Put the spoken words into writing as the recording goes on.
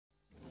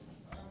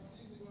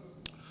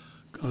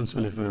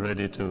Council, if we're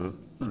ready to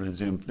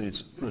resume,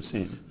 please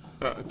proceed.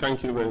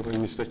 Thank you very much,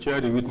 Mr.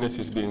 Chair. The witness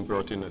is being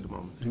brought in at the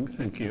moment.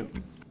 Thank you.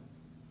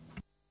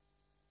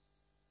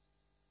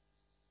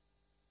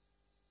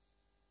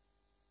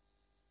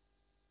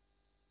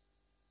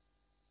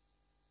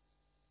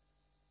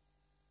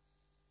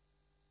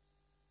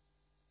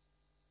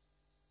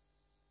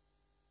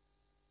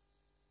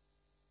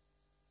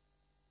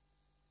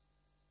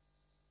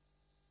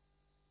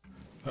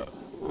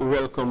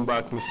 Welcome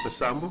back, Mr.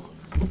 Sambu.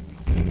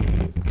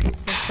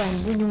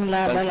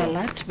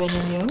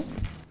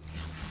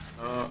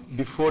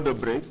 Before the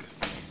break,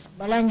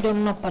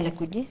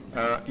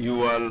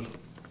 you are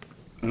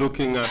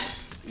looking at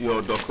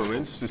your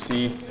documents to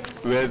see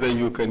whether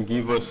you can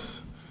give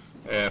us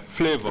a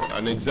flavor,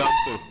 an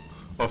example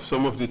of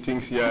some of the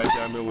things Yaya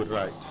Jammeh would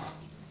write.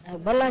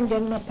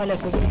 Balanjon no pale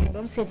ko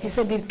don setti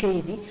sa bir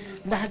kayiti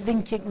ndax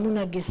diñ ci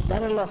mëna gis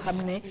dara lo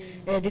xamne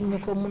diñ ñu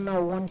ko mëna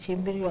won ci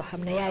mbir yo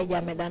xamne Yaya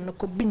Jammeh daan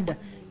ko bind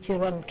ci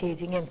ron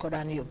kayiti ngeen ko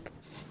daan yob.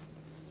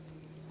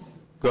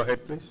 Go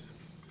ahead, please.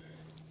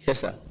 Yes,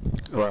 sir.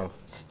 Wow.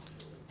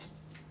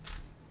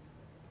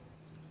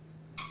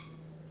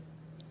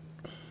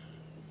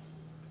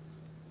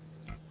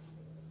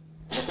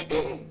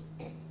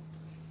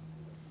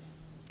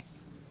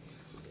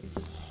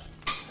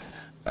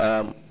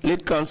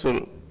 Lead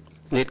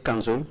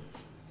counsel,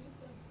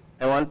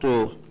 I want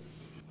to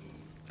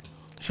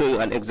show you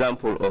an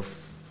example of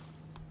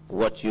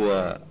what you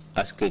are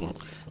asking.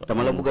 The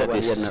language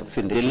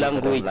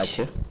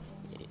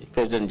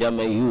President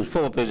Jammeh used,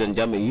 former President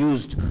Jammeh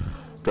used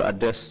to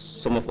address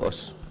some of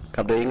us.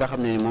 Here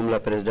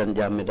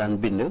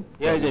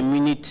is a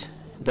minute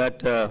that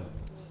the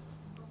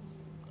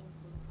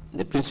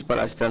principal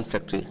assistant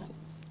secretary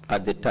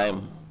at the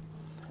time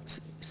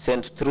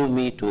sent through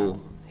me to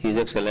His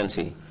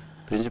Excellency.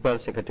 Principal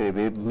Secretary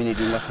minute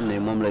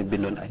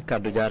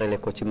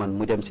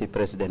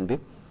president.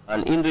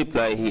 And in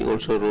reply, he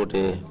also wrote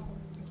a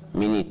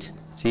minute.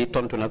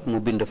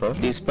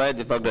 Despite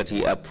the fact that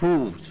he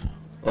approved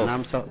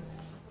of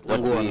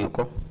what we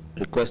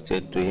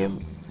requested to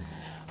him,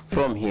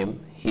 from him,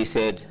 he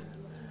said,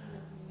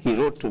 he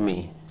wrote to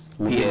me,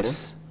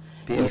 PS,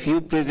 if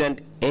you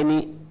present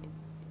any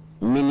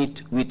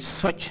minute with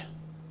such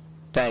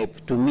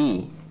type to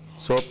me,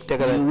 so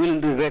you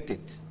will regret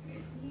it.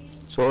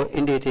 So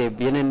indeed,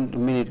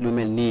 minute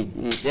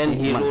then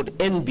he wrote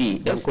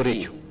NB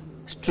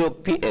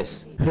stroke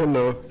PS.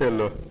 Hello.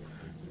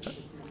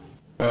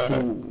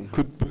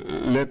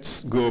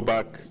 Let's go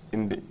back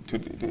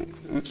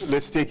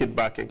let's take it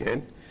back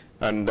again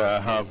and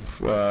have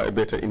a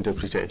better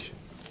interpretation.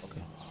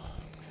 Okay.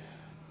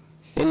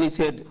 Then he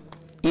said,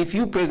 if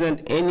you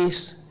present any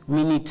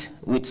minute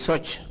with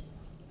such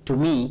to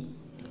me,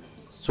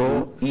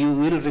 so you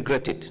will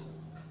regret it.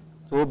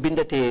 So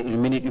bindate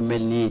minute you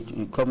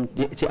melni comme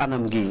ci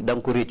anam gi dang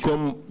ko reccu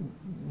comme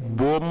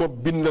bo mo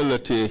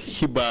bindalate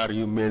xibaar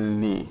yu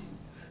melni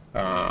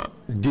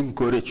ding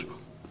ko reccu.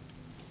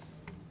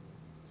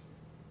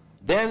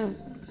 Then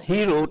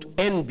he wrote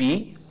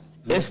NB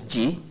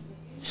SG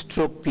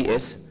stroke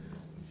PS,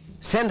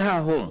 send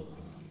her home.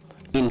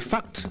 In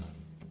fact,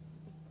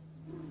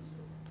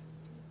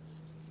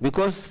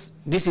 because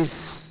this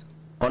is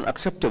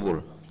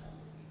unacceptable,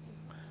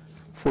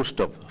 full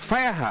stop.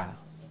 Fire her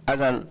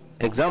as an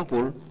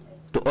example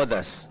to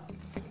others,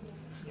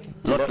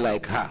 not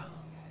like her.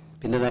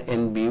 Pinana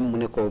NB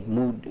muneko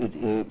mu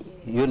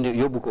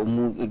yobuko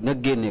mu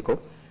nagene ko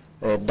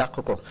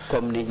dakko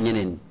comme ni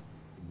ñeneen.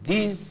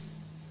 These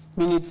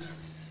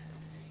minutes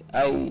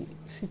I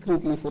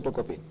secretly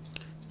photocopied.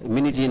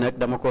 Minute nak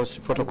dama ko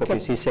photocopy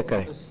si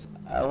secret.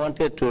 I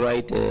wanted to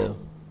write a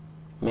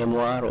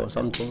memoir or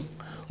something,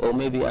 or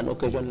maybe an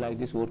occasion like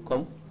this would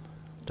come.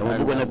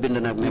 And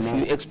if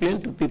you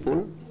explain to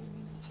people,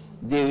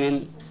 they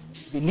will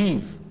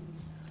believe.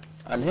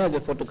 And here's a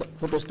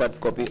photostat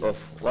copy of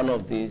one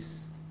of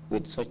these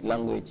with such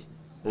language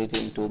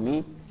written to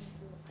me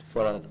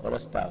for other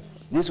staff.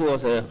 This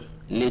was a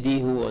lady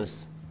who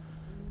was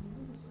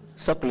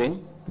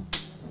suckling,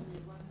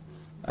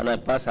 and I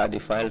passed her the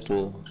file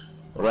to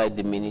write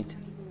the minute,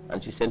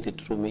 and she sent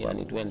it through me, and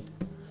it went.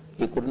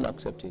 He couldn't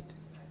accept it.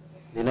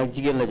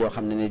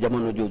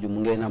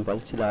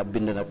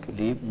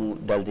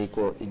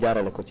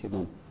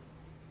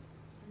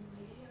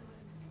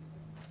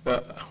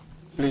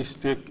 Please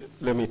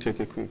let me take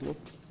a quick look.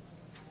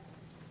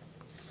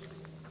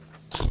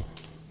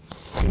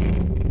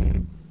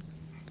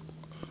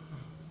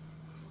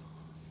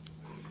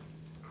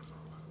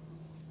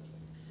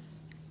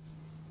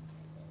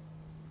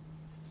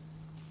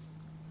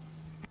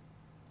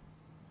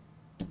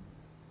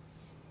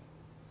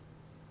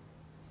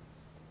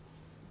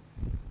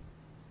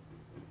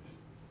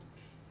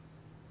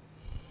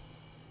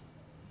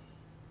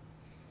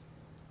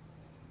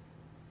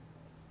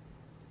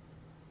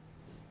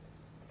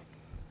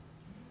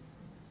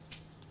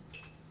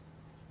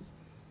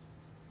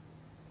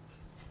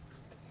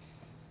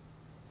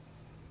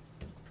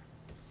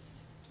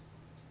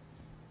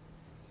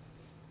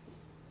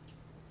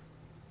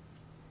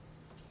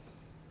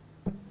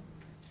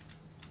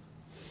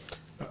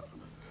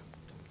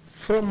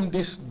 From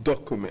this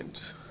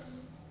document,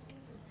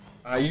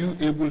 are you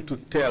able to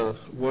tell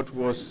what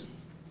was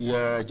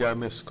Yaya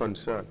Jammeh's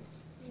concern?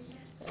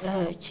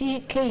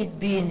 Ci kayit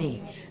bii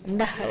nii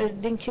ndax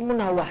dañ ci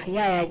mën a wax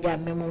Yaya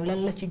Jammeh moom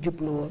lan la ci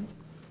jublu woon.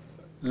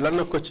 Lan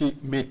la ko ci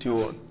métti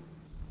woon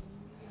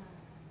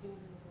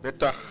ba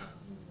tax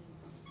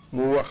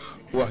mu wax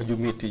ju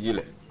métti ji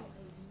le.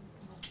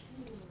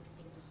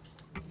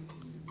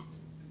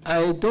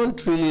 I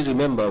don't really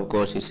remember, of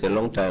course, it's a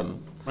long time.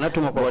 But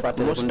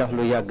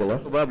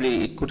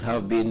probably it could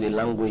have been the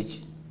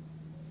language.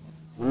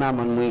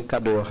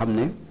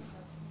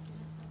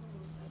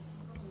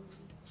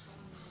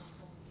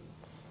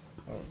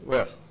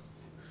 Well,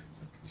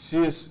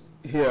 says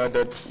here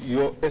that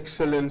Your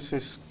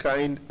Excellency's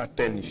kind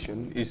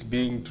attention is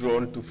being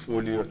drawn to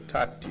folio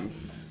 30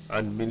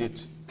 and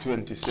minutes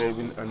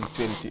 27 and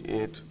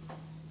 28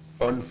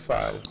 on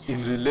file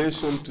in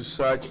relation to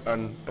search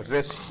and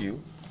rescue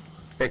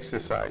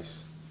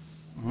exercise.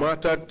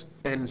 Mattered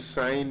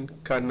Ensign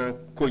Kana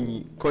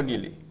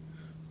Konili.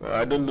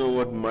 I don't know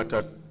what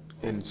Mattered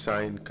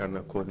Ensign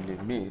Kana Konili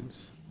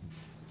means.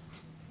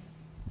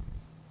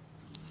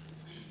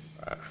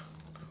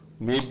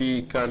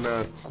 Maybe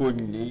Kana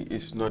Konili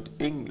is not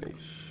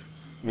English.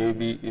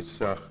 Maybe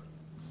it's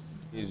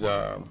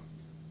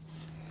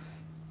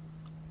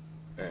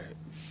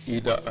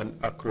either an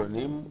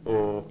acronym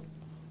or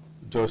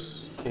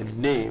just a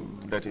name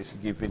that is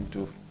given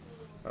to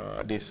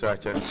the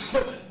search and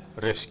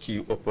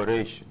rescue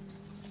operation.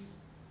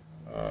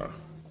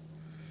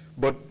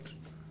 But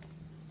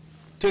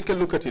take a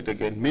look at it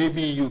again.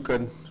 Maybe you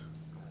can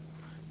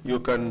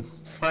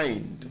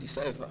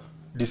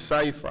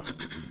decipher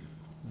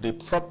the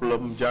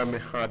problem Jammeh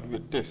had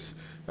with this.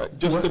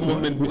 Just a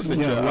moment, Mr.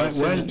 Chair, I'll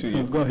send it to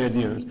you. Go ahead,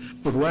 yes.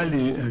 But while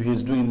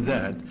he's doing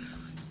that,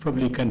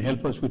 probably can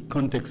help us with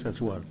context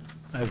as well.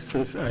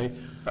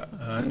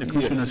 The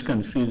commissioners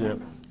can see the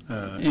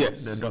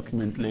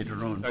document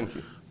later on. Thank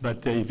you.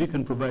 But if you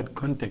can provide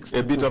context.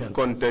 A bit of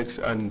context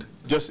and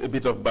just a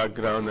bit of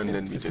background and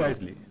then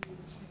precisely.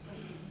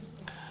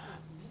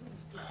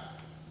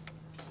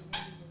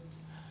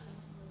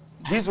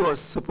 This was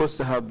supposed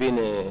to have been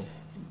a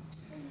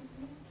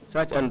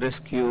search and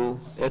rescue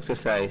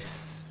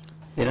exercise.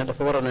 With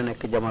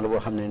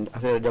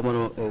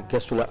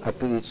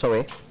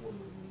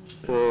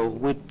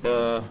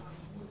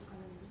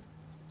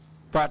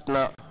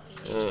partner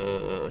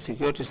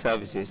security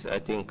services. I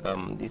think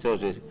this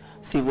was a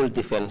civil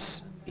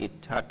defense.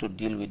 It had to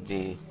deal with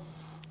the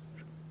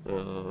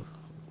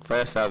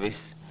fire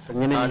service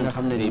and the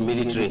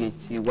military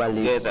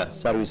together.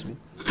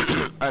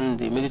 And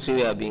the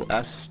military are being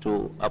asked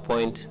to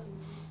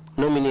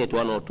nominate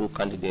 1 or 2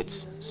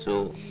 candidates.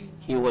 So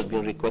he was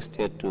being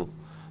requested to,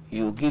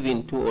 you give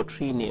in 2 or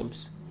 3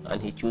 names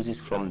and he chooses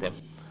from them.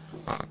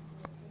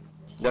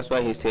 That's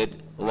why he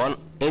said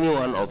any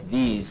one of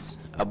these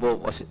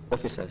above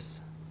officers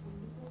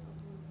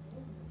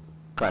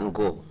can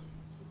go.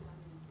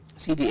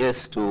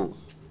 CDS to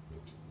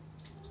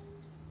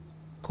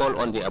call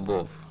on the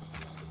above.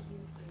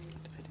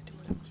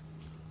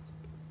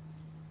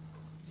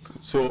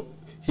 So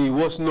he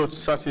was not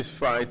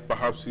satisfied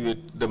perhaps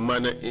with the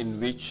manner in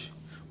which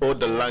or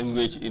the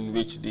language in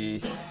which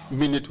the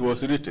minute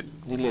was written.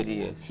 The lady,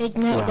 yes.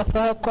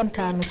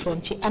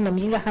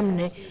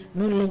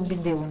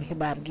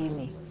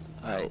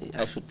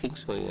 I should think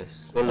so,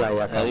 yes.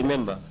 I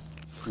remember.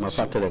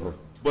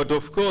 But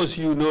of course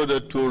you know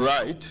that to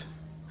write,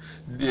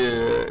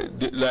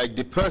 like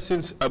the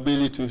person's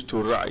ability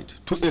to write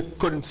to a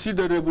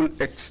considerable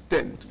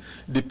extent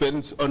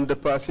depends on the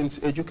person's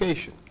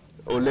education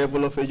or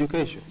level of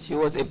education. She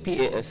was a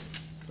PAS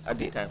at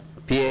the time.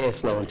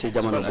 PAS now,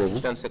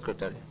 Assistant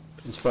Secretary.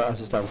 Principal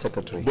Assistant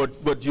Secretary.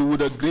 But you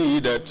would agree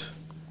that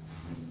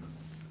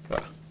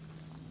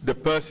the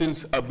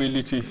person's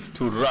ability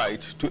to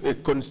write to a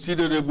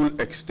considerable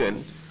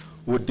extent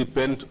would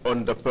depend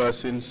on the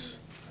person's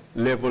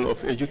level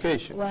of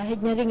education.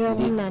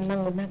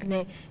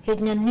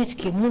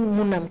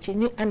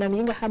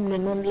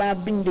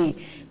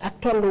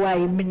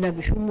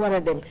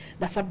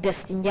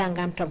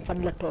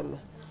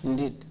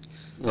 Indeed.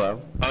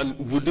 Well,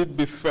 and would it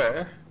be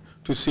fair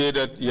to say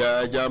that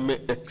Yaya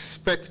Jammeh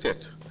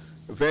expected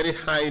a very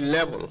high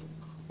level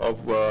of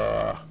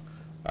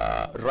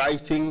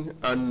writing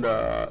and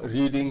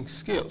reading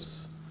skills?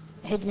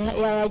 You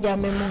correlate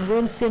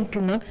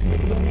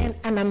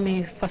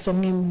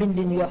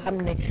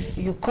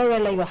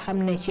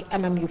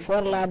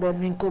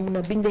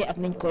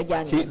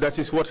that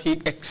is what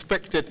he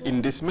expected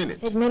in this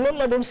minute.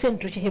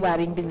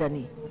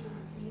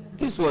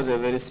 This was a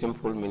very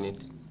simple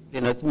minute. So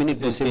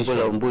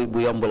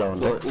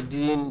it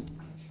didn't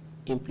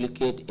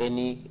implicate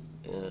any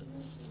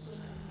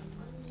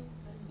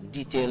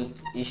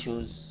detailed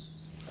issues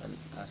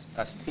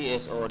as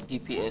PS or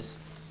DPS.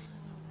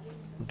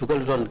 You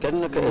don't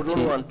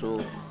want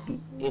to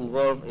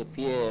involve a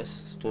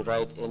PS to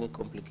write any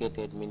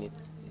complicated minute.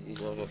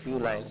 It was a few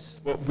lines.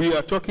 Well, we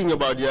are talking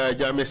about Yaya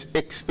Jammeh's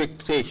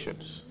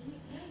expectations.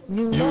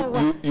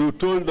 You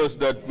told us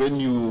that when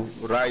you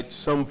write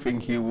something,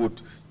 he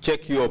would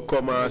check your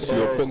commas,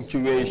 your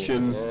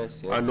punctuation,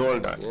 and all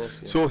that.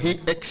 So he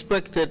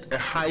expected a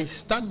high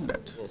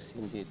standard. Yes,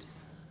 indeed.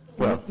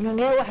 ñu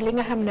ngi wax li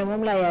nga xam ne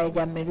moom la Yaya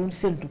Jammeh doon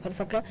séntu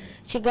parce que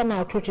ci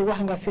gannaaw tuuti wax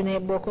nga fi ne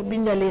boo ko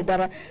bindalee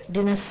dara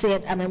dina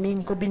seet anam yi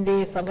nga ko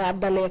bindee fa nga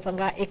dalee fa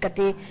nga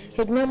ekkatee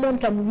xëj na moom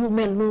tam yu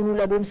mel noonu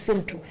la doon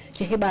séntu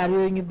ci xibaar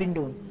yooyu ñu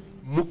bindoon.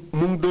 mu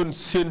ngi doon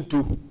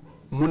séntu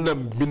mun na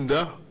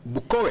binda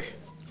bu kowe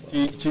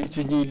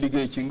ci ñiy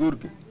liggéey ci nguur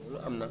gi.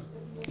 Loolu am na.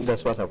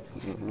 That's what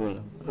happened.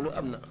 Loolu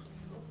am na.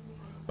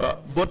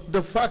 But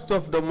the fact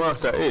of the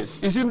matter is,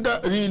 isn't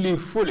that really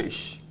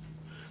foolish?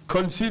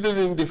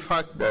 Considering the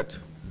fact that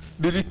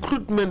the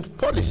recruitment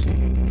policy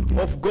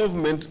of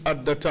government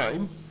at the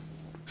time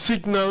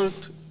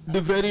signaled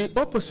the very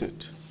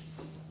opposite.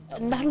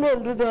 ndax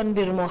loolu du doon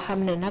mbir moo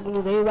xam ne nag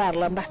lu doy waar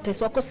la ndaxte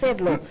soo ko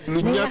seetloo.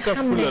 lu ñàkk a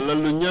fula la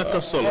lu ñàkk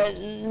a solo.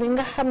 li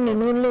nga xam ne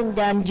noonu lañ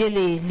daan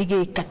jëlee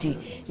liggéeykat yi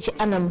ci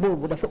anam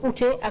boobu dafa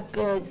ute ak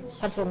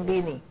façon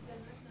bii nii.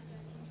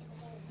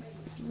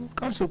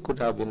 Council could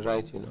have been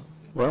right, you know.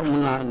 Well,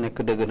 mun naa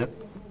nekk dëgg nag.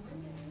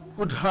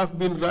 Could have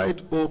been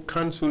right or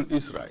council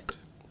is right.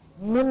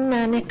 Mun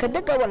naa nekk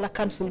dëgg wala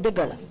council dëgg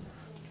la.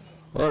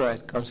 All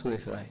right, council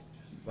is right.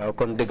 Waaw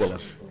kon dëgg la.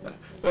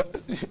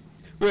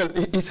 Well,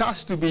 it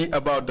has to be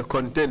about the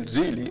content,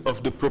 really,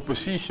 of the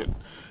proposition.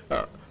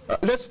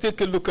 Let's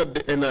take a look at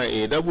the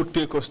NIA. That would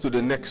take us to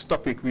the next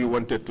topic we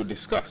wanted to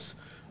discuss.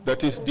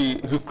 That is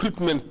the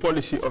recruitment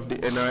policy of the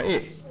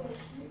NIA.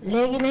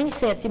 léegi nañ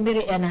seet ci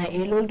mbiri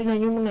NIA loolu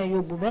dinañu mën a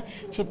yóbbu ba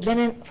ci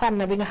beneen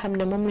fànn bi nga xam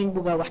ne moom lañ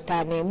bëgg a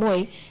waxtaanee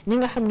mooy ni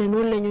nga xam ne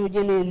noonu la ñu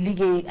jëlee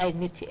liggéey ay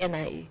nit ci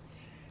NIA.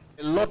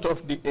 A lot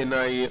of the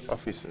NIA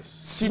officers,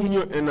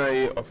 senior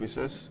NIA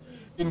officers,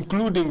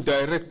 including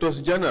directors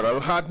general,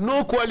 had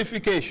no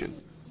qualification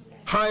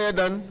higher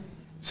than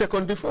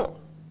secondary 4.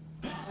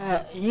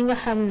 ñi nga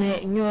xam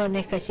ne ñoo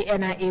nekk ci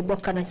NIA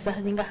bokk nañ sax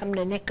ñi nga xam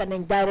ne nekk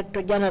nañ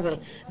directeur général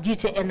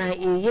jiite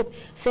NIA yëpp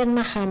seen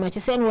maxaama ci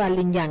seen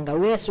wàlli njànga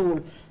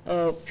weesuwul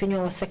fi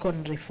ñoo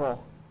secondary 4.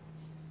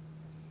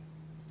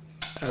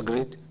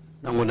 Agreed.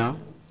 Nangu naa.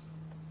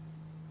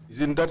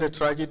 Isn't that a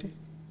tragedy?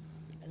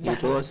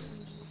 It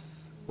was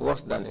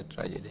worse than a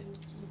tragedy.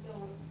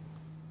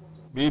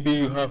 Maybe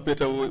you have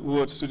better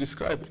words to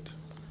describe it.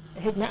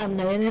 xëj na am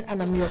na yeneen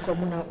anam yoo ko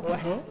mën a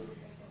waxee.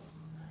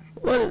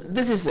 Well,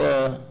 this is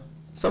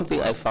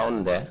something I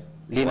found there.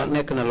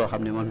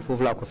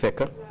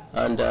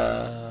 And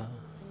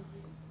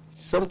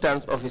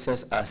sometimes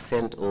officers are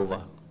sent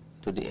over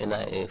to the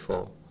NIA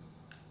for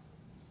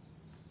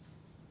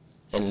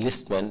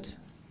enlistment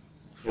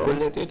from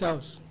the State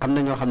House.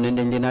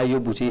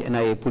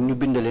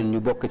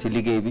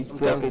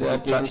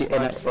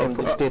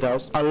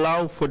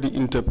 Allow for the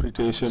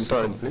interpretation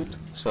to complete.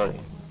 Sorry.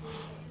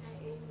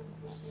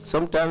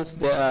 Sometimes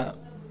they are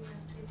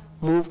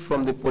moved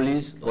from the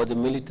police or the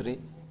military.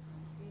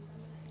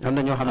 With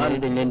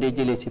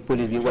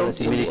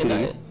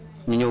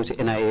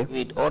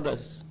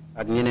orders.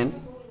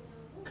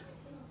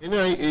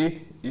 NIA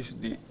is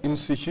the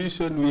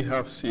institution we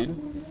have seen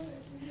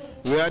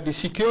where the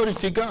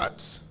security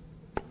guards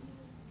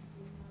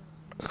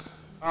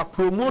are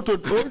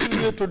promoted all the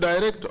way to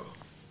director.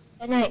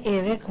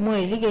 NIA rek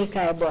mooy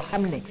liggéeykaay boo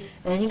xam ne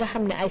ñi nga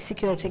xam ne ay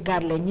security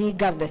guard la ñiy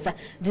garde sax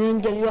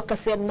dinañ jël yokk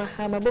seen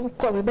maxaama ba mu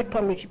koome ba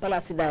tollu ci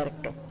place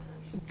directeur.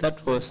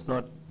 That was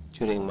not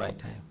during my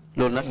time.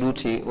 Loolu nag du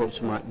ci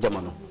suma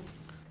jamono.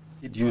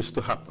 It used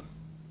to happen.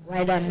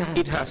 Waaye daan na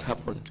It has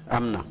happened.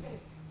 Am na.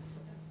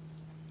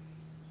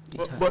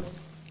 But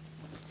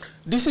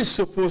this is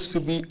supposed to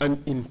be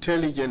an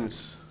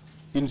intelligence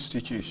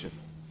institution.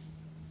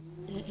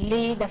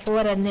 lii dafa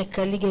war a nekk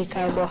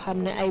liggéeykaay boo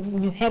xam ne ay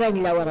ñu xerañ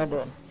la war a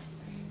doon.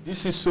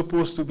 This is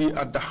supposed to be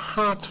at the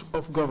heart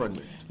of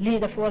government. lii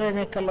dafa war a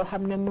nekk loo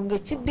xam ne mu ngi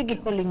ci diggi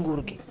xoli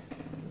nguur gi.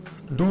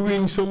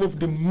 Doing some of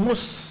the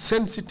most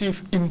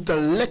sensitive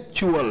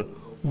intellectual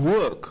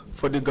work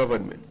for the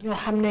government. ñoo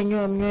xam ne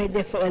ñoom ñooy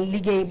def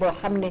liggéey boo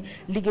xam ne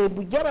liggéey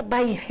bu jar a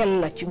bàyyi xel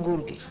la ci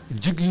nguur gi.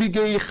 jig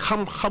liggéey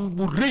xam-xam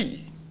bu rëy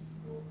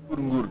pour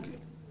nguur gi.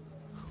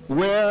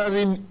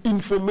 wherein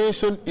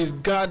information is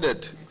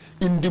gathered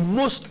in the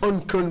most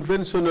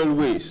unconventional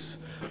ways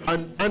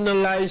and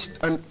analyzed,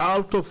 and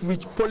out of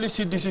which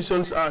policy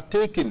decisions are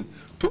taken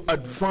to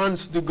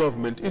advance the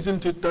government.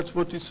 Isn't it that's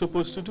what it's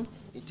supposed to do?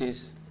 It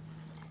is.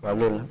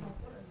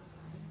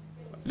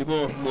 li ma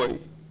wax mooy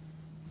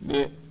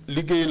ne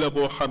liggéey la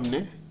boo xam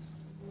ne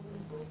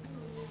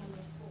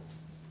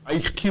ay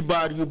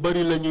xibaar yu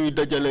bari la ñuy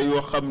dajale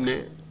yoo xam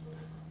ne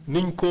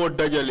niñ koo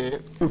dajalee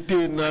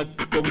utee naag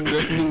comme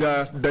ni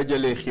nga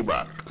dajalee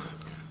xibaar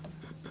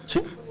ci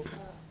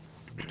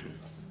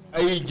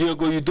ay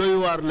jéego yu doy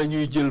waar la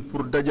ñuy jël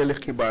pour dajale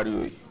xibaar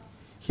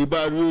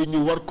yooyu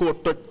ñu war koo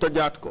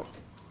tojaat ko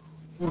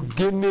pour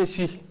génnee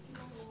si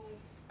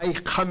ay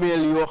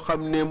xameel yoo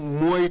xam ne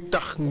mooy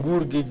tax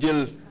nguur gi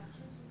jël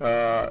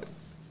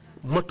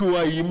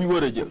matuwaay yi mu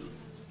war a jël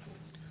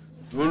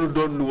loolu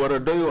doon lu war a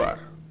doy waar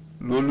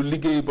loolu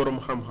liggéey borom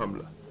xam-xam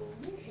la.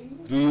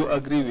 Do you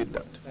agree with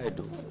that? I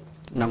do.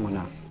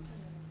 Nanguna.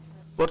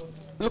 But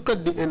look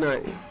at the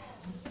NIA.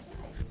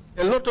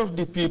 A lot of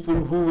the people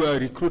who were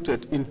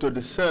recruited into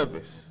the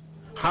service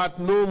had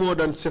no more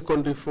than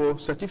secondary 4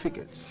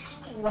 certificates.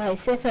 Why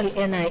settle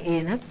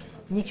NIA na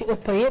ñi ci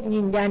ëpp yëpp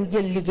ñi daan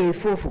jël liggéey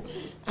foofu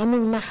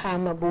amuñ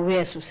maxaama bu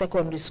weesu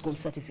secondary school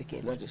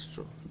certificate. That is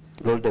true.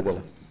 Loolu dëgg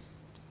la.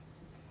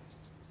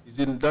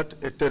 Isn't that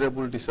a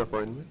terrible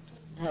disappointment?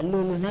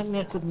 Loolu nag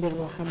nekkul mbir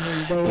moo xam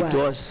ne doy waar. It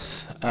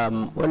was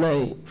when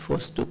I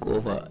first took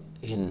over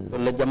in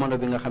la jamono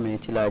bi nga xamee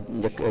ci laa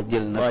njëkk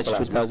jël na March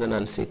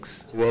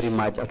 2006. Very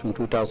March atum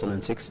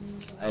 2006.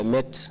 I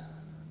met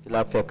ci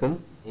laa fekk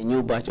a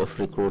new batch of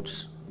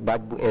recruits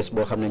batch bu ees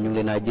boo xam ne ñu ngi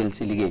leen a jël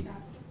si liggéey.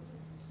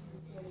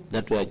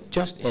 that were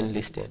just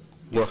enlisted.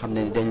 yoo xam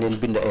ne dañ leen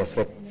bind ees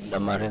rek. The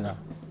Marina.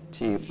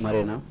 ci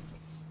Marina.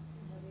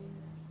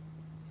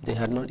 They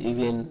had not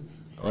even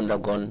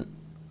undergone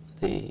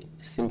the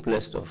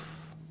simplest of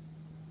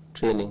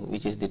training,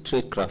 which is the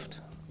tradecraft.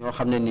 ñoo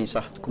xam ne nii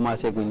sax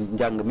commencé gu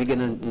njàng mi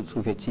gën a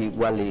suufee ci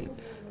wàlli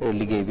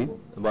liggéey bi.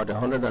 About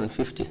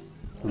 150.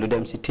 lu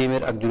dem si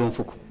téeméer ak juróom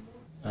fukk.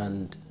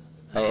 And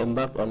I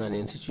embarked on an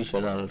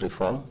institutional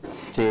reform.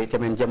 te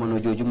tamit jamono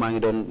jooju maa ngi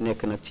doon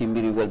nekk nag ci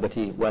mbiri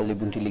welbati wàlli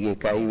bunti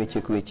liggéeykaay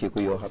wecceeku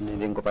yoo xam ne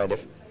dañ ko fay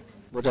def.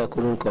 But I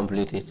couldn't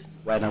complete it.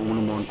 waaye nag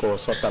mënu moon koo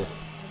sottal.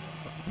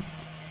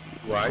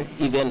 Why?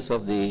 Events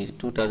of the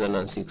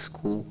 2006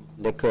 coup.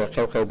 Ndek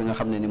xew-xew bi nga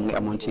xam ne ni mu ngi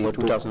amoon ci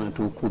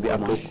 2002 coup bi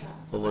amoon.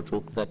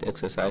 Overtook that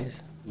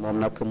exercise. moom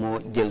nag moo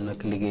jël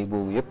nag liggéey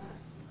boobu yëpp.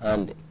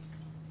 And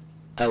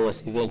I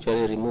was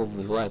eventually removed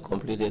before I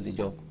completed the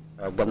job.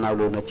 gannaaw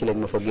loolu nag ci lañ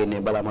ma fa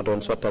génnee balaa ma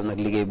doon sottal nag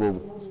liggéey boobu.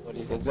 But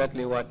it's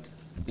exactly what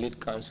lead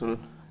counsel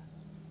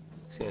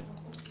said.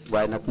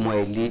 waaye nag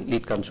mooy li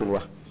lead counsel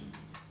wax.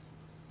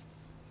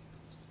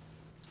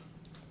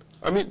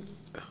 I mean,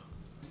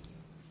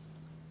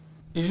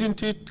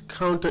 isn't it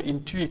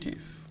counterintuitive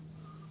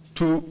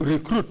to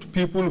recruit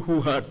people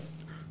who had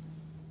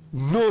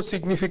no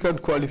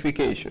significant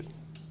qualification,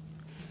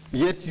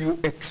 yet you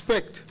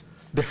expect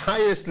the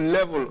highest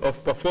level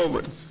of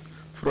performance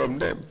from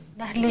them?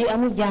 ndax lii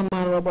amul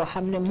jàmmaaroo boo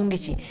xam ne mu ngi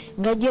ci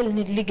nga jël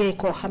nit liggéey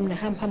koo xam ne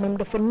xam-xamam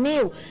dafa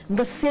néew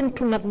nga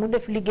séntu nag mu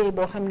def liggéey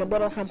boo xam ne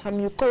borom xam-xam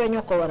yu kowe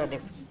ñoo ko war a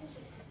def.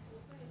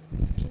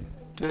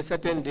 To a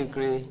certain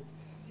degree,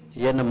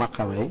 yenn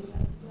maqaama yi.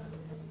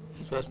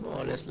 it was more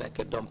or less like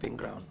a dumping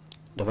ground.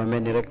 dafa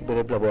mel ni rek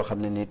bërëb la boo xam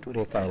ne nii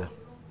tuureekaay la.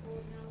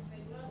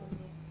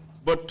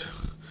 But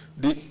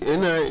the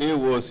NIA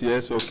was,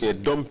 yes, okay,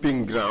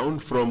 dumping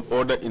ground from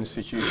other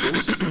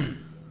institutions.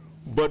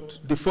 But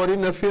the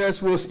foreign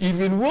affairs was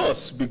even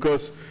worse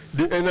because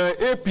the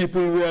NIA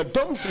people were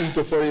dumped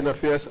into foreign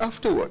affairs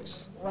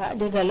afterwards. waa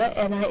dëgg la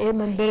NIA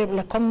moom béréb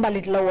la comme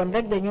mbalit la woon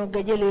rek dañoo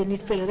gëjëlee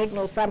nit fële rek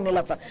ñoo sànni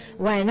la fa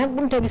waaye nag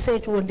bunte bi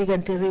saytu woon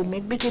diggante réew mi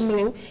bitim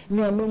réew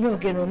ñoo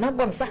gënoon nag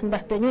bon sax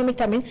ndaxte ñoom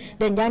itamit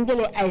dañ daan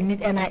jëlee ay nit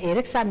NIA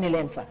rek sànni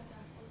leen fa.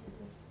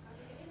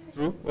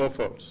 True or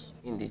false?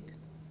 Indeed.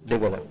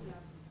 dëgg la.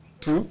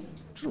 True?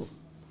 True.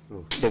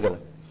 dëgg la.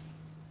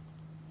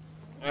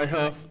 I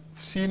have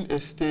seen a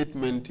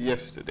statement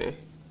yesterday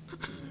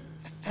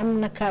am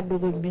na kàddu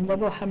gu bind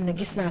boo xam ne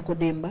gis naa ko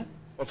démba.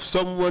 of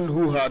someone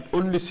who had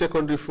only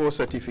secondary 4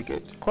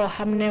 certificate. koo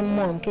xam ne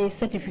moom kay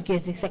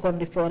certificate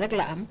secondary 4 rek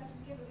la am.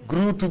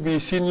 Grew to be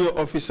senior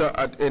officer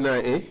at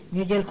NIA.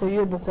 ñu jël ko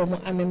yóbbu ko mu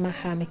amee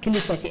maxaame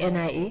kilifa ci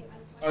NIA.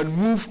 And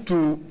moved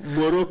to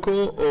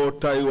Morocco or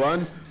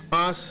Taiwan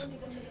as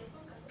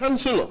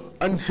counselor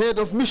and head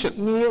of mission.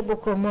 ñu yóbbu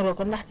ko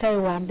Morocco ndax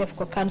Taiwan def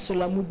ko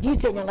counselor mu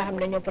jiite ña nga xam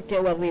ne ñoo fa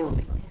teewal réew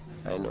mi.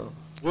 I know.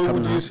 What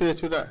would you say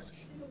to that?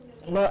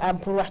 loo am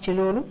pour wax ci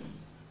loolu.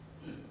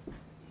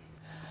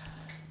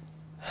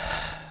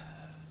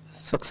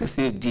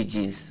 Successive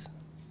DGs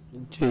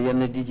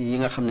yenn DG yi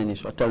nga xam ne ni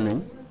sottal nañ.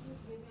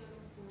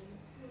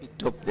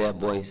 picked up their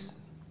boys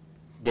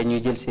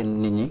dañuy jël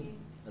seen nit ñi.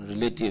 and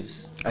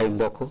relatives ay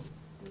mbokk.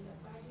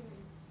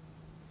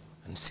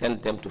 and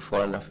sent them to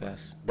foreign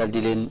affairs dal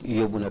di leen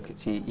yóbbu nag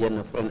ci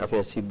yenn foreign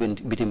affairs ci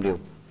bitim réew.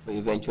 for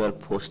eventual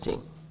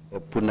posting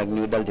pour nag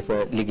ñu dal di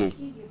fa liggéey.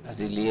 as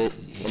a NIA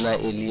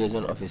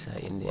liaison officer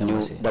in the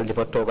embassy. ñu dal di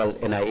fa toogal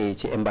NIA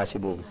ci embassy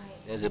boobu.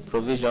 There's a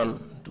provision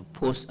to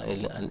post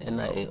an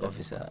NIA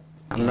officer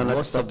in am na nag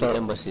most of the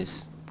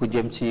embassies. bu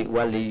jëm ci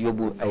wàlli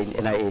yóbbu ay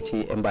NIA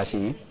ci embassy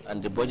yi.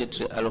 And the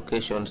budgetary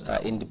allocations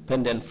are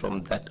independent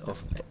from that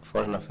of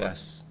foreign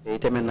affairs. te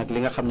tamit nag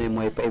li nga xam ne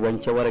mooy pay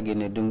wañ ca war a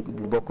génne du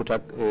bokkut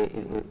ak.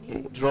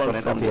 Drawn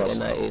from the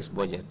NIA's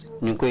budget.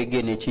 ñu ngi koy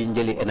génne ci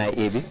njëli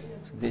NIA bi.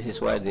 So this is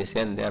why they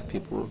send their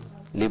people.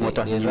 They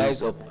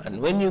rise up, and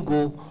when you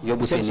go, you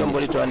send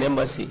somebody to an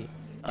embassy.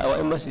 Our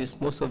embassies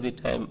most of the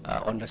time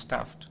are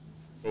understaffed.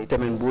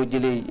 tamit boo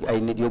jëlee ay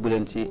nit yóbbu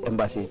leen ci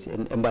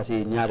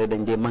embassy ñaare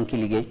dañ dee manqué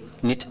liggéey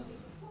nit.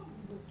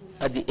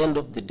 At the end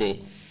of the day,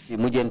 ci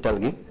mujjantal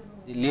gi.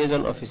 the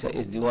liaison officer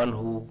is the one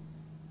who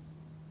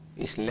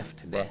is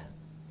left there.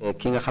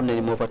 ki nga xam ne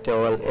ni moo fa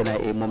teewal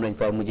NIA moom lañ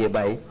fa mujjee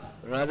bàyyi.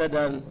 Rather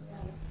than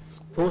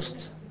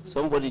post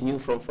somebody new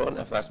from Foreign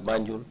Affairs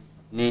Banjul.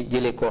 ni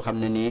jëlee koo xam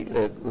ne nii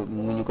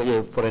mu ñu ko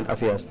jëlee foreign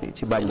affairs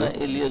ci Banjul.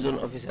 A liaison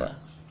officer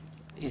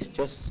is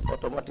just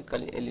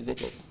automatically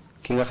elevated.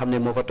 Ki nga xam ne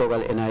moo fa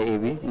toogal NIA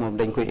bi moom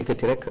dañ koy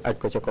ekkati rek aj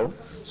ko ca kaw.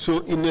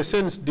 So in a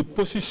sense, the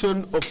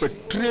position of a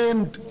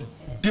trained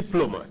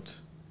diplomat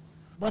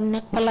bon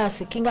nag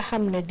place ki nga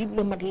xam ne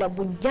diplomate la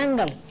buñ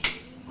jàngal,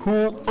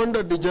 who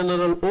under the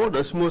general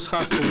orders must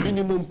have a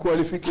minimum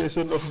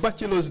qualification of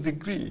bachelor's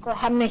degree. ko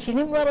xam ne ci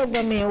ni mu war a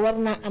demee war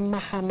naa am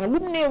maxaama lu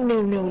mu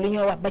néew li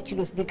ñoo wax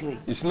bachelor's degree.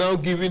 Is now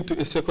given to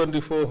a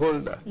secondary four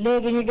holder.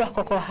 léegi ñu jox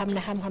ko koo xam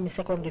ne xam-xami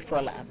secondary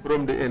four la am.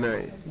 From the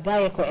NIA.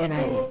 bàyyi ko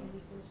NIA.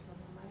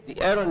 The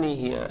irony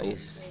here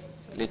is,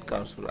 lead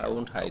counsel, I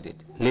won't hide it.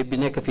 lépp bi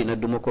nekk fii nag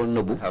duma ko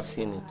nëbbu. I've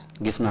seen it.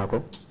 Gis naa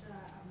ko.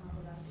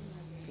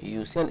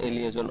 You send a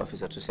liaison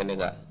officer to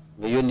Senegal.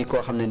 nga yónni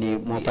koo xam ne nii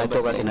moo fay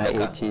toogal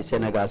NIA ci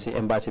Sénégal si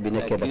embassy bi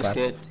nekkee Dakar. Like you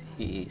said,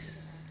 he is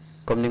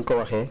comme ni nga ko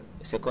waxee.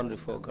 a secondary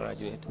four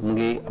graduate. mu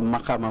ngi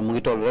maqaama mu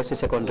ngi toll rek si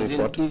secondary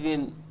four. Doesn't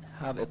even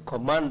have a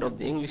command of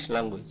the English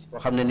language. koo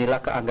xam ne ni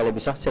làkk anglais bi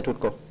sax setut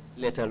ko.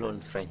 Let alone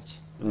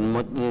French.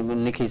 mo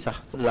ni kii sax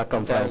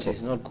làkkam Sometimes français.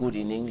 he's not good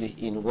in English,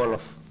 in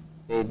Wolof.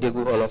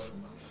 déggu Wolof.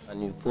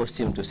 And you post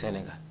him to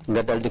Senegal.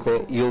 nga dal di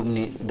ko yóbbu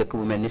ni dëkk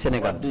bu mel ni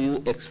Sénégal. What do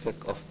you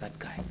expect of that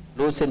guy?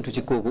 loolu séntu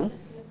ci kooku.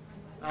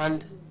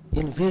 And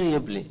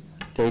invariably,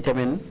 te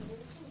itamit.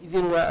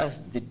 even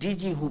whereas the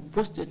DG who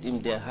posted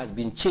him there has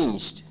been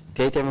changed,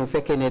 te itamit bu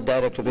fekkee ne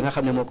directeur bi nga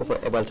xam ne moo ko fa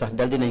ebal sax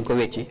dal dinañ ko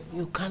wecci.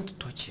 you can't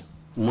touch him.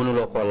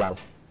 mënuloo koo laal.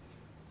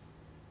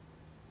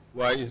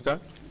 Why is that?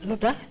 lu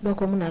tax doo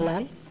ko mën a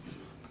laal.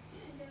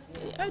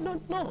 I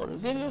don't know.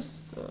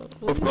 Various.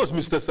 Of course,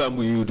 Mr.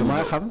 Sambu, you do.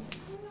 maa xam.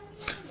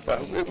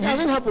 It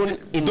hasn't happened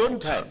in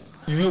Don't. time.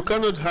 You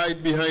cannot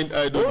hide behind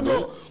I don't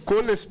know.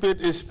 Call a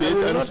spade I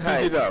will and not speak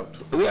hide. it out.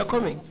 We are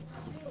coming.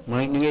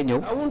 mooy ñu ngi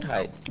ñëw. I won't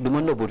hide. du ma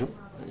nëbbutu.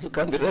 You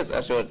can be rest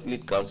assured,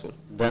 lead counsel.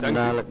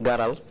 danaa la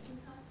gaaral.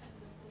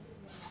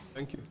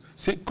 Thank you.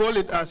 See, call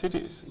it as it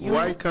is.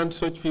 Why can't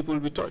such people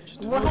be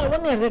touched? waxal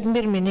wane rek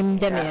mbir mi ni mu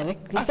demee rek.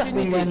 lu tax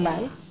duñ leen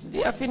laal.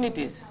 The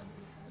affinities.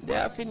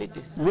 The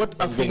affinities. What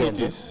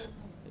affinities?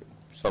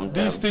 Sometimes.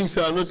 These things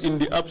are not in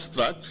the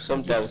abstract.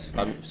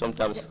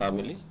 Sometimes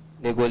family.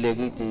 léegoo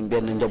léegi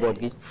benn njaboot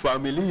gi.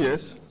 Family,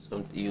 yes.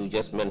 You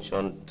just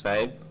mentioned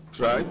tribe.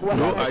 Tribe?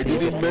 No, I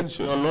didn't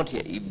mention. No, not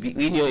yet.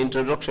 In your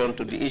introduction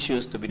to the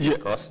issues to be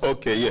discussed.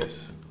 Okay,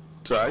 yes.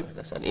 Tribe.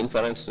 That's an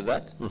inference to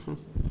that.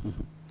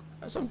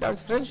 And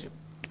sometimes friendship.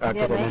 ak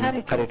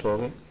beneen xaritoo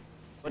bi.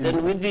 But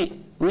then with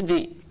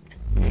the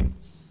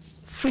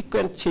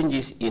frequent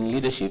changes in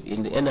leadership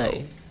in the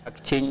NIA,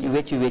 ak change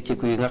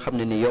wecciku yi nga xam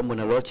ne ni yomb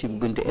na lool ci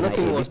bunte NIA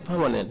nothing bi. was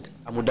permanent.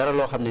 amul dara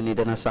loo xam ne ni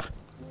dana sax.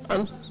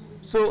 And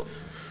so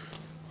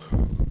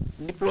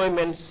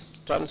deployments,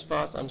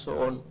 transfers, and so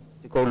on,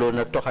 di ko loolu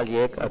nag toxal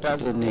yeeg ak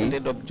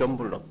ended up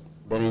jumbled up.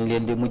 danañ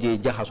leen di mujjee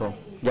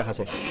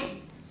jaxase.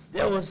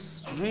 There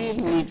was real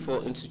need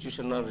for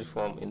institutional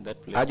reform in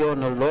that place. aajoon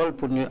na lool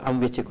pour ñu am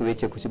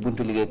wecceku ci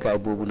buntu liggéeykaay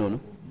boobu noonu.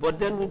 But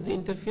then with the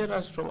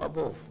interference from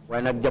above,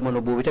 waaye nag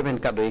jamono boobu tamit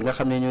kàddu yi nga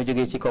xam ne ñoo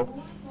jógee ci kaw.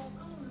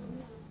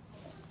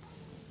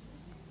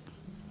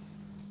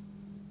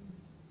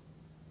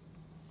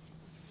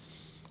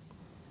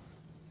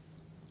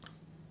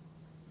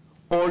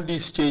 All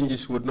these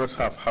changes would not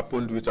have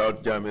happened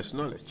without Jammeh's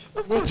knowledge.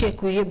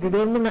 wecceeku yëpp du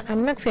doon mën a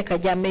am nag fekk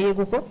Jammeh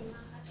yëgu ko.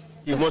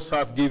 He must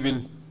have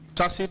given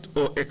tacit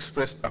or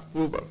expressed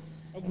approval.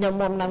 na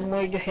moom nag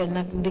mooy joxe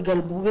nag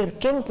ndigal bu wér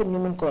kenn pour ñu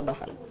mën koo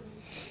doxal.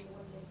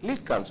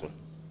 lead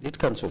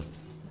counsel.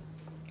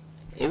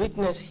 A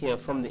witness here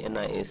from the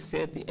NIA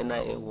said the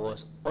NIA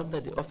was under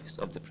the office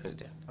of the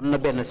president. am na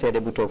benn seede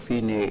bu toog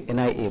fii ne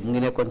NIA mu ngi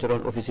nekkoon ci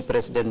roon office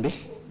président bi.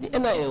 The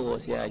NIA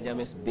was Yaya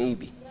Jammeh's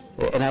baby.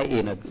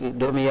 NIA nag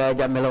doomi Yaya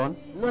Jammeh la woon.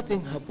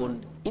 Nothing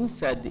happened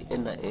inside the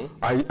NIA.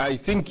 I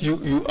think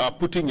you are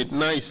putting it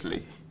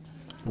nicely.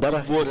 dara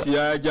It was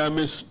Yaya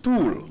Jammeh's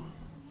tool.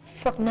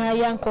 foog naa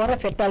yaa ngi ko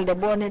rafetal de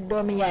boo ne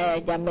doomi Yaya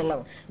Jammeh la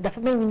woon dafa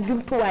mel ni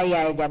jumtuwaay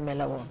Yaya Jammeh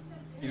la woon.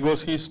 It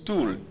was his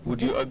tool.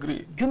 Would you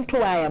agree?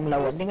 jumtuwaayam la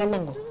woon di nga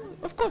nangu.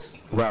 Of course.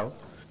 waaw.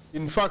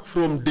 In fact,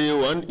 from day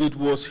one, it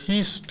was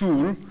his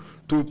tool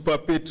to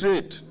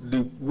perpetrate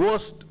the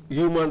worst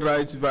human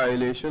rights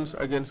violations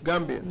against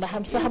Gambians.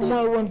 ndax sax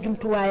mooy woon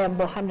jumtuwaayam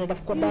boo xam ne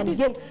daf ko daan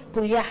jël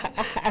pour yàq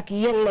ak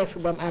yelleefu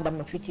doomu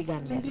aadama fii ci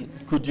Gambia.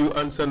 Could you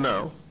answer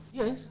now?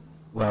 Yes.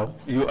 waaw.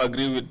 You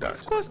agree with that?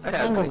 Of course, I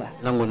agree.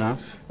 nangu naa.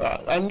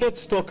 And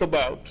let's talk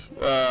about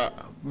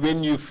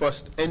when you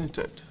first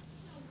entered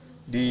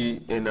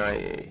the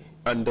NIA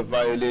and the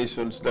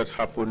violations that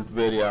happened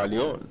very early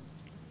on.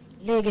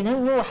 léegi nag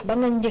ñu wax ba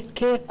nga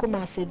njëkkee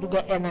commencé dugg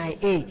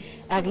NIA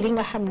ak li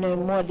nga xam ne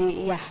moo di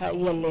yàq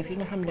yelleef yi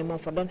nga xam ne moo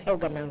fa doon xew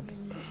gannaaw bi.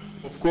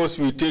 Of course,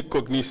 we take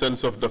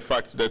cognizance of the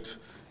fact that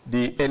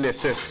the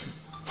NSS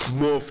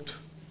moved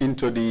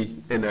into the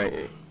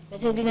NIA.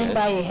 dinañ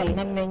bàyyi xel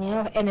nag ne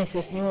ñoo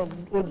NSS ñoo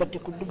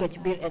wëlbatiku dugg ci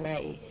biir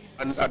NIA.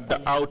 And at the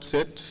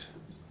outset,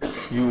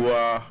 you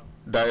were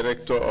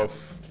director of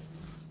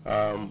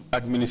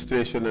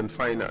administration and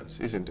finance,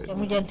 isn't it?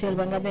 Director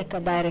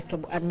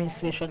of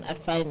administration and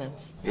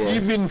finance. Yes.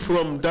 Even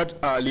from that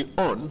early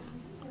on,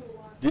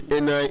 the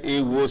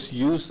NIA was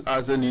used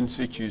as an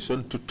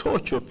institution to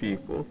torture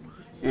people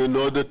in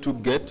order to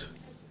get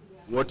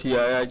what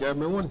Yaya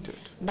Jammeh wanted.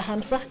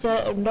 Ndaxam sax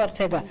ca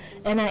ndortega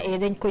NIA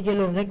dañ ko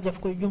jëlon rek def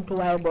ko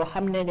jumtuwaay boo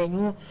xam ne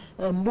dañu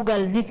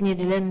mbugal nit ñi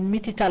di leen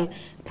mitital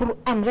pour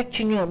am rek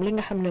ci ñoom li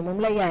nga xam ne moom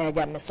la Yaya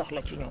Jammeh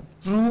soxla ci ñoom.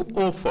 True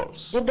or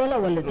false? Dëgg la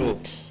wala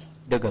déet?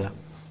 Dëgg la.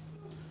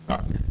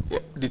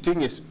 The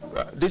thing is,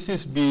 this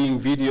is being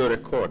video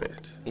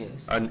recorded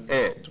and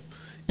aired.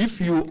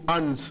 If you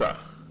answer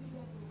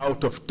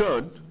out of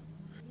turn,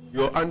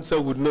 your answer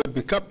would not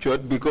be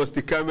captured because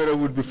the camera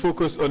would be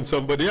focused on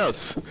somebody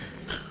else.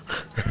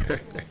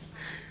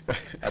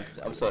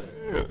 I'm sorry.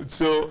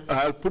 So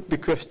I'll put the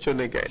question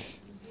again.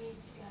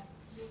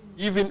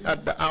 Even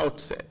at the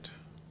outset,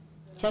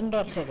 the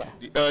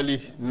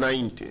early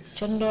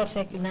 90s or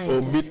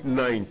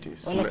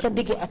mid-90s,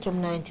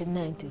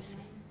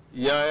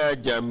 Yaya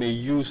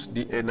Jammeh used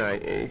the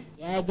NIA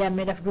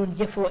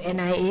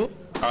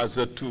as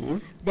a tool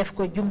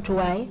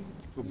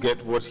to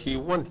get what he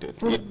wanted.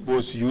 It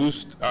was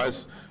used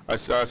as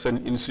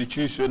an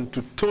institution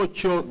to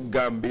torture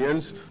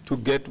Gambians to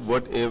get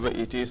whatever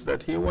it is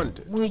that he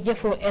wanted.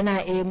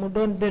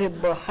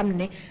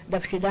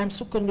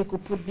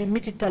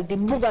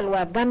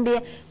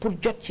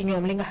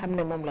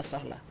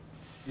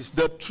 Is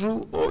that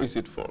true or is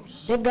it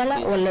false?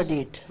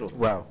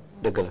 Wow,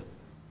 dëgg la.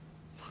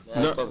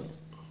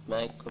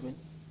 May I comment?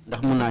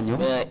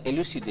 May I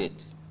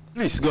elucidate?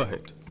 Please go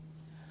ahead.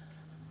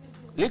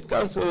 Lead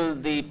Counsel,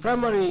 the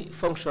primary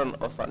function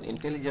of an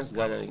intelligence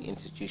gathering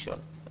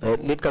institution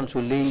Lead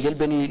Counsel,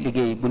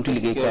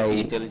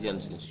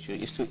 intelligence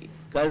institution is to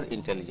gather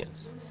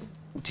intelligence.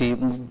 Look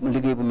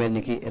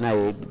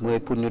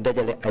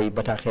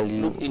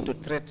into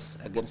threats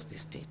against the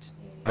state.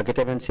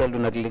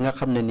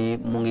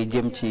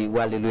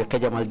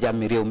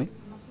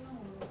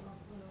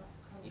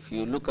 If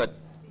you look at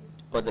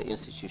other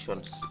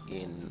institutions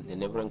in the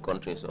neighboring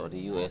countries or the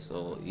US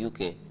or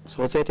UK,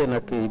 so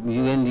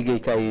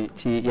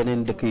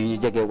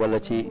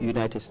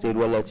United States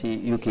wala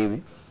ci UK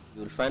bi,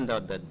 you will find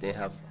out that they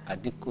have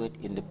adequate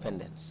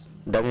independence.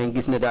 Da ngay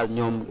gis ne dal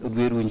ñom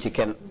wëruñ ci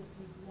kenn.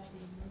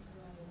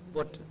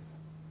 But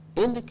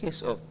in the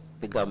case of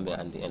the Gambia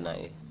and the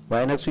NIA,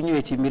 waye nak su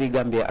ñëwé ci mbiri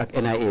Gambia ak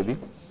NIA bi,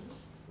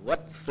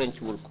 what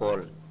French will call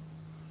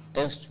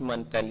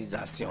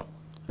instrumentalisation.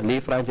 Li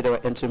French dawa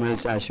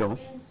instrumentalisation.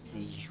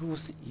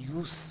 Use,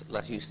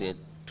 like you said,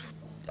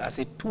 as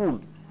a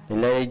tool.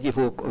 The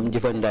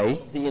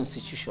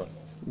institution.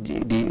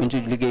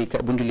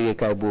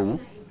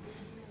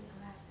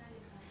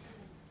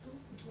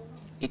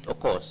 It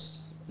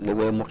occurs.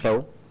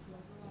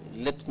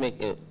 Let's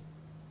make a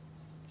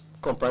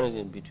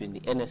comparison between the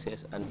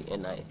NSS and the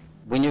NIA.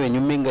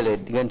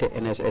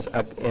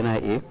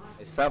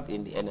 I served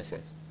in the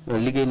NSS.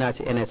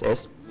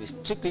 We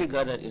strictly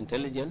gathered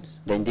intelligence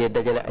and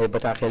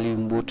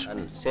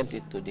sent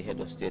it to the head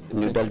of state, the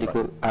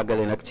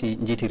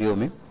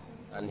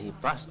and he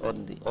passed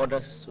on the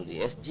orders to the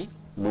SG,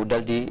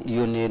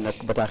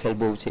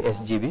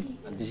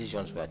 and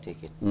decisions were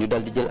taken.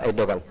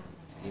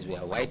 These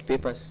were white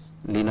papers,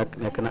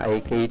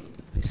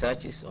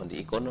 researches on the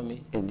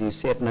economy,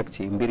 social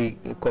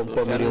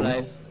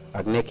life,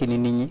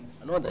 and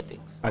other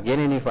things.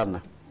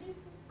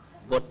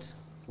 But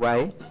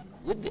why?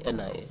 With the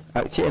NIA,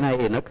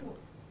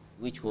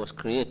 which was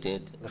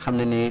created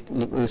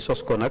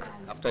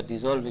after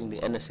dissolving the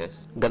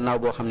NSS,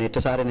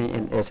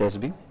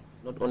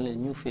 not only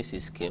new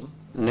faces came,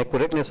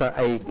 because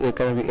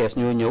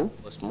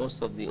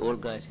most of the old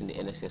guys in the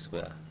NSS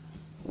were.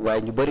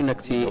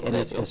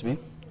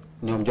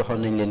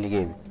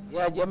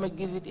 Yeah, Jammeh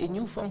give it a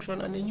new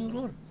function and a new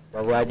role.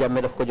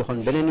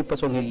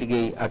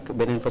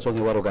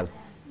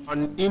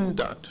 And in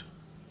that,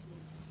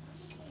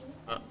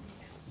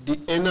 the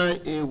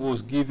NIA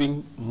was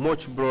giving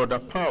much broader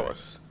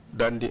powers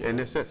than the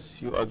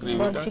NSS. You agree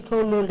with that?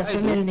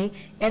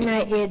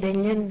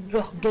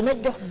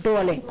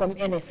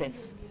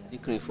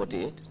 Decree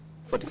 45.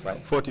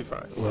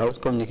 Well,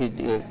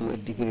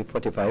 Decree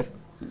 45.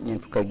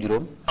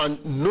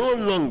 And no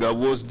longer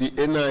was the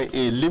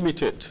NIA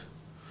limited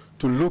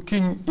to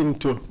looking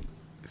into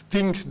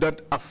things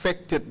that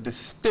affected the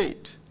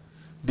state.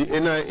 The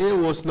NIA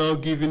was now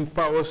given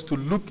powers to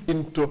look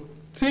into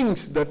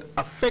things that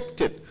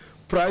affected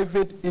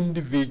private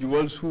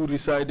individuals who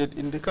resided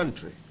in the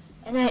country.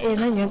 No,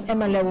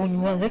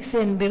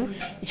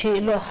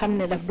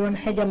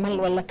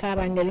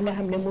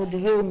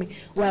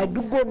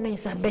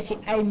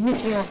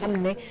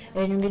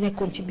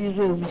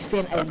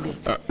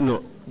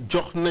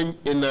 jox nañ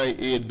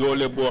NIA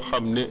doole boo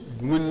xam ne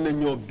mën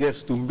nañoo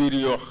gestu mbir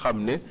yoo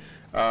xam ne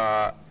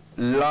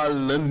laal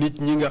na nit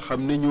ñi nga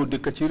xam ne ñoo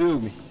dëkk ci réew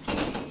mi.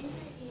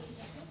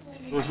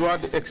 Those were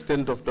the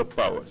extent of the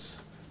powers.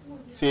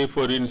 Say,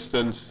 for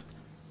instance,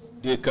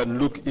 they can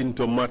look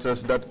into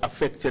matters that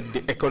affected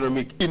the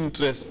economic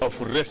interests of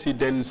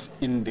residents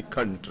in the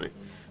country.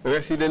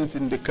 Residents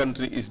in the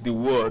country is the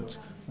word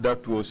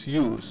that was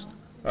used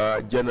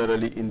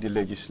generally in the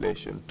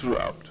legislation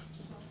throughout.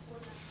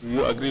 Do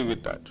you agree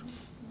with that?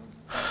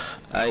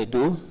 I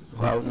do.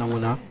 Wow,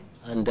 namuna.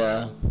 And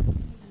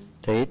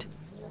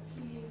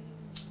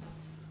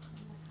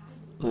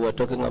we were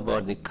talking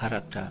about the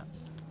character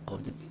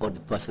of or the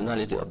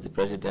personality of the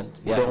president.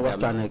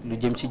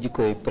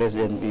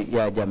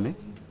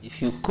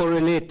 If you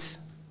correlate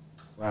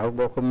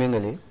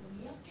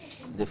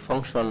the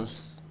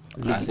functions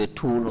as a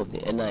tool of the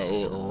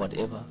NIA or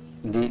whatever,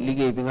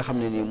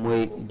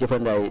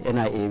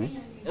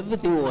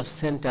 everything was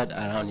centered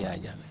around Yaya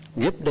Jammeh.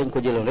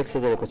 So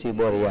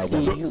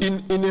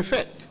in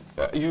effect,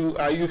 are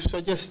you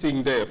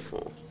suggesting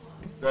therefore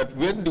that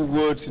when the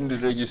words in the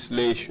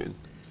legislation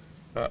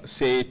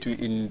say to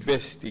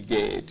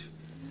investigate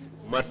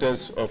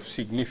matters of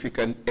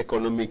significant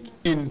economic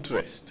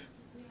interest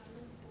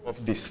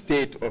of the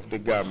state of the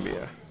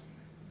Gambia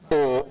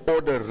or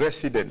other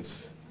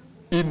residents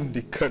in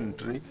the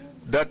country,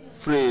 that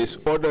phrase,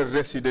 other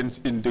residents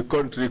in the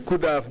country,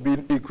 could have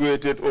been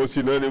equated or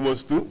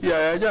synonymous to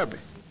Yaya Jammeh?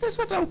 That's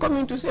what I'm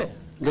coming to say.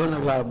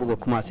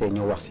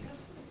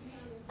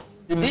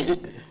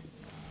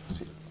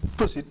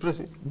 Proceed.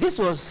 This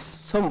was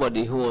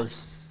somebody who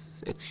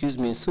was, excuse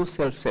me, so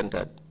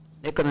self-centered.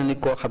 He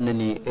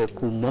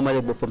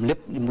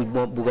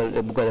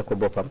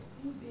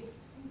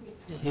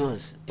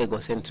was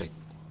egocentric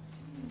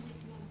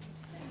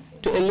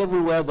to a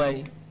level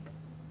whereby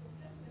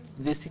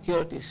the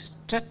security,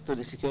 threat to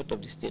the security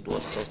of the state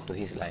was threat to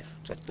his life,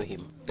 threat to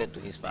him, threat to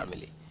his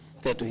family,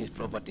 threat to his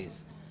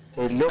properties.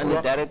 And he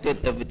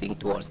directed everything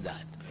towards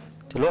that.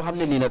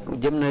 Somebody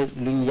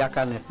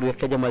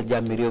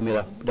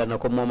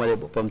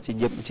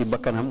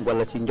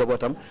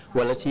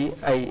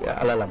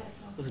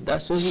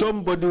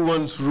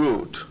once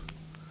wrote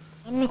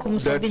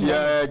that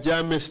Yaya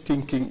Jammeh's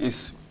thinking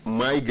is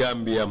my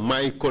Gambia,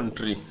 my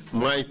country,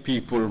 my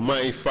people,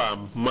 my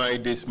farm, my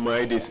this,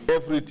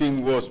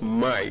 everything was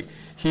my.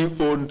 He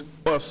owned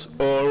us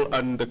all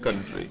and the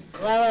country.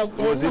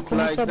 Was it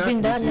like that?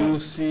 Did you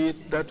see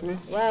it that way?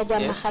 Yaya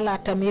Jammeh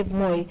xalaatam yëpp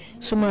mooy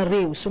suma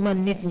réew, suma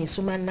nit ñi,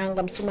 suma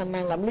nangam,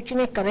 lu ci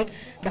nekk rek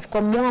daf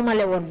ko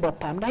moomale woon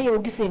boppam ndax yow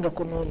gisee nga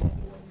ko noonu.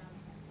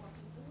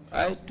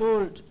 I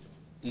told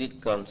lead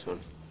counsel.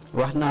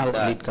 Wax naa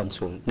lead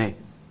counsel ne.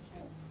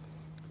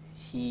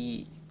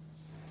 He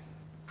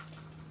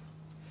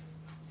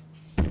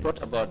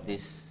thought about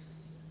this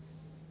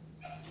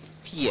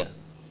fear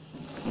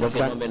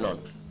phenomenon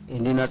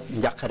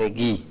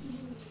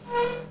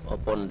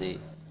upon the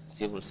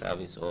civil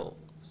service or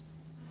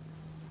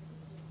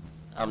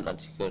armed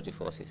and security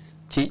forces.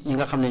 So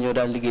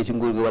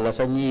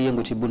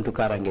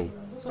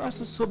as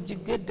to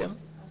subjugate them,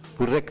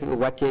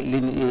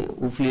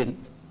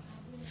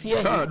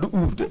 fear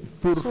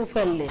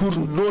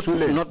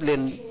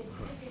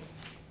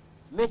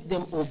make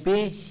them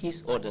obey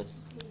his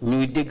orders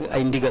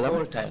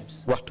all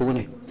times,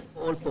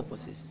 all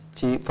purposes.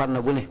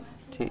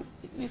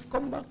 We've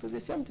come back to the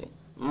same thing.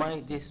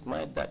 My this,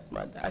 my that,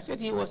 my that. I said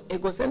he was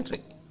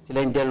egocentric.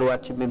 May I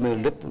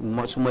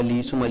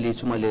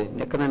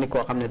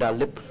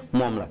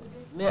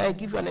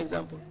give you an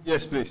example?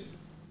 Yes, please.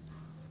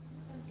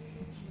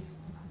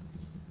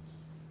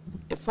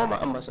 A former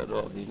ambassador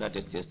of the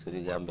United States to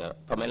the Gambia,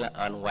 Pamela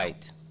Ann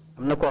White,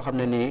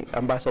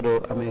 ambassador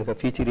America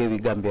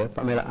Gambia,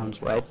 Pamela Ann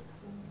White,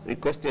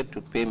 requested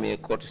to pay me a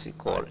courtesy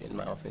call in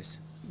my office.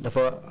 Office.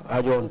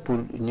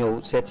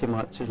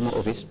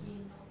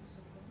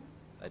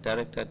 I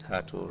directed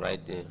her to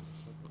write the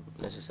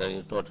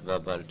necessary note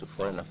verbal to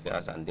Foreign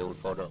Affairs and they will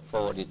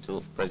forward it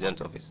to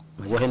President's office.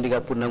 Foreign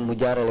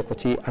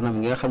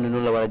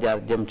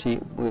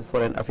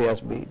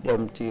Affairs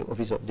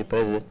office of the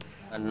President.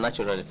 And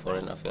naturally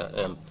Foreign Affairs,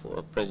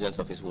 President's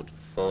office would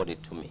forward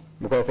it to me.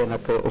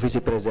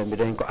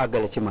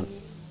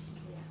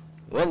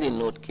 When the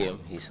note came,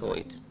 he saw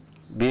it.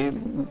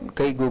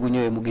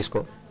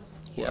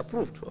 He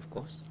approved, of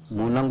course.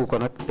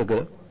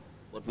 But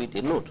with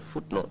a note,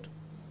 footnote,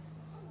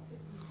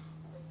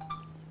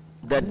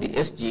 that the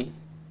SG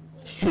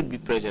should be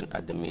present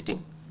at the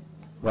meeting.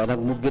 I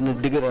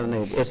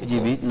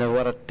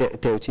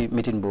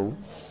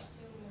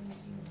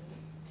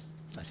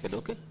said,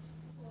 okay.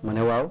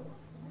 The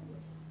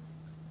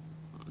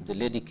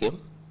lady came.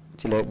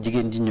 I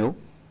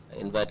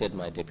invited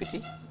my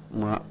deputy.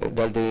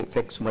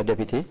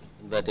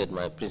 Invited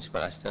my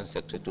principal assistant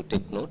secretary to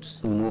take notes.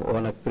 And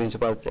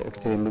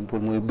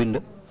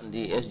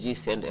the SG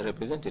sent a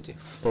representative.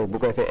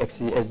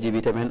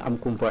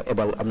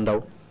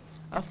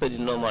 After the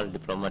normal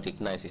diplomatic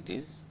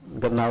niceties, we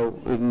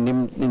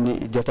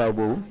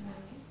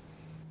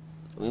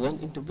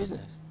went into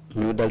business.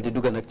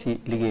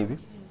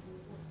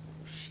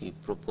 She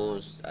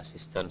proposed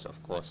assistance,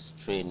 of course,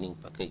 training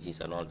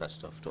packages and all that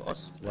stuff to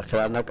us.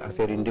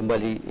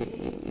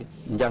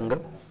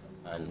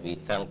 And we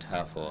thanked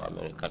her for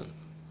American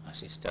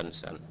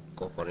assistance and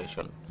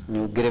cooperation.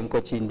 ñu gërëm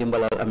ko ci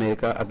ndimbalal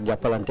America ak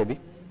jàppalante bi.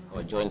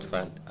 Our joint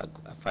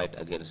fight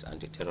against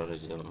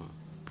anti-terrorism.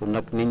 pour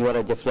nag ni ñu war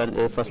a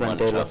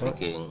faslante loxo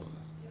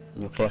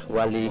ñu xeex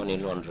wàlli money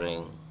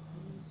laundering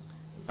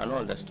and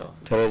all that stuff.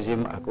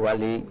 terrorism ak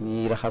wàlli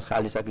ñi raxas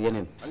xaalis ak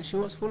yeneen. And she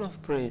was full of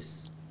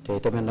praise. te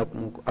tamit nag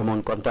mu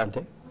amoon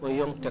kontante. For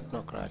young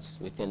technocrats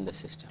within the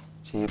system.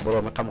 ci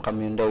borom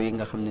xam-xam yu ndaw yi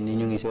nga xam ne ni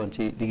ñu ngi si woon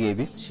ci liggéey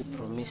bi. She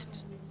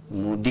promised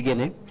mu digge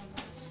ne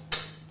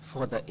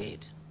further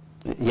aid.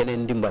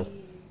 yeneen ndimbal.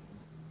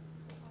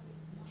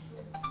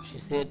 She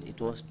said it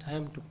was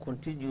time to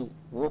continue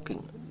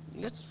working.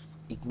 Let's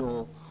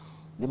ignore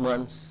the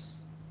man's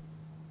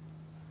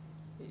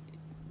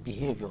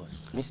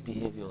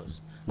misbehaviors,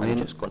 and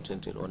just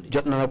concentrate on the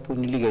jot na nag pour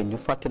ñu liggéey ñu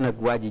fàtte nag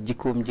waa ji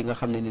jikkoom ji nga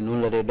xam ne ni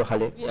noonu la dee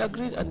doxalee. We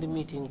agreed and the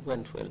meeting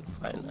went well,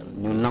 fine.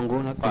 ñu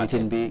nangu nag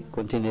meeting bi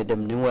continuer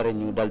dem ni mu waree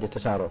ñu dal di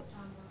tasaaroo.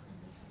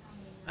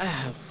 I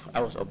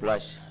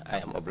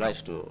am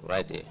obliged to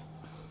write a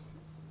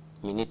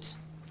minute.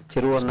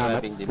 cëri woon naa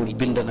nag pour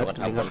bind nag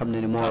li nga xam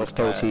ne ni moo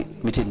taw ci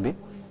meeting bi.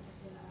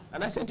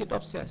 And I sent it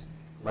upstairs.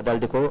 ma dal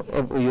di ko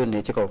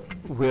yónnee ci kaw.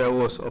 Where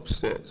was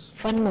upstairs?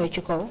 fan mooy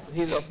ci kaw.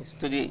 His office,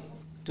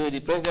 to the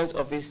president's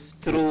office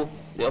through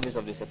the office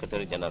of the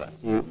secretary general.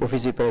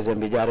 office du président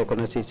bi jaaree ko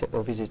na si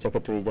office du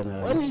secretary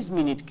general. When his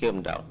minute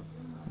came down.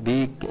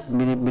 bi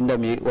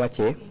bindam yi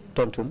wàccee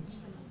tontum.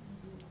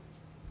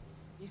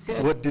 He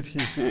said, what did he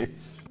say?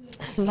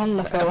 lan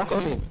la ko wax.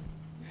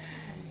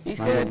 He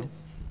said,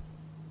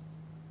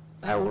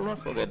 I will not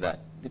forget that.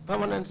 The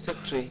permanent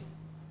secretary,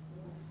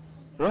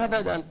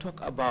 rather than talk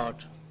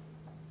about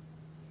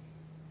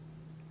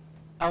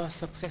our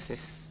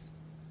successes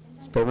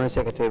permanent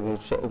secretary bi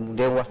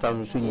dem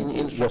waxtaan suñu in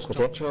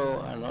infrastructure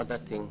and other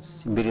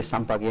things, mbiri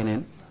samp ak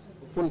yeneen.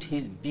 opened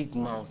his big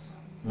mouth,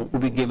 mu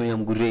ubbi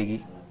gémmiñam gu réy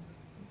gi.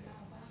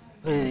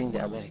 praising the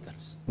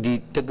Americans.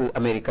 di tëgg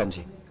Americans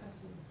yi.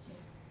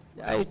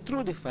 I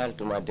threw the file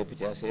to my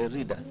deputy. I said,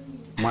 read that.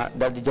 ma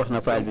dal di jox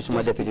na file bi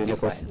suma député ne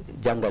ko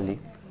jàngal li.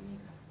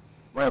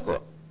 ma ne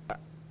ko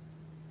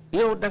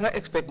yow da nga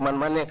expect man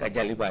ma nekk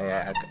Jaliba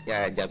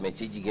Yaya Jammeh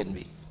ci jigéen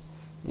bi.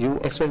 You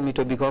expect me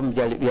to become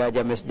Yaya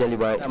Jammeh's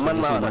Jaliba?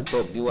 Man ma war a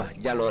toog di wax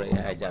jaloore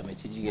Yaya Jammeh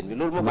ci jigéen bi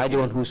loolu moo. Am I the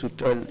one who should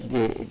tell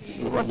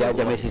Yaya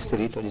Jammeh's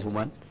history to this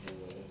woman?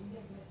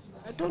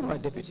 I told my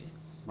deputy.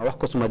 Ma wax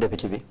ko suma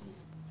député bi.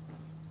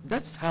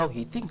 That's how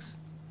he thinks.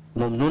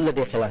 Moom noonu la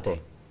dee xalaatee.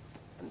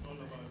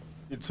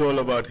 It's all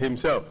about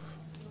himself.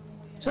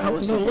 So I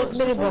was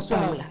supposed to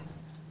have.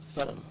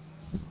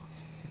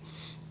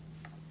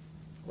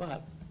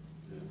 What?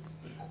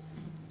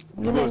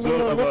 It was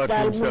all about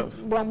himself.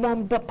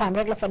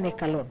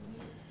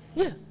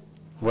 Yeah.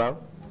 Well,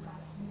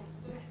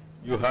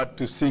 you had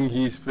to sing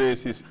his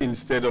praises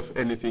instead of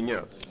anything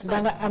else.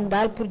 Here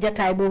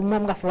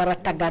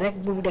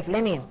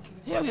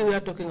we are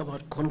talking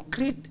about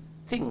concrete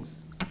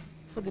things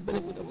for the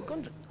benefit of the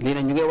country.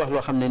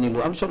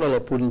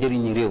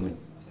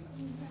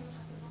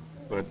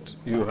 But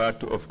you had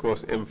to, of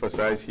course,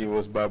 emphasize he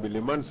was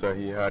Babili Mansa.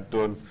 He had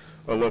done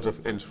a lot of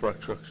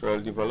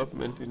infrastructural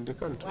development in the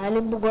country.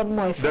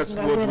 That's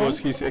what was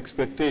his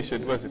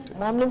expectation, wasn't it?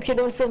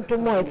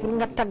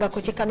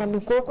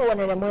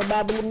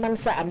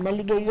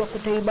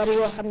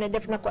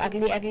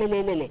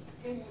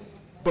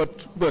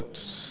 But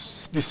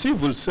the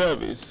civil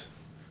service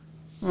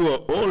were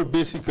all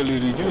basically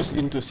reduced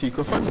into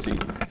sycophancy.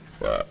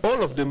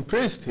 All of them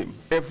praised him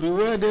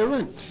everywhere they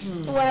went.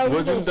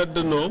 Wasn't that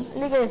the norm?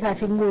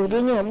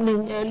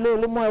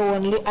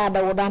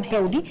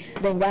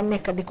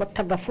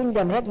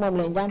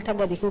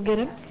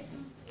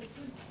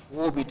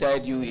 Woe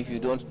betide you if you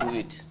don't do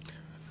it.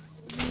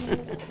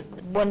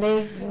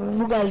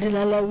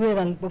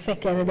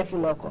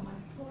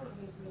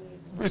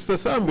 Mr.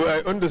 Sambu, I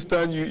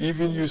understand you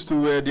even used to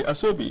wear the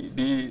asobi,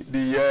 the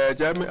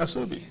Jammeh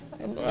asobi.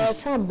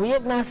 Sambu,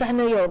 yet na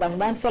sahne yo bang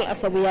dan sol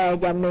asobi ya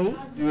Jammeh.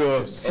 You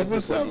are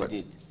civil servant.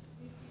 Did.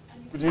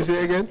 Could you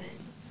say again?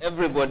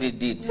 Everybody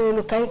did.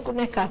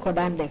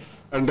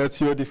 And that's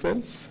your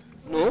defense?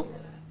 No.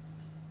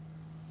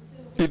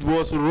 It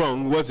was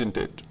wrong, wasn't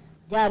it?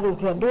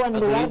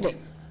 Agreed.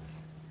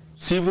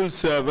 Civil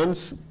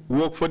servants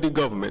work for the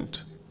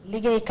government.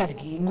 And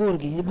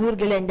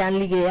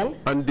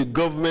the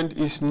government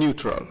is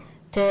neutral.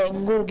 It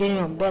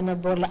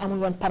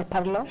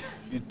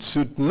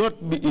should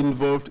not be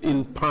involved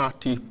in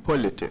party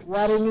politics.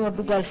 And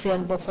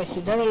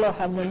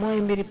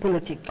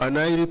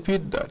I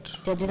repeat that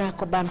for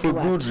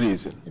good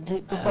reason.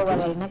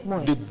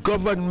 The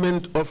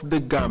government of the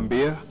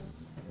Gambia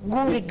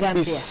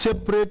is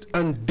separate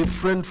and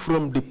different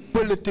from the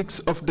politics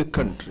of the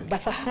country.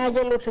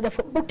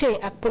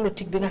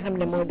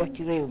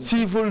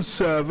 Civil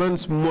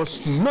servants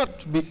must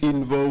not be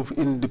involved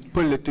in the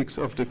politics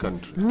of the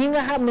country. You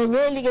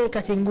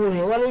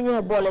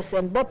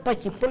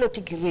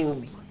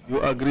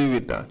agree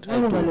with that?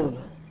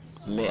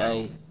 May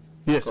I?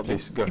 Yes,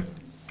 please, go ahead.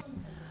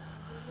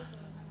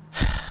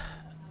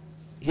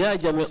 Yaya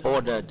Jammeh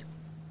ordered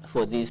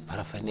for these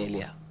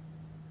paraphernalia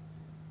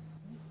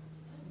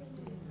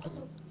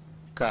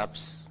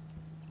cabs.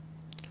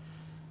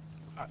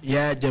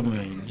 Yaya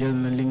Jammeh jël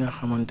na li nga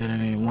xamantene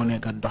ni mo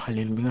nekk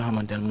doxalin bi nga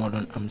xamantene mo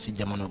doon am ci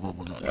jamono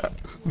bobu non.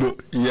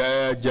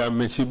 Yaya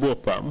Jammeh ci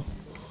bopam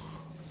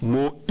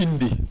mo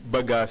indi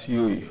bagage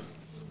yoyu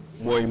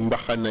moy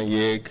mbaxana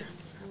yek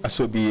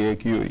asobi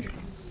yek yoyu.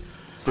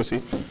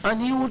 Proceed.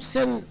 And he would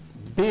send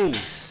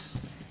bales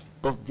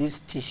of these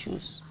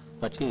tissues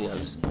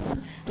materials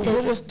to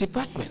various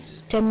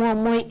departments. Te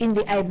moy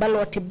indi ay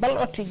baloti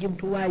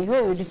jumtu wa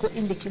yoyu diko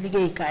indi ci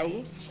liggéey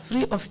kay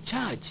free of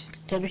charge.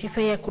 Te du ci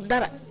fayeku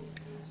dara.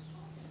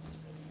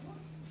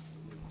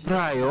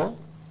 Prior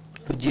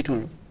to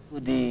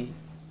the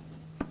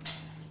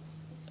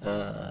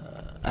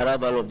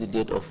arrival of the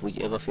date of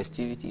whichever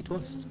festivity it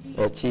was.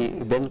 Ci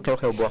ben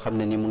xew-xew bo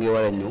xamne ni mu ngi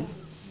wara ñew.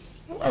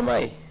 Who am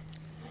I?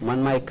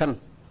 Man may kan?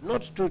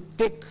 Not to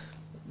take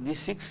the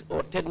 6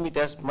 or 10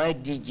 meters my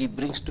DG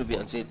brings to me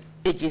and said,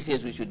 HE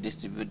says we should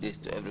distribute this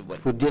to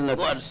everybody. Well,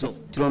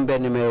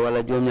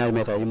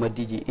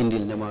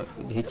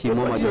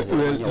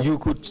 you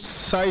could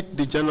cite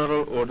the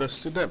general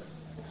orders to them.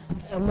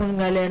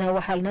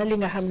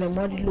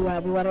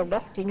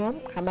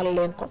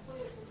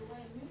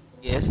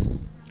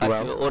 Yes, at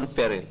your own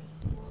peril.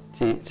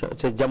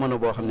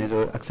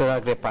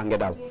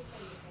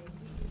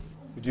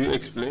 Would you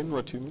explain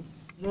what you mean?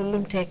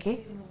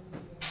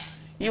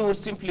 You would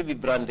simply be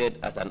branded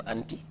as an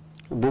anti,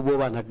 as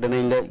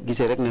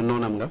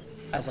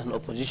an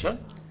opposition,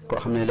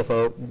 as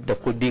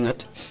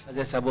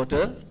a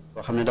saboteur,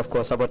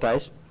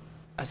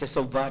 as a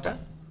subverter,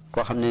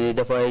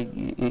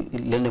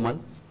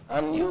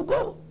 and you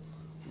go.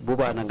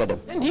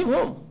 Send him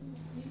home.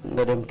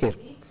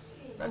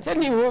 And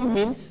send him home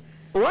means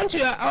once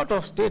you are out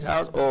of State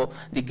House or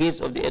the gates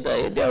of the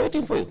NIA, they are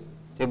waiting for you.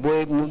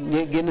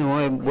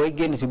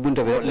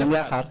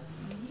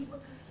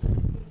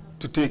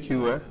 To take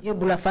you where?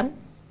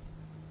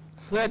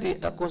 Where the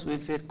Akos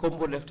will say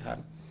combo left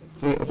hand.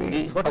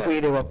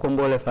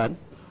 Combo left hand.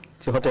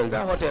 Hotel.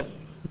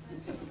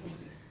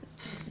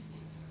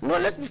 No,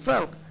 let's be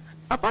frank.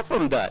 Apart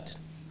from that,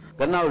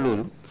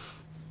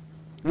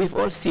 we've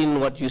all seen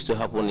what used to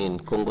happen in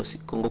Congo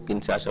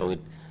Kinshasa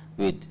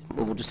with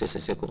Mobutu Sese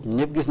Seko.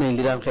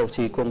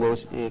 Congo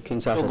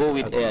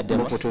with Air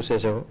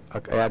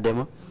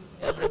Dema.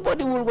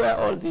 Everybody will wear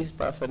all these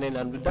paraphernalia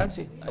and be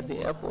dancing at the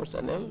airports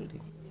and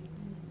everything.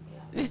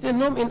 This is the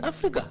norm in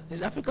Africa.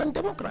 It's African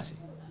democracy.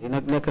 It's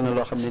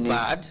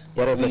bad.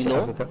 We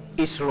know.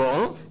 It's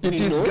wrong. It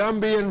is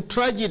Gambian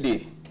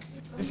tragedy.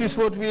 This is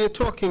what we are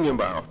talking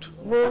about.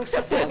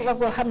 Accepted.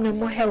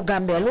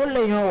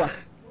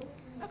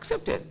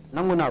 Accepted.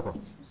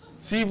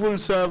 Civil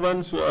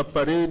servants were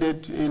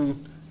paraded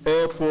in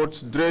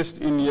airports dressed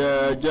in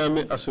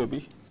Yajame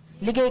Asobi.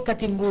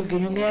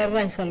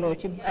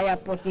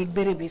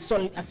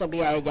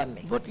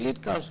 But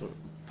lead counsel.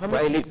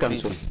 Lead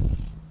counsel.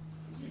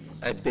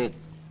 I beg.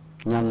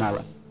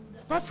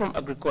 Apart from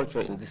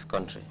agriculture in this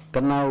country,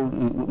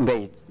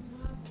 the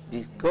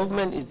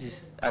government is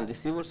this, and the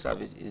civil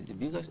service is the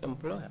biggest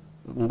employer.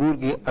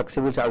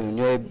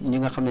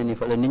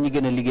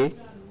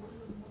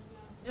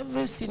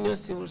 Every senior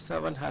civil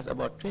servant has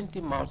about 20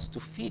 mouths to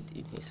feed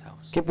in his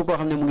house. Top of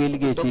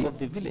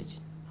the village.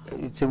 Who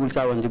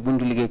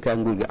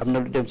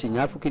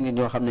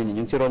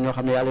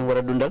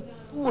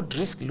would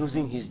risk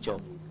losing his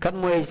job? You have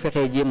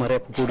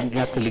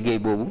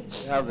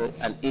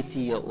an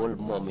 80-year-old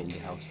mom in the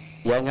house.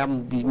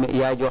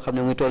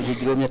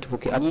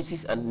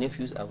 Nieces and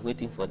nephews are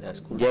waiting for their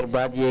school fees.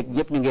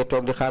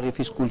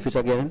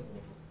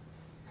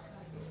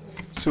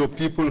 So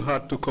people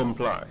had to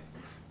comply.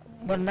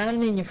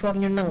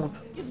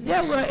 If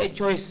there were a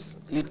choice,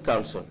 lead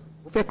counsel,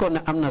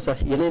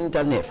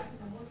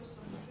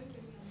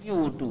 you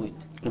would do it.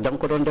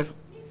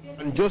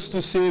 And just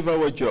to save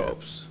our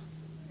jobs,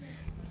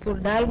 I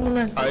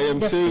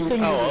am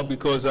saying our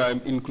because I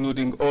am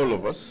including all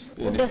of us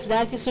in it.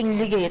 To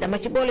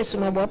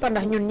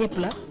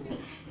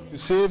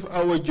save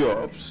our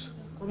jobs,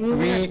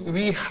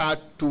 we had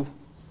to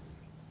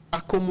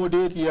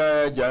accommodate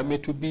Yaya Jammeh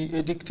to be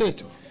a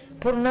dictator.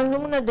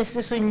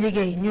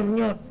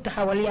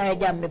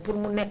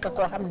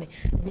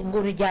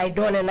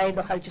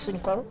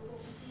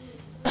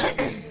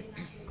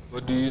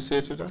 What do you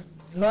say to that?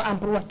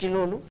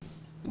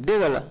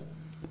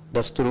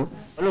 That's true.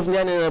 The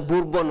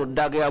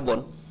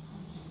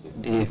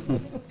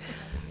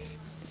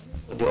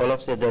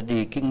Olaf said that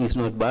the king is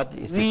not bad,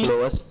 it's the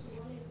flowers.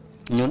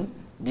 The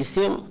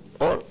same,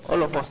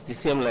 all of us, the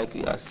same like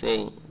we are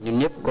saying.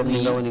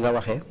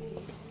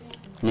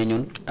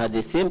 Are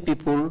the same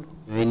people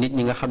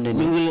mingling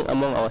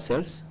among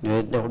ourselves,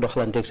 and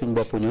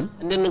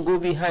then go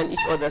behind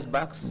each other's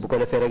backs and go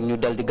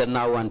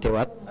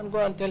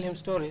and tell him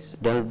stories.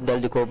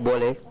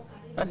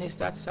 And he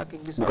starts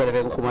sucking this one.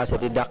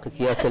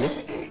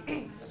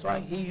 That's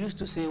why he used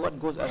to say what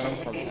goes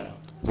around comes around.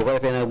 You know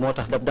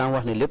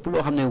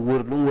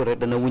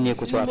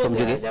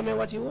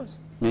what he was?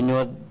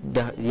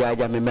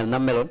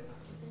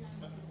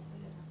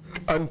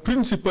 And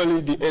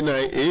principally the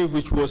NIA,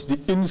 which was the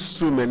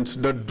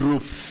instrument that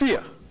drove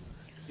fear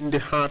in the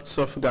hearts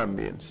of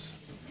Gambians.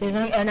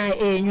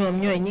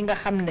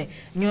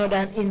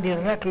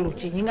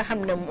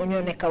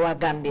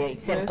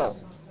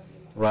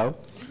 Wow.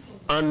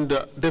 And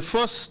the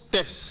first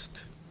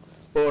test,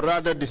 or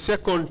rather the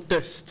second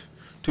test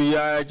to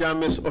Yaya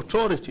Jammeh's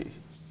authority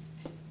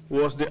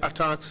was the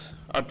attacks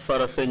at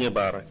Farafenni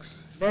barracks.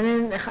 Do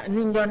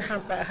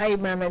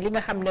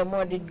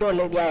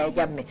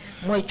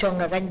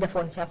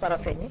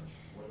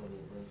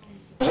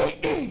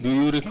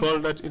you recall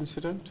that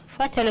incident?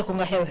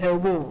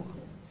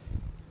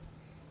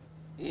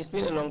 It's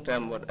been a long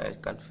time, but I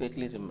can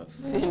faintly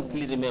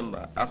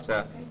remember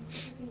after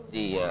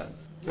the...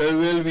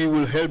 well, we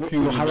will help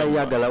you.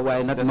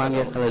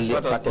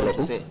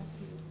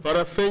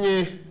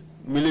 Farafenni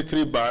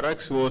military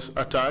barracks was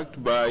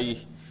attacked by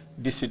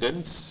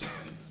dissidents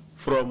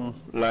from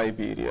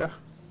Liberia,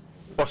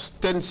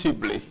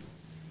 ostensibly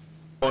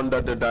under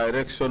the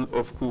direction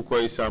of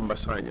Kukwai Samba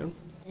Sanyang.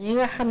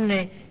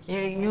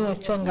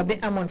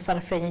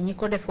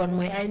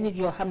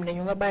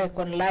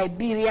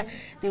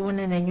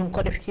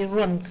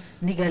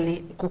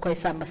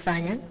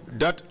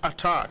 That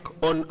attack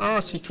on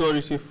our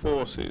security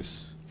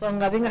forces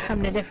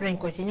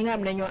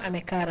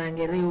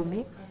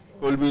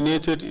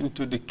culminated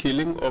into the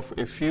killing of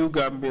a few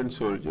Gambian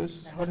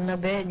soldiers.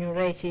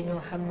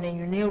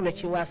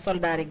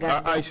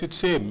 I should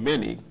say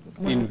many,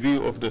 in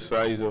view of the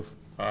size of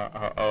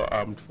our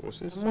armed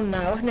forces. Some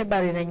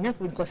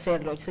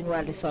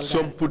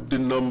put the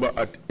number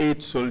at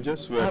 8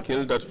 soldiers were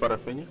killed at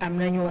Farafenni.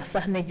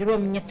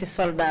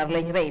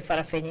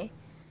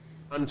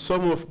 And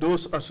some of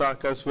those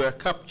attackers were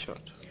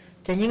captured.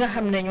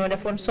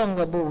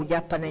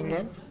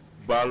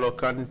 Balo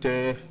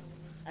Kante,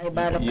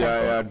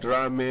 Yaya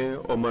Drame,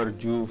 Omar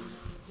Diouf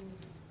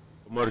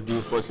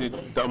was it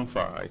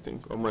Damfa, I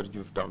think, Omar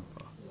Diouf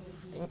Damfa.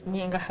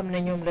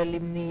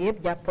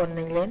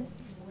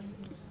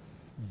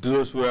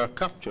 Those were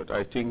captured,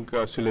 I think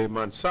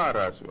Suleiman Sarr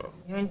as well.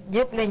 Yes.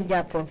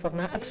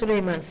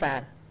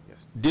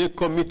 They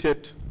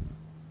committed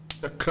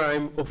the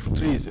crime of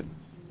treason.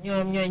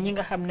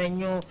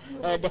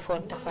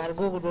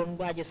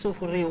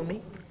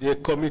 They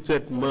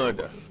committed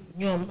murder.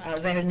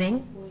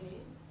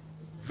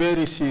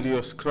 Very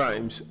serious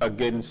crimes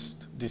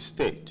against the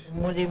state.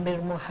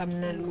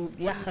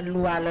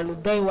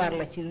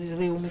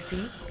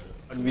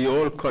 And we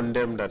all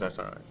condemned that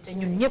attack.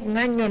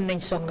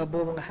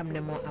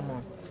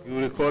 You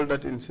recall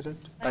that incident?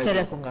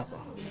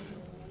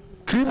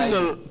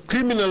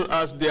 Criminal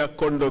as their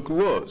conduct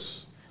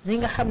was, the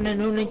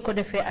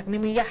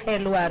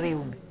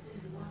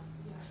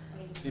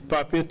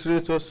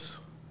perpetrators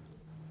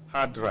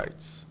had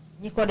rights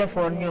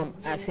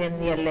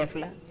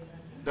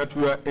that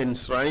were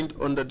enshrined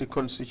under the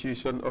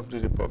Constitution of the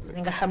Republic.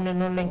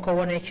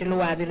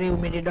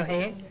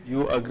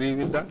 You agree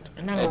with that?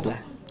 I do.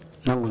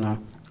 No.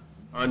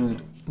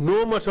 And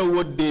no matter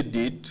what they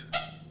did,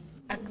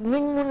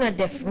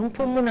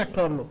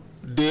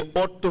 they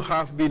ought to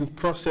have been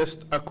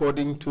processed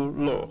according to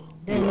law.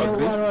 You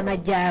agree?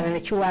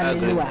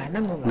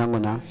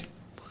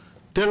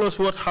 Tell us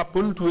what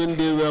happened when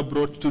they were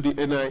brought to the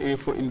NIA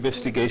for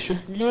investigation.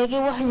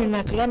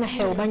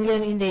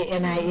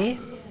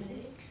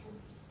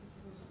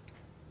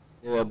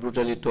 They were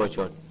brutally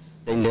tortured.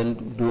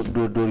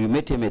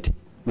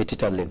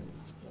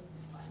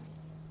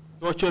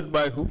 Tortured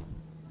by who?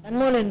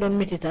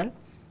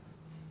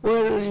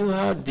 Well, you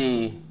had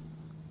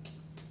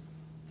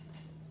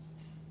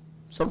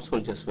some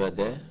soldiers were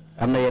there.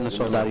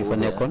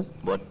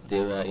 But they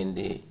were in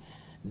the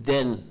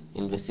then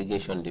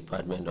investigation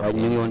department of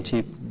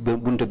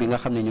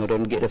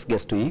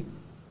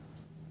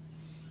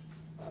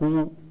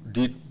Who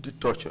did the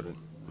torturing?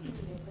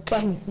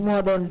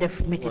 Well, I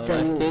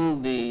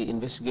think the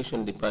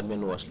investigation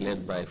department was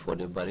led by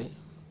Fode Barry.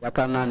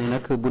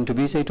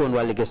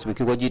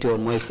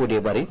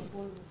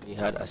 He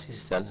had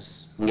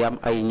assistants.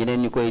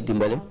 Lamin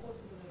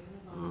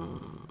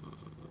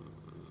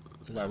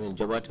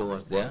Jobate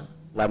was there.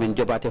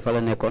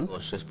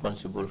 Was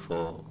responsible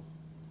for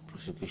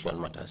prosecution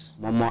matters.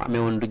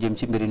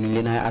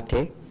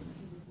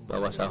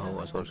 Baba Saho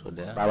was also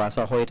there.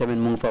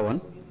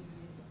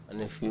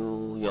 And a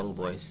few young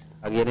boys.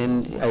 I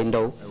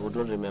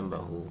wouldn't remember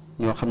who.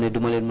 Not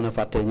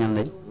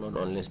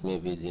unless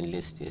maybe the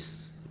list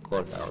is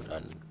called out.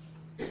 And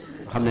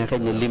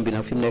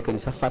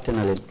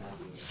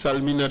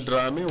Salmina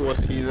Drame, was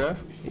he there?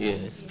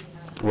 yes.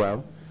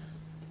 Wow.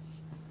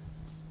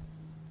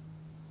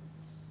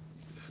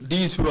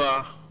 These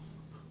were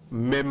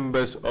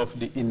members of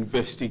the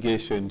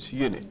investigations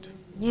unit.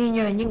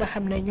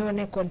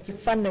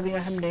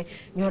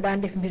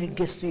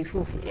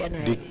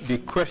 The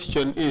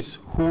question is,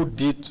 who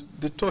did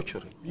the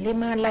torturing?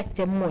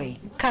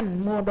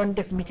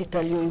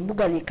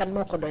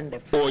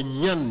 Or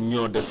ñan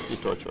ñoo def the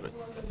torturing?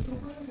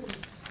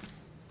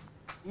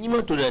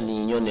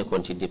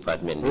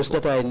 department. Those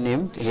that I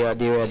named here,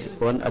 they were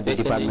one at the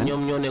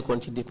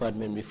department.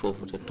 Department before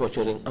the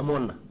torturing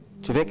amona.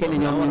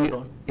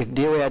 If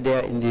they were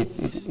there in the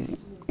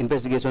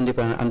investigation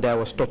department and there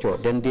was torture,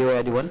 then they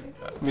were the one?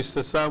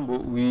 Mr.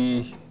 Sambu,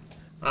 we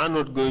are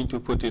not going to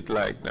put it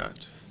like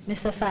that.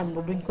 Mr.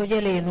 Sambu, duñ ko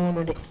jëlé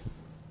nonu de.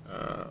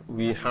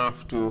 We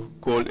have to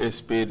call a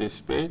spade a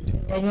spade.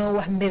 Dañoo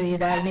wax mbir yi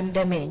daal nim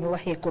démé ñu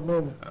waxé ko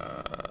nonu.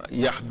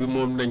 Yax bi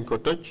mom nañ ko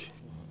toj.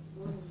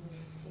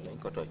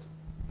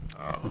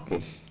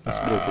 Okay, let's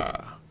break it.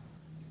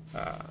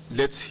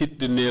 Let's hit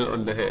the nail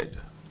on the head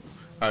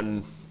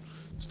and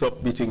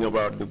stop beating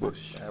about the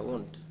bush. I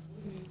won't.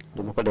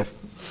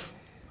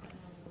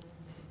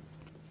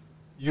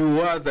 You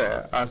were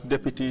there as de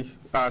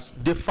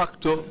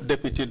facto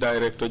Deputy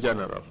Director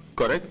General,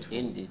 correct?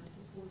 Indeed.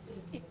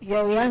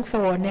 Yow yang fa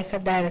wo nek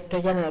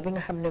Director General bi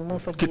nga xamne mo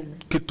fa genn.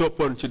 Ki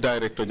topon ci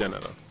Director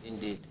General.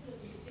 Indeed.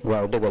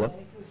 Wow, deug la.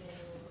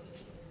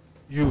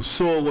 You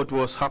saw what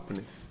was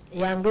happening.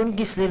 Yang doon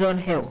gis li doon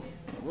xew.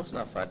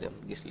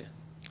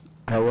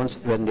 I once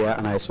went there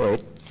and I saw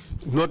it.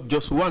 Not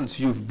just once,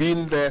 you've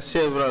been there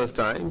several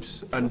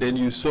times and then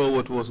you saw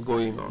what was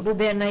going on. Du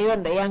ben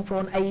yon da yang fa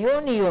won ay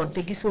yoni yon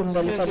te gisoon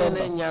nga li fa doon.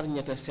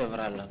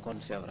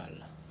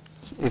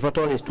 If at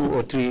all it's 2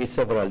 or 3 it's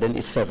several, then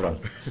it's several.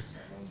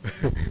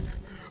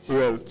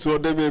 Well, so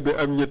there may be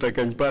am ñetta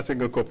kañ passé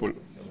nga couple.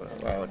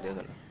 Waaw deug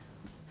la.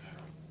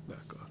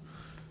 D'accord.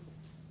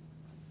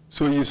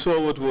 So you saw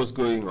what was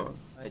going on.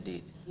 I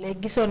did.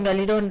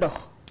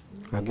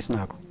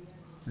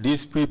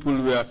 These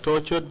people were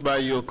tortured by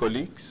your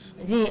colleagues.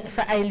 Indeed.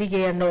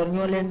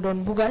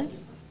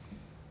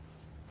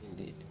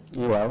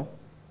 Wow.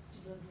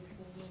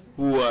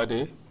 Who are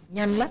they?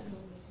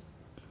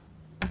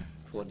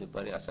 For the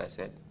body, as I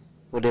said.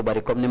 For the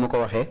body, comme ni ma ko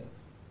waxé.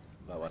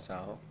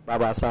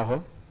 Baba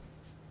Saho.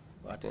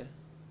 Bate.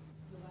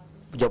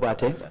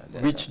 Jobate.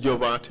 Which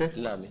Jobate?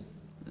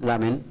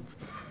 Lamin.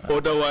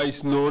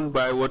 Otherwise known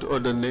by what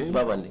other name?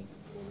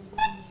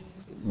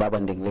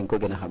 Babanding lañ ko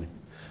gëna xamé.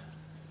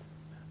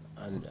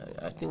 And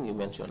I think you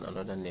mentioned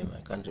another name, I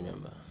can't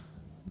remember.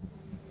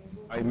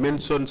 I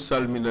mentioned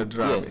Salmina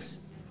Drame. Yes.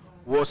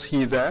 Was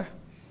he there?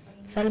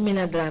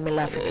 Salmina Drame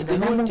la the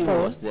whole team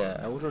was there.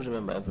 I wouldn't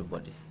remember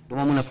everybody.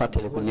 But the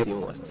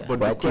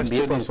question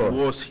is,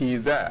 was he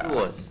there? He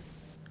was.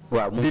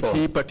 Did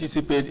he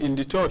participate in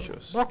the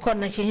tortures?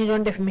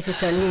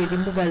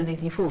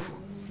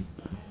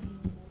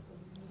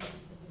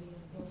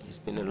 It's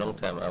been a long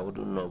time, I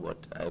wouldn't know, but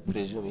I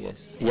presume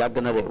yes. You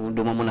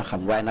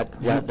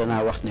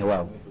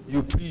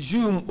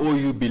presume or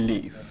you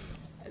believe?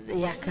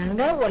 Yes,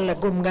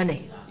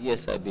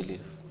 I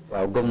believe.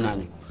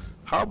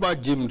 How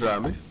about Jim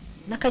Drame?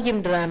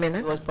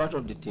 He was part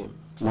of the team.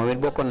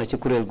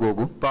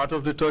 Part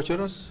of the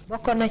torturers? Well,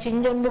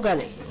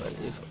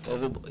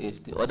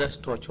 if the others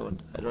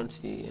tortured, I don't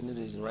see any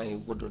reason why he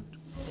wouldn't.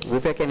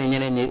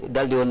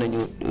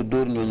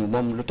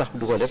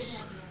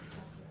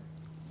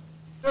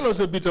 Tell us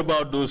a bit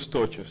about those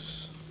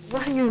tortures.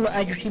 What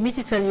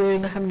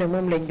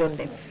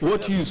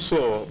you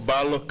saw,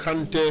 Balo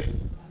Kante,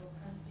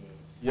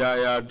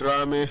 Yaya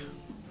Drame,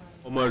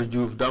 Omar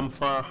Diouf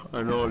Damfa,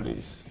 and all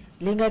this.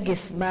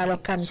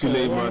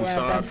 Suleiman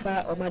Sarr.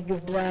 Omar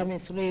Diouf Drame,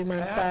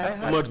 Suleiman Sarr.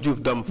 Omar Diouf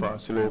Damfa,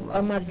 Suleiman.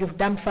 Omar Diouf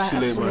Damfa,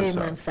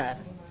 Suleiman Sarr.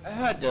 I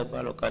heard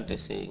Balo Kante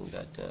saying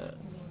that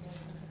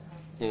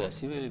they were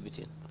severely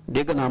beaten.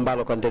 In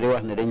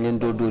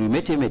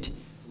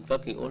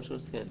fact, he also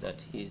said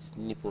that his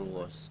nipple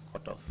was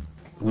cut off.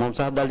 He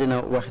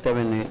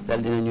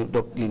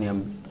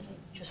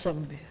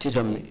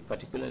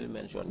particularly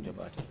mentioned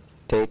Jobate.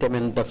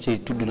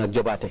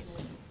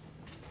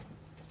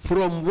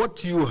 From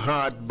what you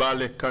heard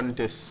Bale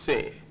Kante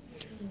say,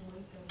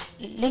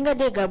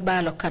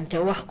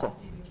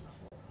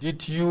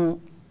 did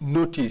you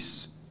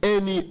notice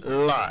any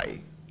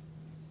lie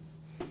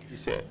he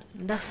said?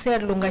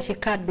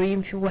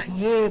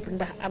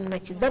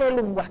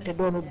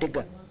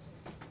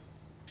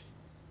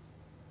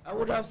 I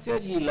would have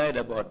said he lied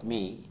about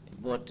me,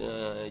 but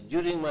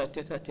during my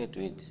tete-a-tete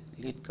with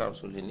lead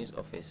counsel in his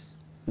office,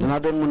 and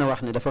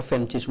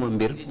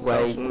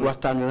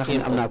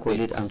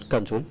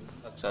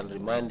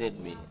reminded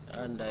me,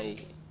 and I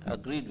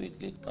agreed with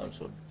lead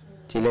counsel.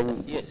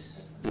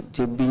 Yes.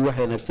 Definitely,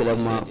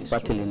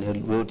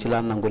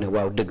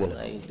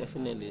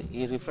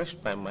 he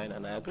refreshed my mind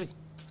and I agree.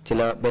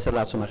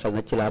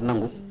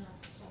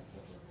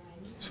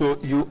 So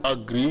you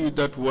agree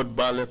that what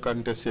Bale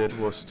Kante said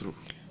was true?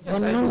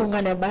 Yes, I do.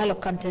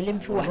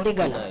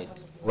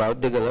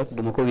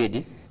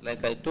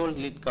 Like I told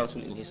lead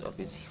counsel in his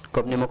office.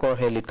 First,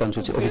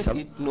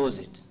 it knows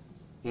it.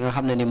 He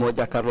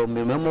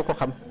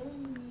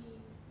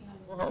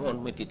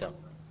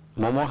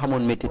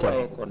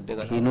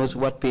knows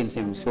what pains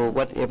him, so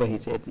whatever he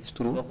said is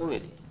true.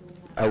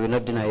 I will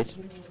not deny it.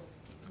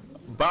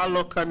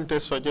 Balo Kante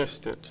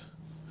suggested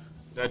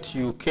that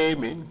you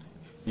came in,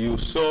 you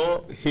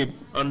saw him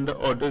and the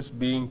others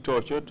being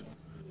tortured,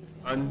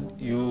 And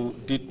you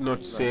did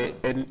not say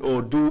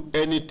or do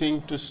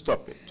anything to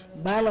stop it.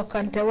 Balo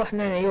Kante wax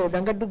na ne yow da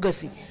nga dugg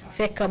si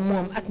fekk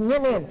moom ak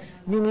ñeneen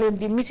ñu ngi leen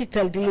di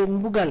mitital di leen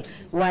mbugal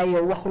waaye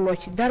yow waxuloo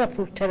ci dara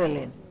pour tere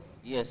leen.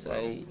 Yes,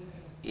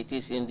 it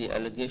is in the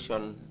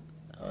allegation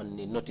on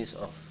the notice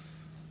of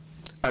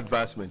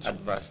adverse mention.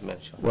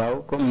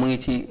 Waaw comme mu ngi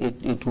ci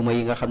tuuma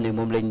yi nga xam ne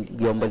moom lañ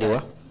yombali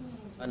wax.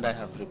 And I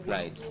have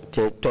replied.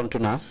 Te tontu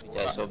naa.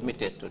 Which I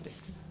submitted today.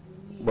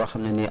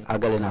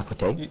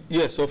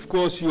 Yes, of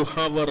course you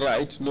have a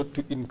right not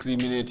to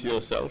incriminate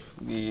yourself.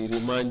 We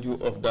remind you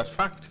of that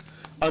fact.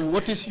 And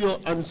what is your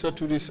answer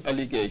to this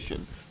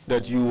allegation?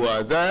 That you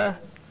are there,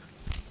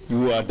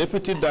 you are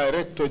Deputy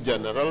Director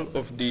General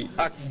of the,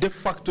 de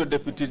facto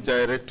Deputy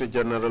Director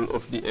General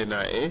of the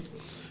NIA,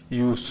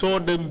 you saw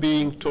them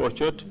being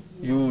tortured,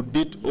 you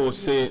did or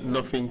say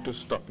nothing to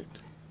stop it?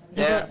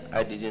 Yeah,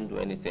 I didn't do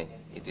anything.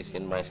 It is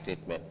in my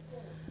statement.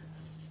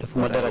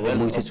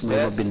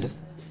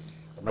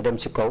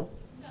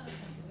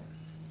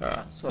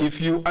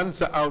 If you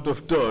answer out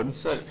of turn,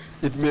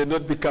 it may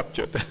not be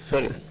captured.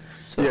 Sorry.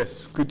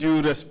 Yes, could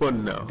you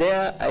respond now?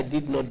 There, I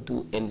did not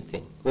do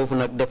anything. But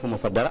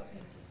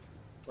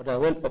I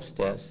went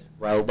upstairs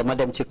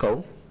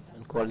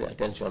and called the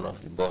attention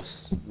of the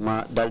boss.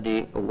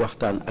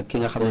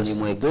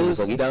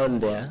 Those down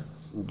there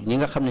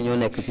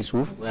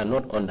were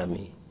not under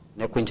me.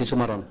 They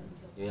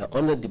are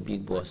under the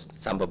big boss,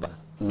 Sambaba.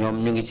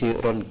 When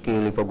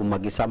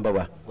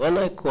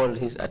I called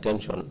his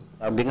attention,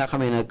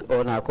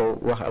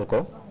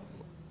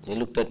 he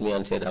looked at me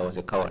and said I was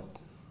a coward.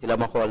 The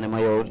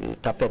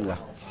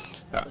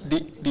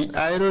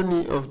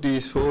irony of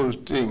this whole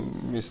thing,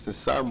 Mr.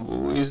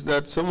 Sambou, is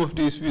that some of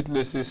these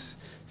witnesses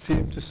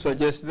seem to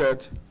suggest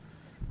that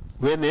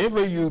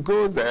whenever you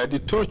go there, the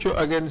torture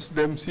against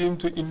them seems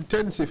to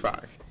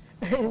intensify.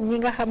 ñi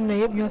nga xam ne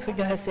yëpp ñoo fi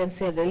joxe seen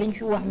seede liñ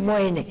fi wax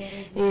mooy ne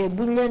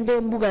buñ leen dee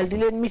mbugal di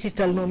leen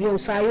mitital noonu yow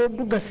saa yoo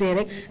duggasee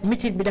rek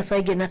mitit bi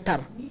dafay gën a tar.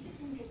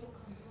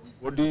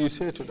 What do you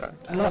say to that?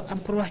 loo am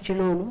pour wax ci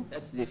loolu.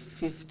 That's the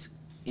 5th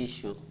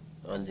issue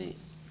on the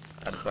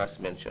adverse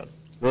mention.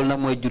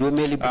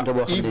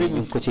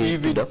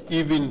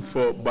 Even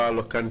for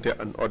Balo Kante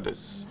and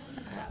others,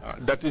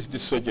 that is the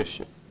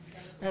suggestion.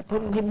 In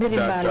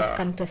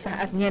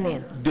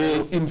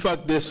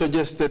fact, they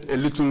suggested a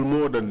little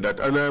more than that,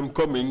 and I'm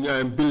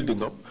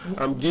building up.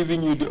 I'm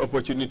giving you the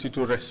opportunity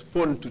to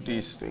respond to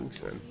these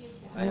things.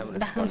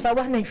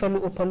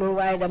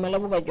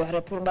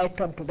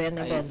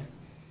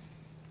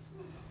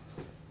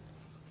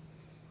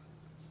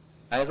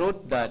 I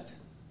wrote that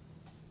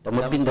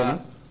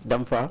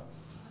Damfa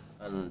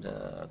and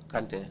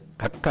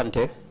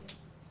Kante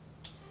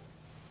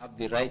have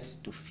the right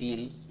to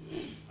feel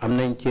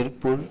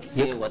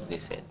say what they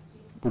said.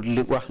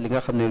 Because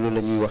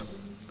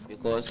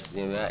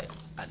they were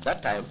at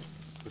that time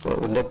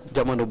in a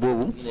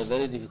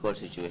very difficult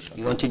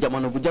situation.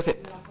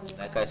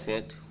 Like I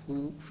said,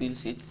 who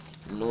feels it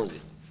knows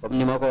it. But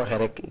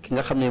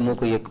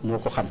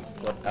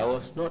I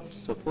was not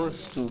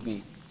supposed to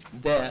be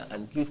there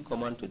and give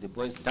command to the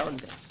boys down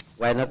there.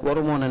 I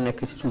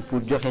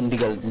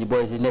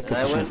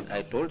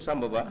told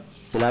Sambaba.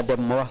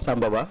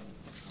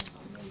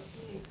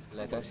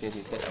 Like I said,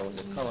 he said I was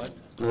a coward.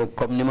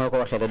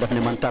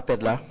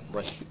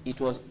 But it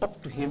was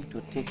up to him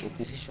to take a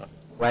decision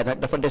as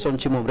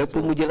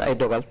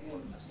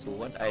to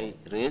what I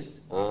raised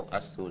or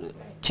as to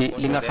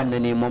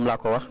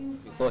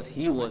because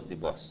he was the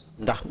boss.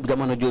 But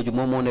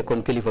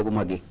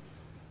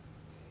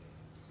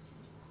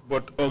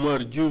Omar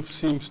Diouf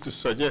seems to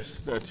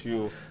suggest that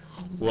you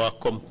were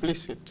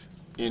complicit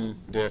in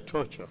their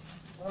torture.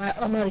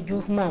 Omar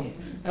Diouf mom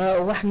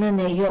wax na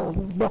ne yow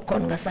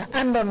bokkon nga sax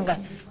andon nga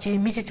ci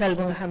mitital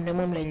bi nga xamne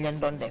mom lañ leen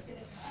doon def.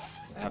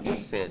 I have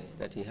just said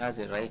that he has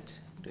a right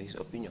to his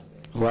opinion.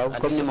 Waaw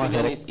comme ni ma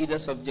waxee rek is either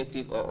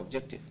subjective or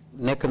objective.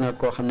 Nek na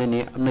ko xamne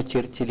ni amna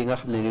cër ci li nga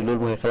xamne ni lool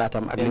moy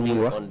xalaatam ak li muy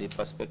wax on the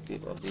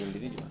perspective of the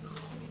individual.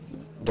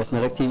 Des na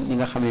rek ci li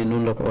nga xamne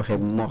non la ko waxe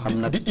mo xam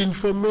nak the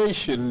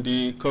information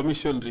the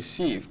commission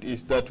received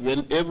is that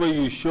whenever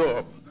you show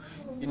up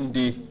in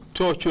the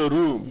torture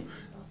room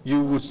you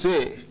would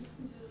say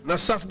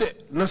nasaf de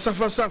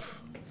nasafa saf.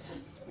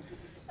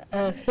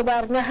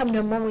 Xibaar nga xam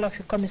ne moom la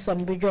fi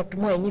commission bi jot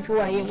mooy ñi fi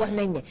wax yi wax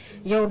nañ ne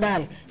yow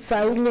daal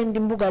saa yu leen di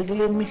mbugal di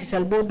leen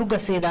mitital boo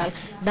duggasee daal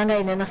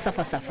dangay ne na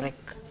safa saf rek.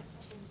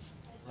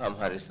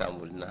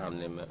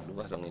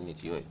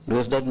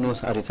 Those that knows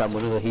Harry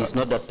Sambou, he is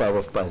not that type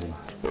of person.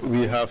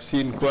 We have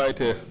seen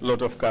quite a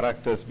lot of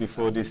characters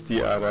before this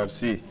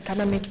TRRC.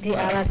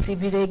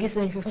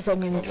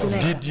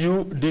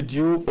 Did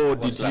you or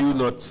did you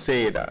not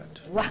say that?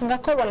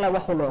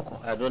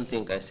 I don't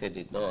think I said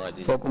it. No, I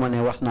didn't. I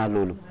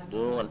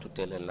don't want to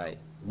tell a lie.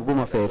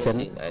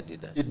 I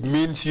did that. It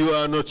means you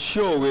are not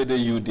sure whether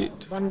you did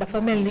or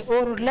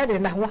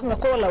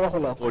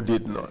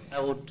did not. I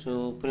would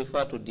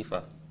prefer to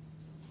differ.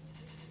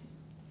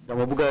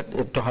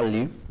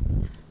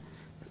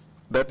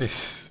 That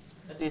is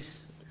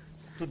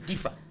to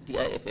differ.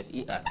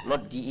 T-I-F-F-E-R,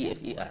 not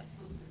D-E-F-E-R.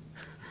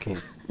 Okay.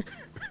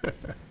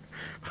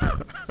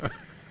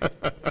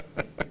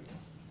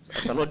 I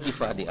cannot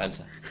defer the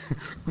answer.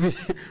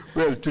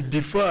 Well, to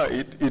defer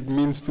it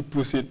means to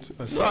push it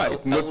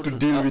aside, not to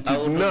deal with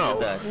it now.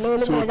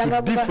 So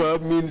to defer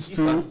means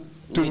to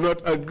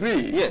not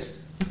agree.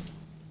 Yes.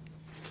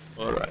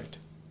 All right.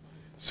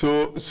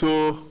 So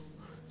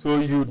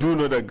you do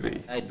not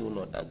agree? I do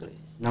not agree.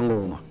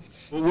 Well,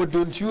 what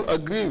don't you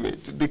agree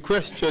with? The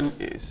question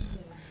is,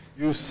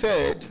 you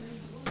said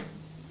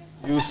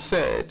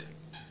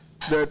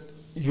that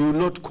you're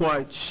not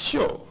quite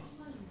sure.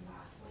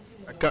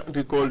 I can't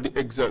recall the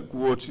exact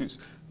words.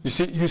 You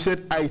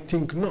said, I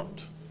think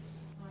not.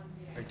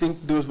 I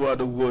think those were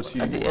the words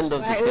you used. At the end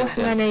of the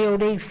sentence.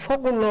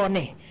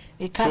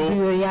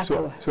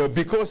 So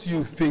because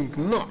you think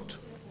not.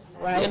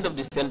 At the end of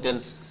the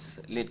sentence,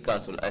 lead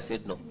counsel, I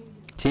said no.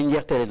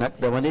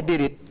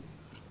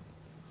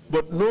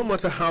 But no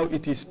matter how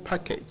it is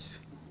packaged,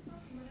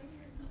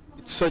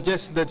 it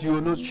suggests that you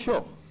are not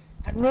sure.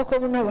 But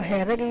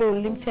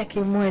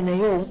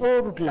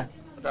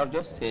I've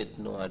just said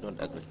no, I don't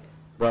agree.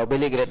 What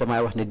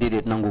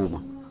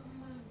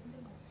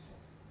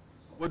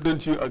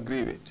don't you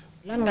agree with?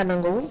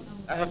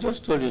 I have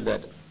just told you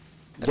that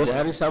the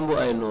Harry Sambou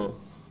I know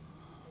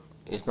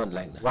is not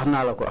like that.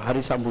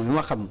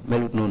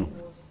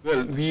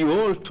 Well, we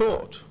all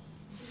thought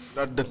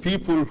that the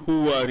people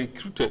who were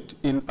recruited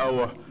in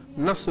our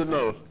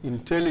National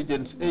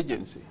Intelligence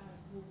Agency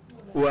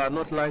were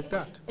not like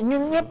that.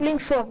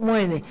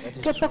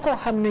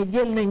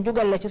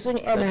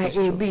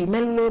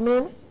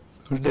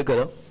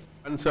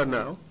 Answer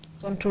now.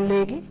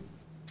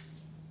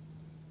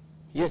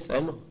 Yes, I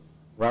know.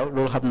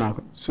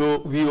 So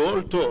we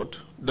all thought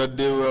that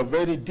they were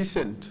very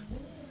decent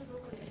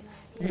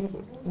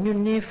people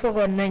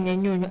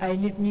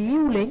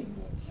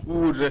who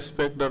would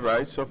respect the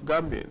rights of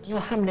Gambians.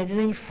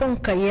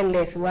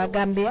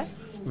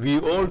 We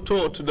all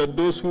thought that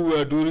those who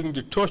were doing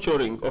the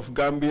torturing of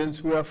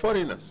Gambians were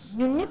foreigners.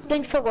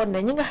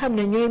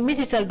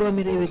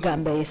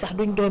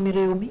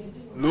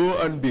 Lo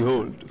and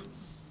behold,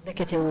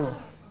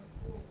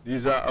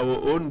 these are our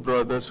own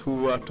brothers who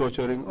were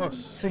torturing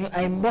us.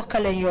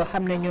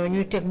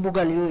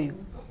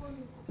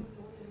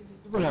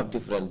 People have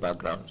different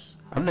backgrounds.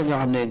 Different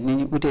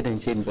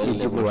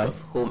levels of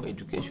home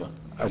education.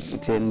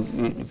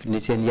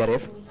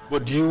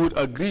 But you would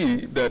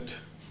agree that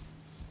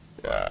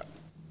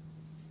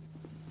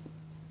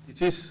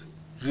it is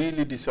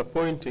really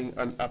disappointing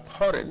and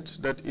abhorrent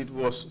that it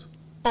was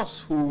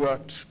us who were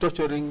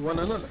torturing one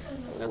another.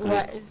 Do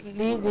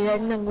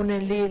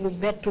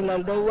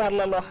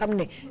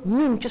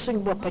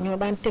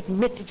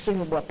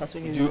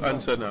you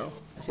answer now?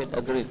 I said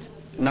agreed.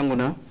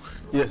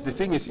 Yes, the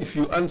thing is, if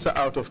you answer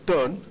out of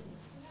turn,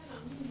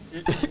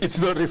 it's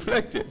not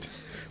reflected,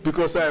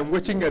 because I am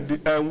watching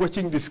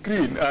the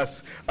screen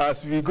as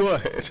we go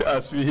ahead,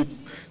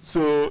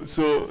 so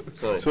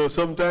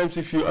sometimes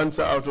if you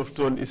answer out of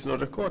turn, it's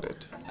not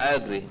recorded. I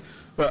agree.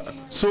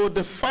 So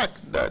the fact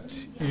that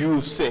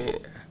you say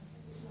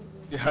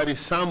the Harry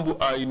Sambou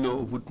I know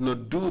would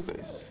not do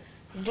this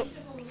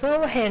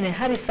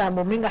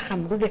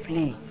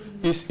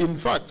is in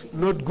fact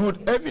not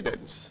good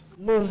evidence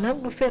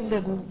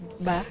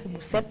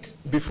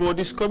before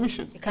this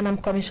commission.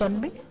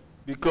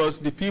 Because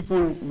the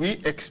people we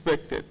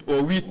expected,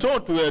 or we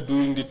thought were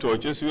doing the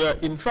tortures, were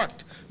in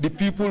fact the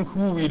people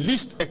who we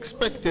least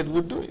expected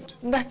would do it.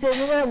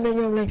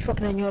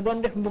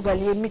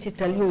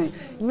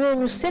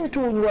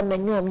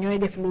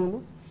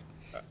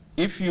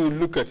 If you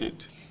look at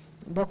it,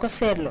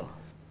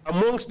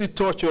 amongst the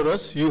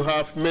torturers you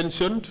have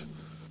mentioned,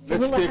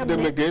 let's take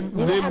them again,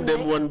 name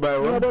them one by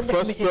one.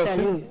 First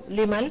person,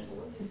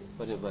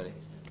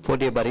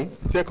 Fodebari.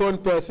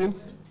 Second person,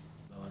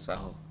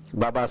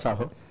 Baba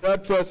Saho.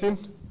 Third person,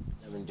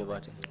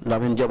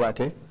 Lamin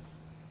Jabate.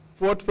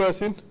 Fourth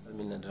person,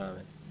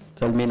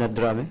 Salmina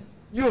Drame.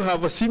 You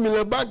have a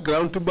similar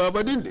background to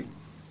Baba Dinding,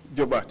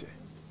 Jobate.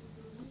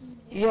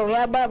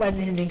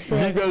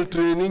 Legal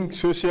training,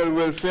 social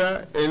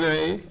welfare,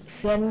 NIA.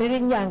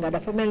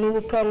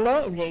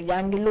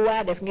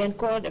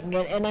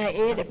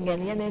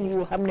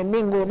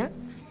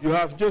 You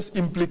have just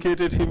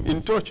implicated him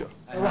in torture.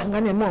 I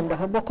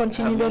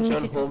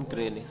mentioned home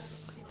training.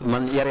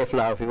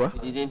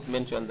 He didn't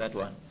mention that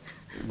one.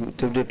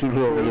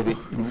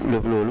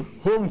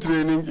 Home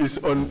training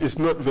is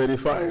not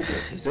verified.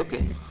 It's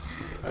okay.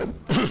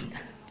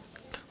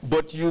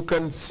 But you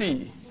can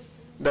see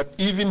that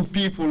even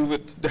people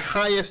with the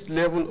highest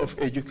level of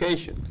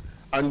education,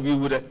 and we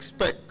would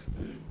expect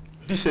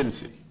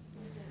decency,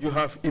 you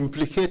have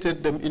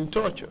implicated them in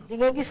torture.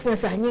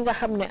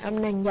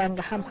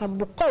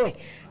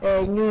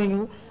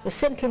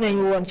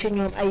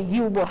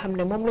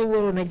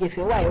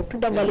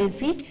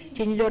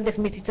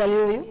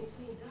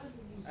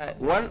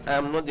 One, I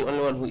am not the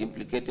only one who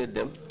implicated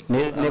them.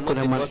 I'm not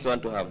the first one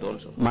to have done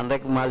so.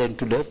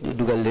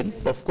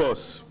 Of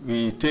course,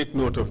 we take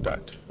note of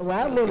that.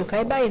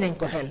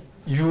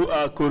 you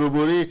are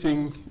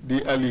corroborating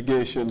the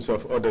allegations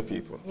of other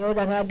people.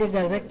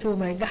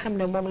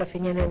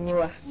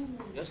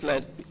 Just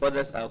like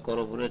others are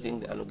corroborating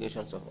the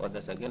allegations of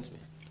others against me.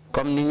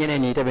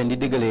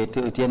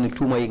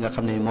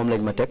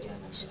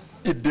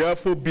 It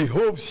therefore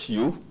behoves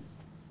you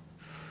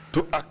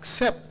to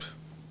accept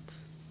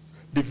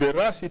the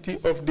veracity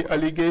of the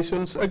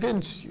allegations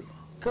against you.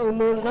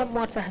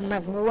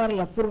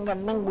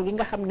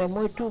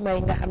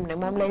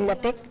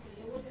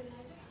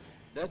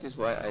 That is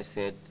why I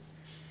said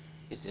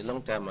it's a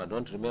long time, I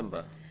don't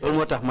remember.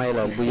 But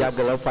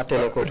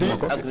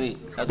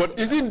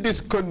isn't this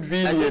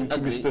convenient,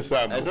 Mr.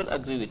 Sambu? I don't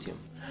agree with him.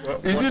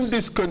 Isn't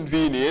this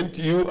convenient?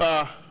 You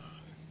are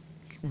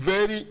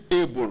very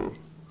able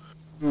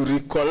to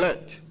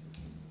recollect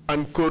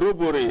and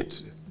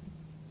corroborate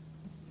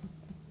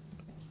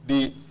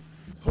the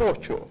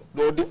torture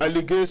or the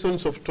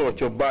allegations of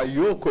torture by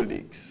your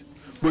colleagues,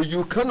 but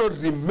you cannot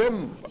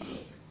remember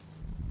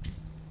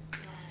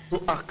to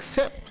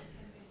accept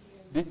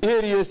the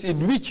areas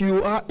in which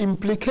you are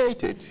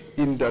implicated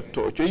in that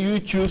torture. You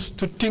choose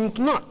to think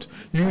not.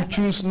 You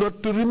choose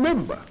not to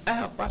remember. I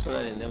have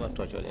personally never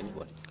tortured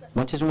anybody.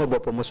 That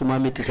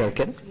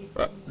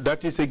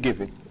is a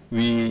given.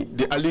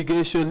 The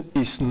allegation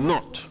is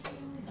not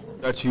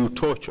that you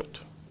tortured.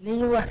 We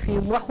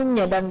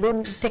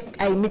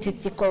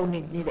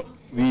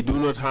do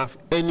not have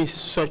any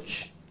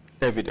such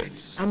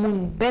evidence.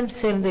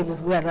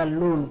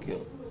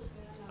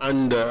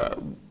 And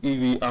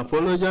we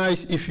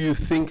apologize if you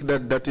think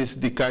that that is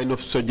the kind of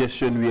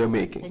suggestion we are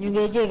making.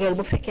 But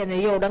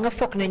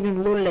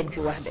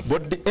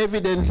the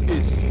evidence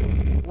is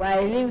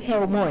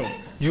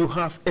you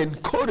have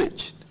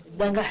encouraged.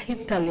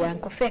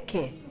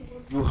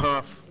 You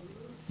have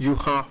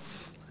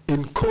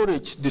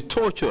encouraged the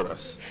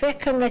torturers to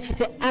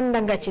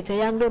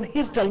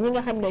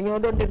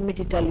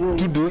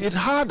do it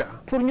harder.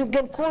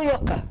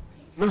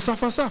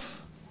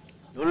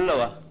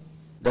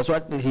 That's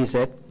what he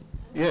said.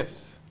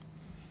 Yes.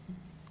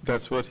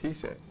 That's what he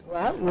said.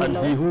 And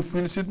he who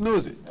feels it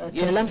knows it.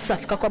 Yes. I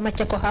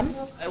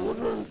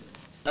wouldn't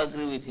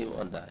agree with him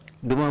on that.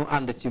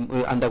 But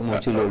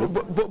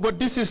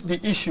this is the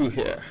issue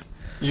here.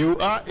 You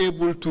are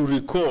able to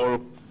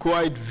recall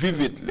quite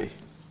vividly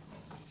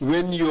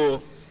when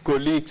your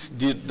colleagues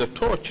did the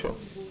torture,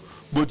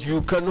 but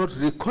you cannot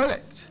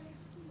recollect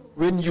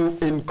when you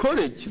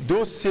encourage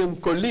those same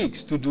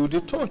colleagues to do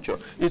the torture.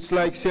 It's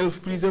like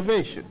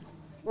self-preservation.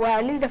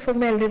 Wali dafa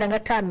melni da nga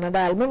tan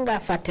dal mën nga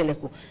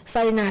fateleku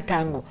say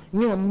natango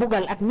ñom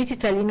bugal ak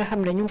mitital yi nga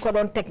xamne ñu ko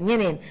don tek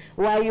ñeneen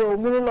way yow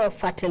mënu lo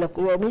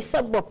fateleku yow mi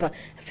sa bop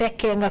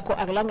fekke nga ko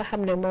ak la nga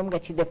xamne mom nga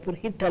ci def pour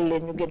hital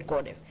leen ñu gën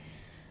ko def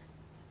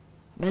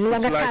men la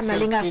nga tan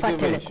li nga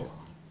fateleku.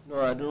 No,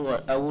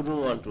 I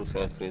wouldn't want to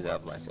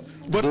self-preserve myself.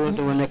 But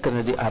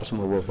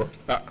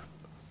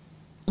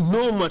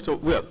no matter,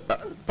 well,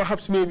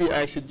 perhaps maybe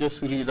I should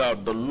just read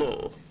out the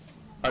law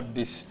at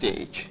this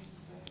stage.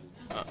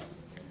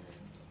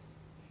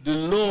 The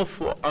law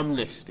for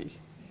amnesty.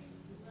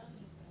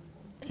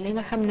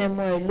 Lead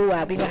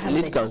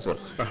counsel,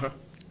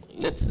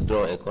 let's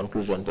draw a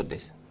conclusion to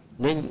this.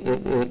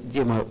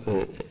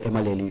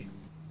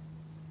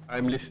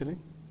 I'm listening.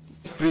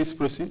 Please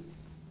proceed.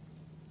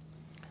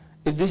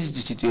 If this is the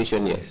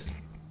situation, yes.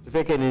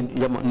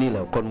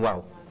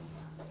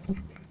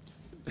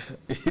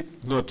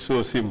 Not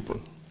so simple.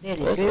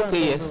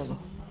 Okay, yes.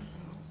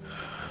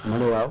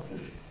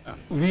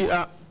 We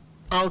are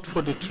out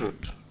for the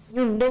truth.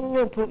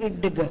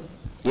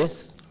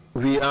 Yes.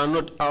 We are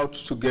not out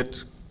to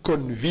get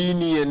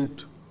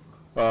convenient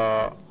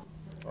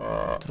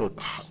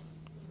truth.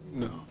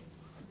 No.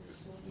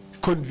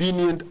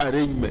 Convenient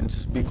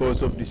arrangements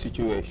because of the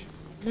situation.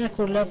 Okay.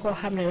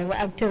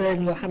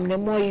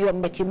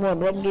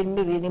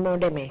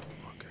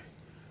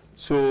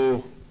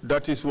 So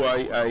that is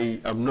why I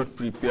am not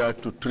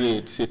prepared to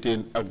trade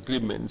certain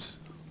agreements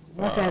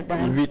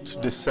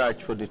with the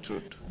search for the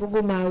truth.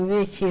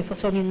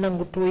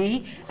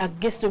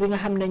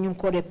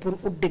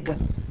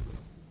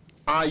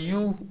 Are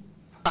you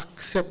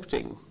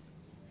accepting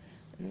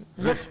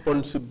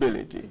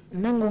responsibility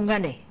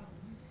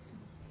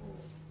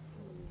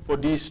for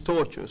these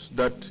tortures,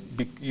 that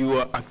you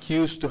are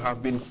accused to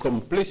have been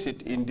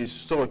complicit in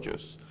these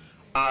tortures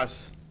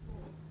as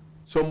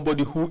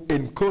somebody who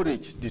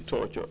encouraged the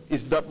torture?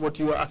 Is that what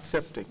you are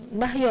accepting?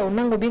 Or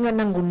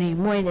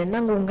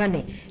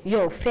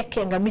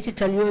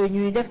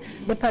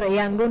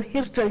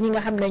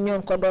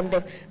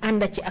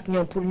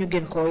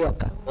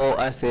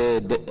as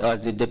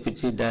the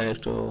deputy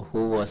director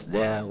who was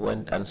there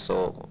went and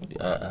saw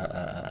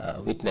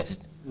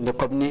witnessed?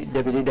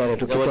 Deputy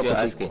director. What you're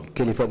asking?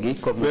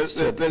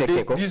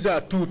 These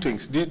are two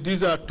things.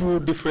 These are two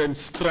different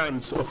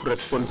strands of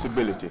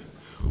responsibility.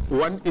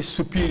 One is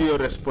superior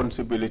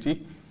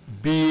responsibility,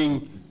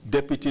 being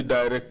Deputy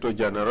Director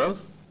General,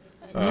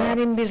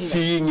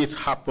 seeing it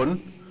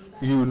happen,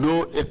 you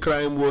know a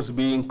crime was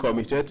being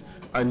committed,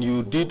 and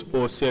you did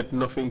or said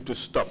nothing to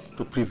stop,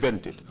 to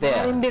prevent it. Later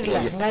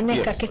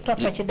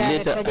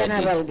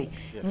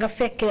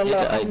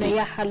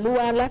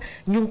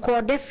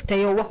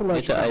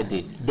I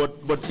did.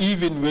 But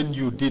even when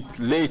you did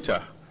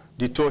later,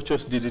 the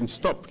tortures didn't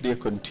stop, they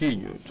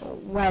continued.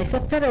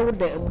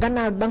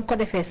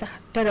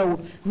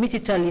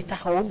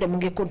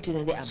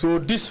 So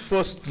this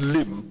first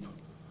limp,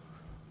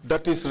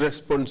 that is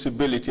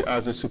responsibility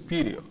as a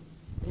superior.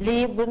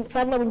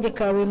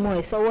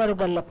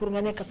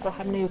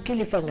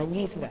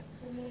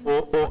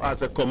 Or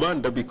as a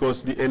commander,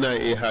 because the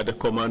NIA had a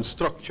command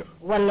structure.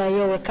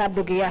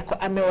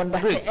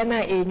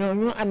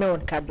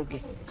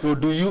 So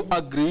do you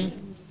agree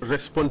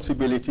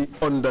responsibility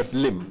on that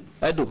limb?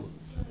 I do.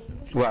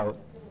 Wow,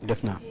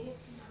 definitely.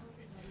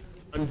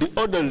 And the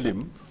other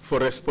limb for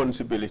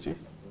responsibility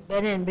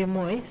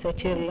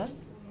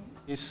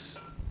is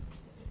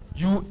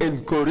you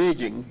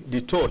encouraging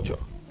the torture.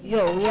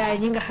 One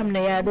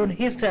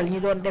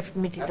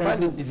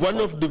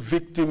of the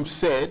victims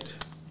said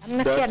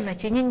that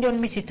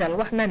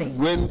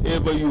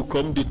whenever you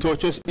come, the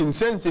tortures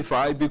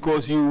intensify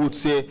because you would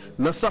say,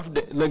 nasaf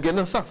de,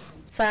 nagenasaf.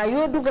 Sa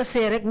yo duga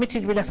se rek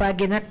mitit bi dafa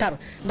gëna tar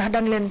ndax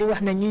dang leen di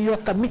wax ne ñu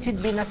yokka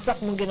mitit bi na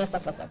saf mu gëna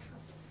safa saf.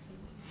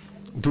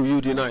 Do you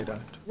deny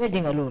that? Weddi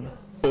nga lolu.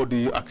 Or do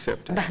you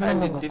accept it? I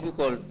find it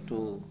difficult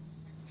to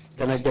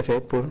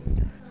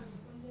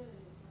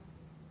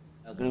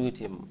agree with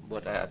him,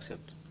 but I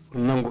accept. I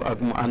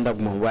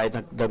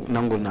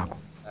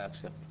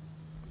accept.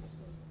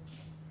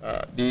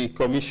 The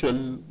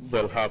commission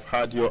will have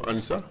had your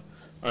answer,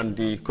 and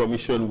the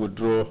commission would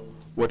draw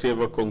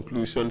whatever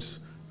conclusions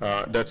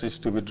that is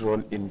to be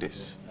drawn in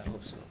this. I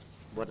hope so,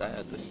 but I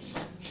agree.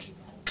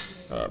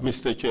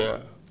 Mr.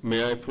 Chair,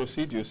 may I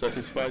proceed? You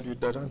satisfied with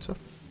that answer?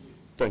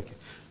 Thank you.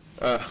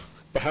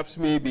 Perhaps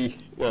maybe,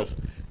 well,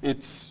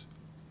 it's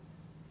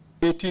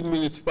 18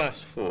 minutes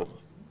past 4.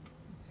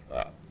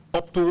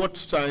 Up to what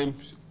time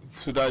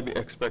should I be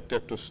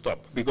expected to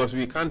stop? Because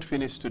we can't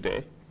finish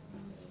today.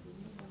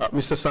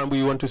 Mr. Sambou,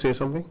 you want to say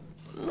something?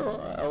 No,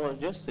 I was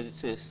just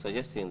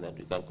suggesting that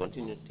we can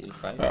continue till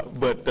 5.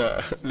 But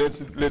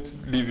let's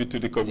leave it to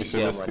the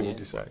commissioners to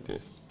decide.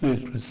 Yes.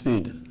 Please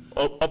proceed.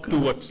 Up to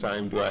what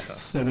time do I have?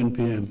 7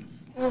 p.m.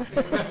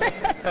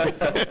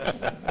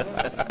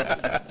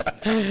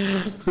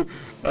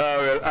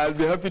 Well, I'll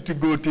be happy to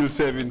go till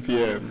 7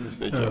 p.m.,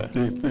 Mr. Chair.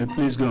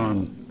 Please go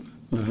on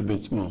a little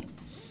bit more.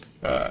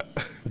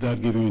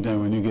 Without giving you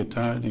time, when you get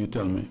tired, you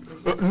tell me.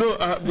 No,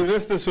 the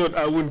rest assured,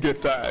 I won't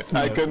get tired.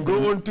 Yeah. I can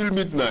go on till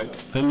midnight.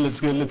 Then let's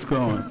go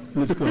on.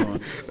 Let's go on.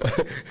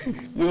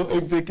 Your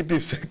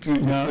executive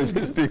secretary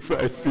suggesting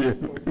 5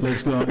 p.m.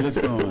 Let's go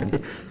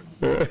on.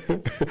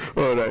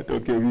 All right,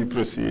 okay, we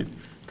proceed.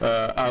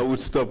 I would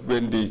stop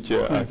when the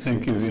chair asks.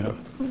 Thank you. Yeah.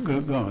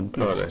 Go on,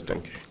 please. All right,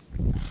 thank you.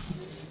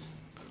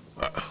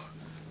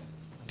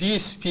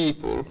 These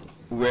people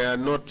were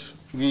not,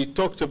 we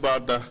talked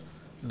about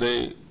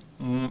the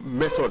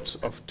methods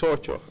of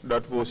torture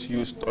that was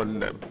used on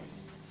them.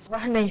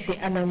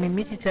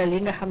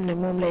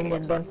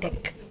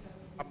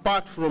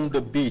 Apart from the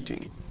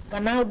beating,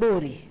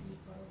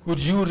 could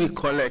you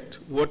recollect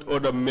what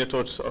other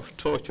methods of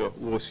torture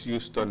was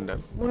used on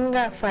them?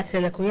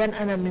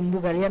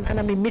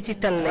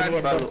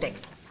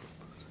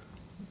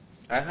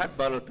 I heard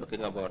Barlow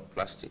talking about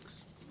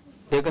plastics.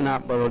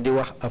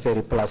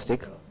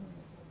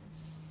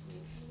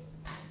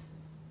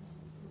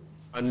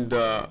 And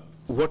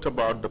what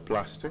about the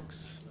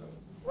plastics?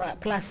 What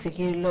plastic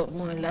They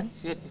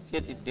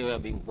were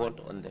being burnt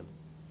on them.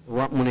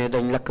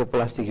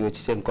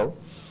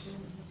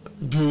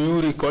 Do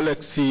you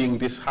recollect seeing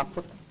this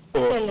happen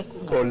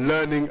or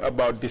learning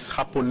about this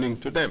happening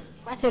to them?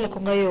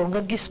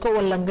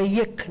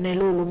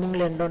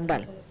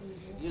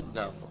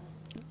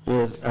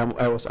 Yes,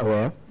 I was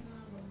aware.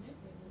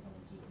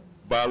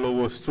 Barlow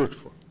was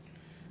truthful.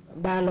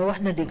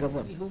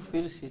 Who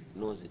feels it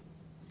knows it.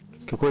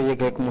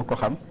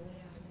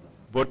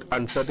 But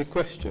answer the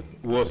question,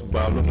 was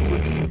Barlow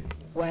truthful?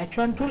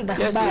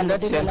 Yes, in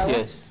that sense,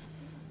 yes.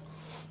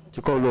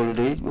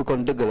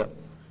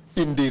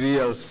 In the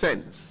real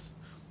sense,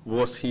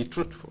 was he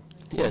truthful?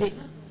 Yes.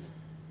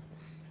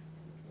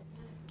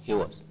 He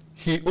was.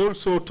 He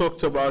also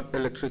talked about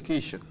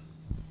electrocution.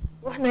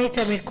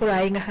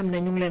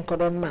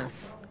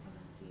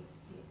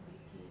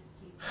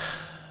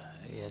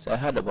 Yes, I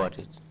heard about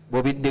it.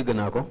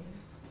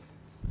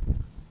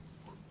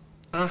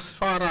 As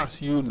far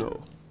as you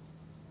know,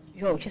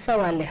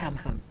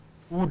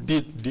 who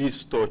did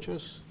these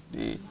tortures,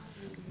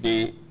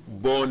 the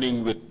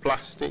burning with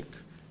plastic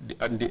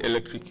and the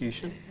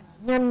electrocution?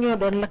 I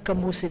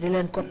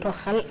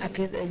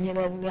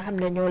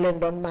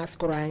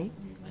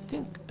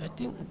think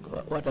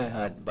what I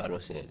heard Barlow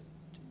said.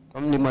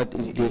 Ode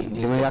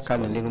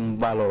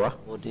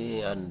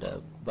and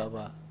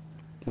Baba.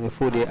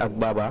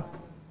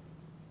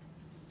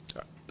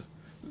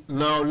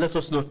 Now let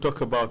us not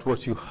talk about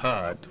what you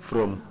heard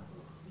from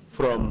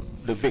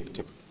the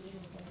victim.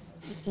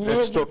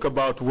 Let's talk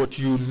about what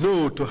you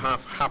know to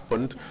have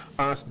happened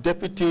as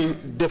Deputy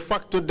de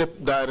facto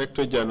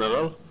Director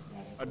General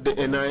at the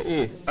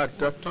NIA at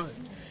that time.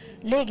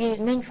 Legi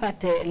nañ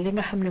faté li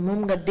nga xamné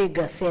mom nga dégg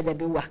sédé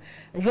bi wax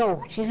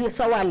yow ci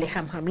sa wali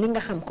xam-xam li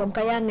nga xam comme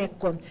ka ya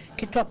nekkon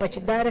ki topa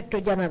ci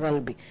Director General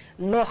bi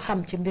lo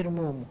xam ci mbir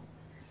momu.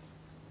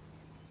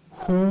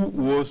 Who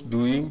was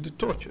doing the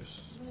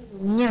tortures?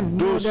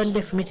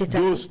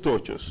 Those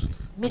tortures,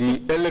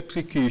 the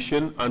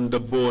electrocution and the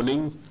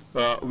burning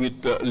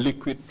with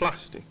liquid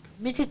plastic.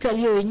 Mitital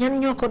yoy ñan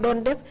ñoko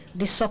doon def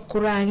di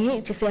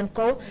sokkurangi ci sen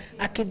kaw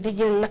ak di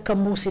jël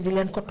lakamusi di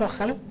len ko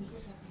toxal.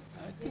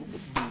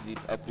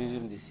 I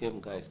presume the same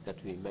guys that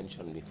we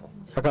mentioned before.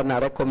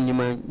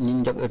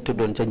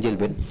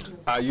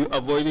 Are you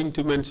avoiding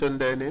to mention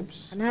their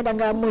names? The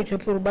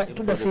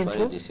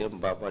same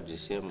Baba, the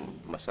same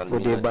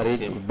Masanmina, the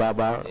same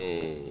Baba,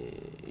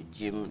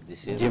 Jim, the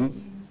same. Jim.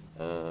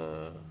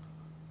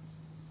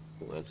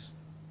 Who else?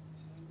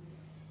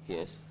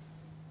 Yes.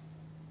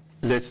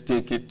 Let's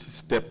take it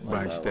step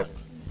by step.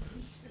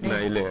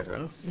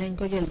 Nailera.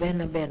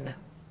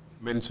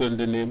 Mention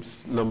the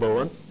names. Number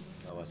 1.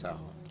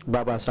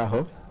 Baba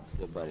Saho,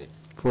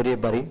 Fode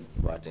Bari,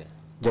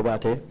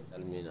 Jabate,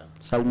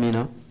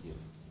 Salmina,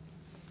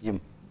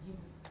 Jim.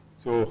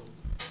 So,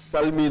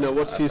 Salmina,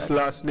 what's his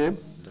last name?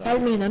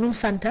 Salmina Num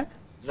Santa.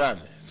 Drame.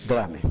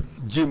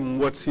 Jim,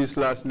 what's his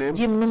last name?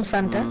 Jim Num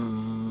Santa.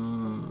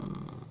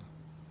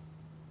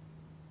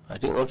 I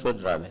think also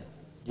Drame.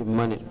 Jim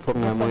Mani,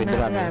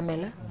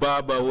 Drame.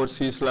 Baba, what's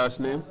his last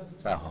name?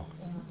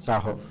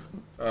 Saho.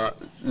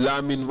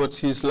 Lamin, what's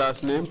his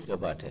last name?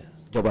 Jabate.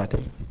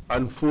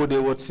 And Fode,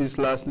 what's his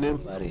last name?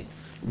 Bari.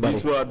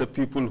 These were the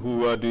people who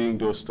were doing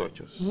those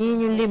tortures. You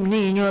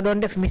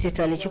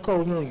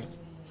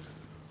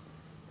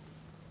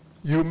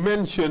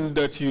mentioned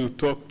that you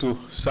talked to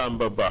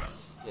Sambaba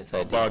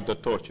about the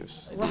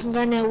tortures.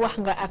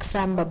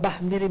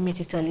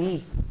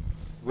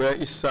 Where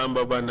is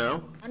Sambaba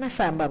now?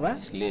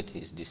 He's late,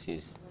 he's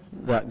deceased.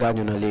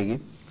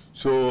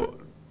 So,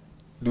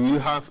 do you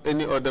have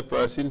any other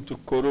person to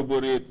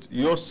corroborate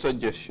your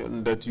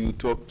suggestion that you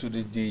talk to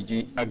the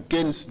DG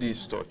against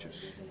these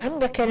tortures? Am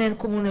nga keneen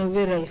ku mëna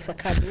wéral sa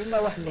kàddu yi nga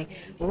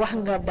wax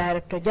nga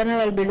Director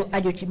General bi lu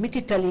aju ci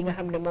mitital yi nga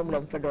xamne mom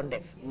lam fa doon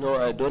def. No,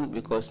 I don't,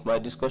 because my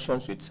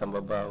discussions with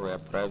Sambaba were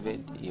private.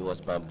 He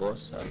was my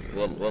boss,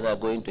 and when I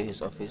go into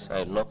his office,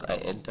 I knock, I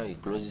enter, he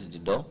closes the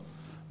door.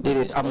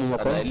 Dédét amuma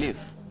ko. I leave.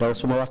 Donc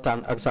suma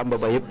waxtaan ak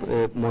Sambaba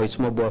yépp moy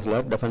suma boss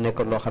la dafa nekk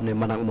lo xamne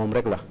man ak mom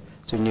rek la.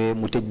 In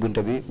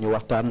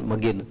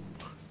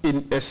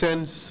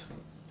essence,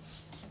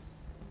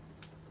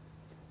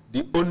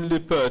 the only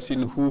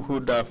person who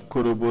would have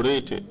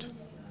corroborated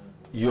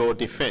your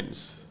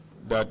defense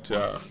that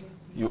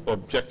you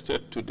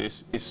objected to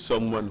this is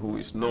someone who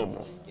is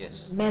normal.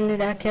 Yes.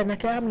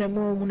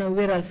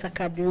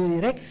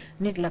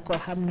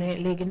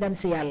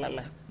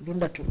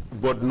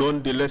 But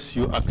nonetheless,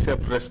 you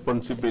accept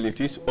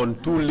responsibilities on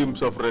two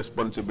limbs of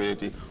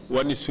responsibility.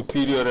 One is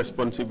superior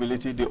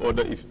responsibility, the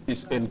other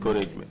is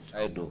encouragement.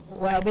 I do.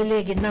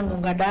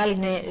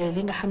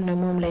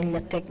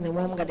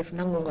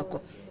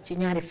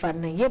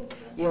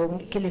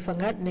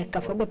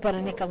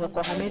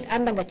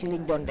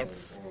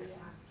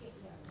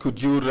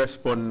 Could you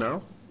respond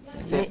now?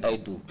 I said I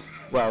do.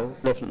 Wow,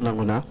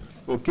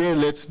 okay,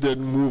 let's then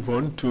move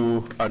on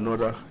to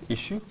another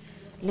issue.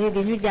 No,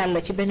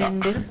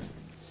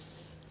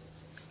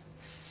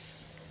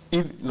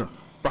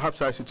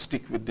 perhaps I should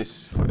stick with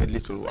this for a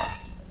little while.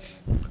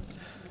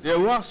 There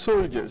were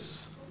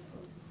soldiers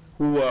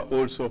who were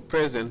also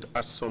present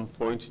at some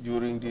point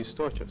during these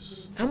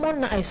tortures. Do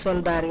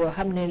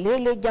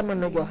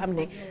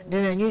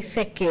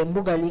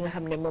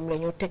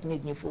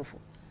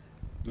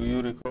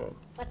you recall?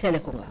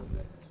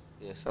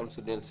 Yes, some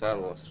students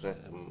was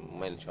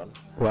mentioned.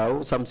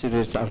 Wow, some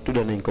students are to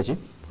the.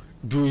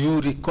 Do you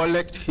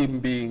recollect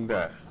him being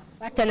there?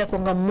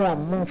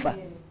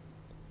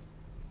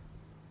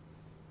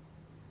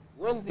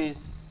 When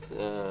these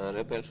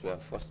rebels were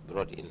first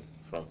brought in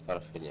from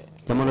Farfenia,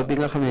 all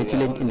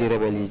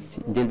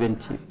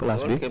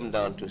came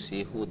down to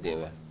see who they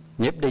were.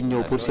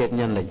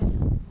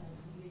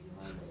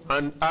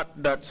 And at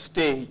that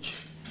stage,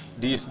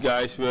 these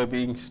guys were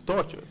being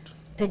tortured.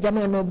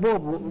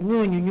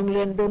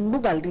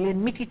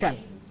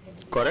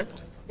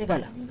 Correct?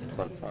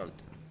 Confirmed.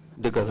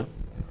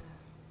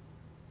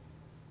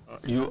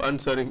 You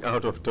answering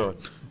out of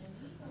thought?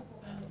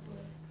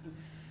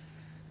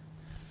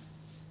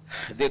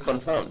 They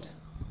confirmed.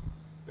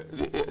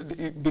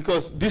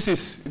 Because this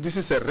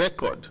is a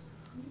record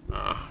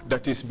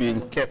that is being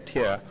kept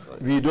here.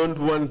 We don't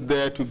want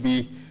there to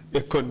be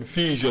a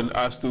confusion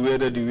as to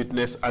whether the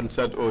witness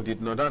answered or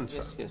did not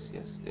answer. Yes,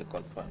 they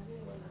confirmed.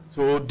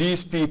 So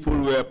these people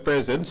were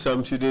present,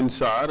 Samsudin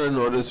Sar and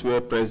others were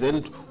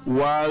present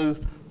while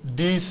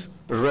these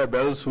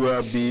rebels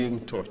were being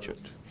tortured.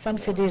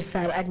 Samsudin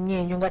Sar ak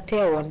ñe ñu nga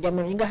téwon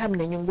jamono yi nga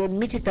xamné ñu doon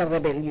mitital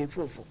rebel yi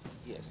fofu.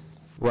 Yes.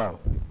 Wow.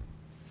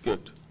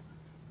 Good.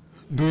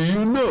 Do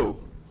you know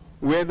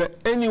whether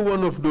any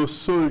one of those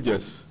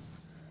soldiers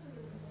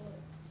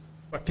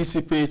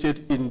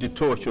participated in the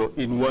torture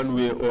in one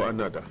way or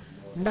another?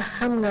 Ndax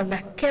xam nga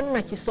ndax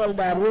kenn ci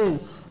soldat yooyu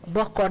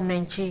bokkoon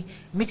nañ ci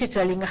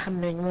mitital yi nga xam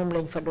ne moom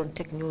lañ fa doon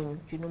teg ñooñu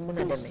ci nu mën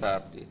a demee.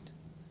 SAR did.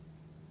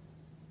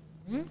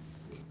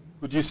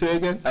 Could you say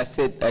again? I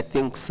said I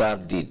think SAR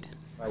did.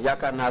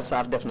 yaakaar naa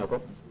SAR def na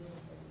ko.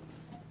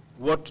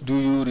 What do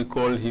you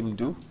recall him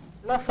do?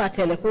 loo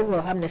fàttale ko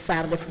loo xam ne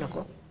SAR def na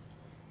ko.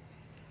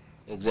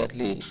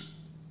 Exactly,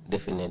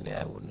 definitely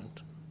I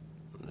wouldn't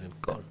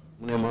recall.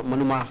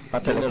 Manuma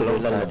fàttale ko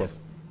loolu lan la def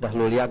ndax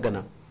loolu yàgg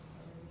na.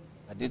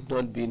 Had it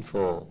not been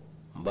for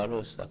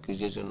Mbalo's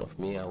accusation of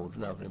me, I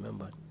wouldn't have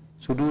remembered.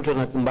 Su duutoon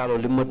nag Mbalo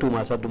li ma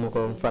tuumaal sax duma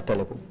ko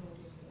fàttale ko.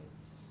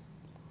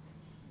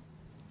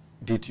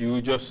 Did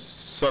you just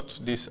sort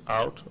this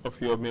out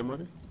of your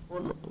memory?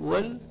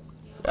 Well,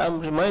 I'm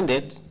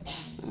reminded.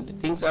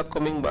 Things are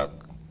coming back.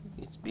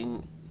 It's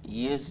been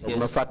years. I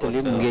have to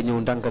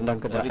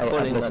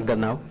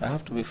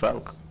be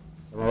frank.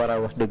 I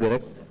have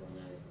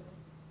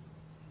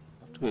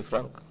to be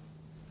frank.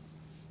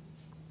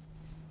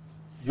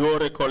 Your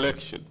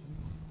recollection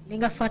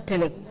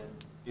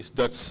is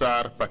that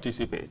SAR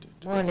participated.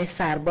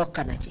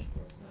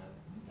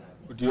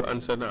 Would you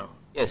answer now?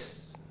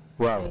 Yes.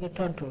 Wow.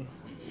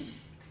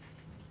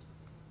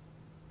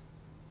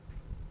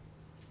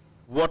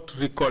 What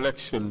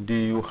recollection do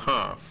you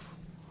have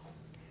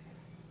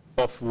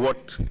of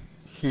what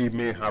he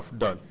may have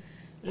done?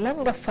 I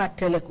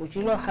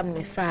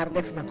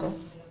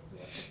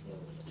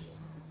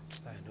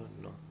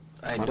don't know.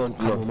 I don't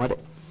know.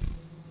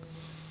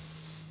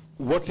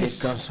 What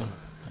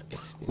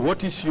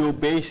is your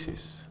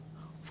basis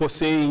for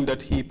saying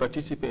that he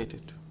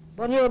participated?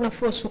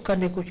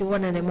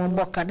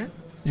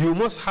 You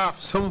must have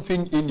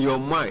something in your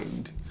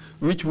mind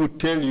which would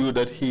tell you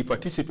that he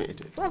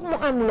participated.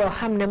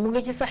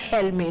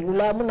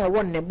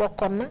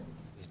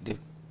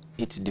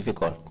 It's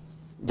difficult.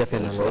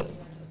 Definitely.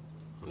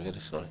 I'm very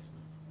sorry.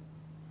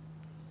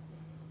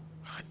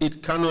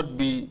 It cannot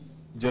be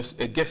just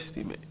a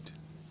guesstimate.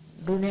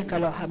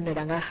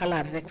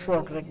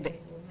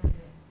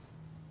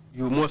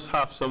 You must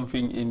have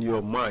something in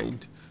your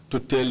mind to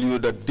tell you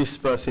that this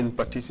person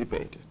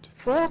participated.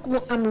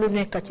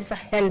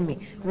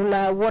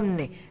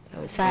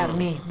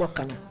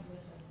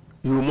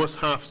 You must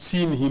have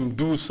seen him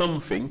do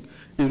something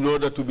in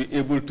order to be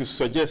able to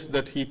suggest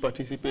that he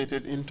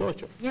participated in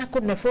torture.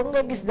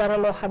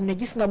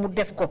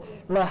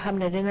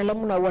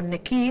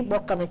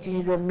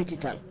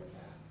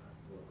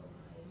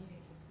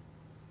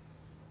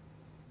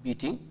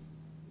 Beating?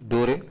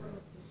 Dore?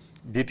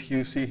 Did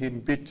you see him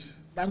beat?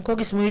 I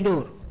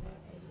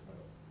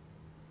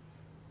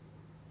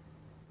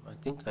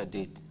think I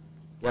did.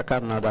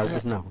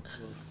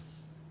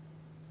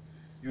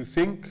 You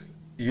think,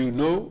 you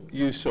know,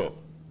 you saw.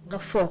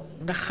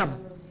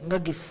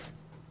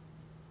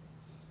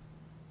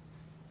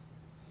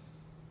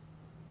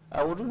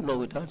 I wouldn't know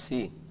without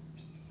seeing.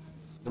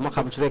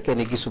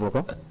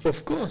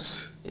 Of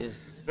course. Yes.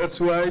 That's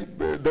why,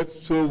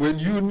 so when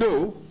you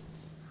know,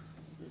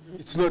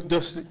 it's not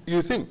just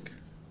you think.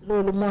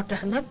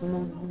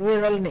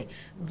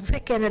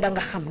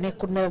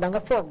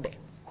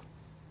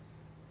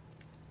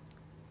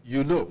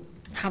 You know.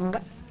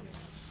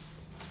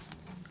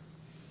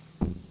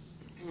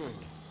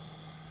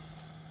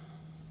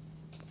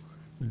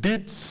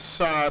 Did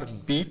SAR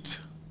beat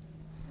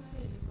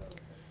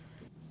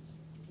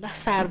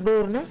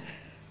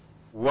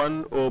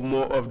one or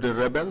more of the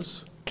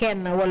rebels?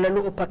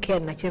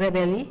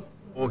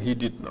 Or he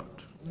did not?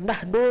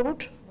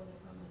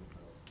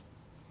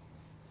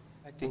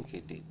 I think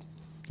he did.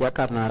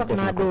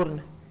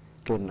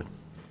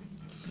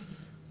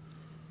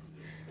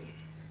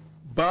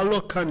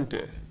 Balo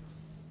Kante.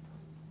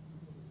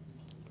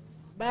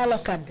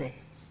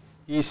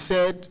 He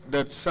said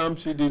that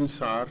Samsidin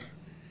Sar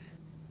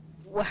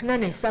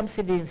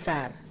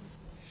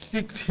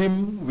kicked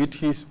him with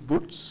his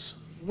boots.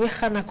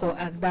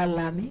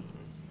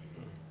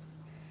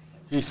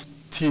 He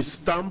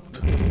stamped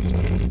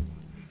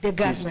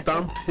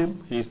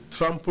him, he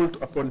trampled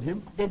upon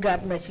him. He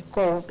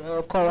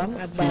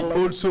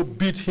also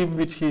beat him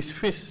with his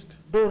fist.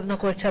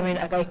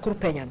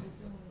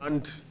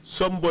 And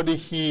somebody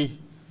he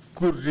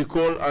could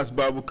recall as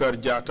Babukar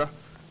Jata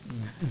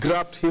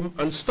grabbed him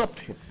and stopped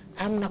him.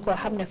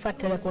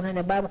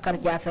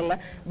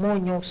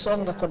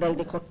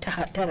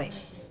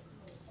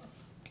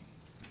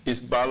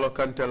 Is Balo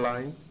Kante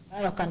lying?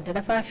 I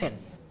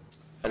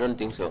don't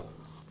think so.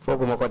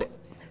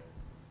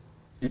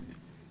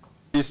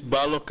 Is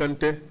Balo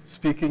Kante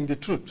speaking the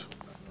truth?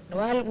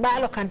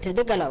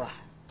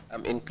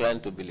 I'm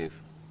inclined to believe.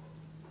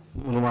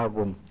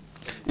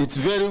 It's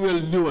very well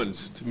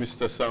nuanced,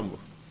 Mr. Sambou.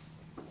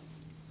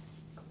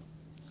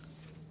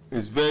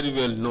 It's very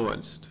well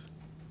nuanced.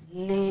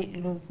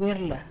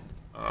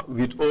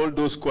 With all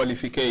those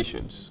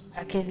qualifications,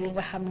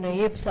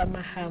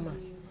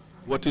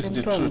 what is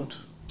the truth?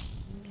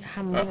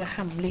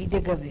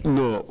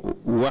 no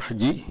wax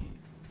ji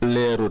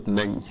leerut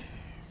nañ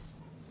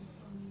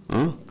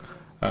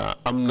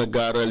am na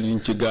gaaral yuñ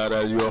ci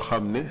gaaral yoo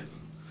xam ne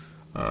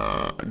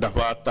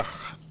dafa tax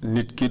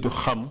nit ki du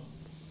xam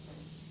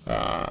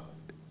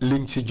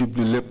liñ ci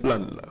jublu lépp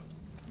lan la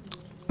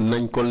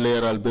nañ ko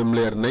leeral ba mu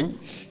leer nañ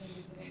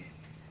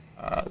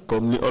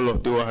comme ni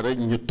olof di wax rek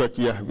ñu toj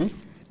yax bi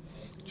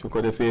su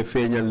ko defee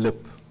feeñal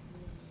lépp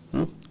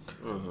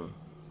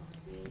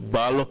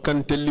Baalo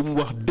Kante lim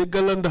wax dëgg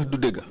la ndax du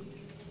dëgg.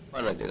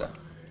 Wana dëgg.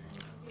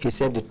 He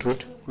said the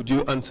truth. Could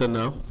you answer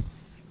now?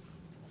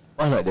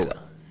 Wana dëgg.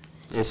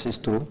 Yes, it's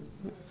true.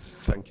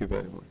 Thank you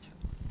very much.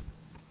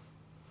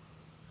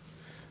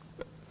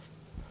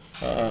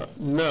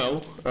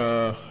 Now,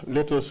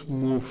 let us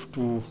move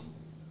to,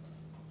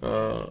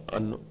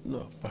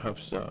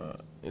 perhaps a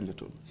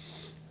little.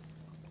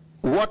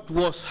 What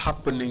was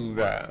happening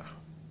there?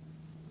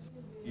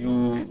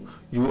 You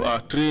are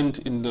trained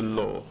in the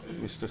law,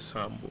 Mr.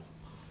 Sambou.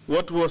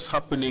 What was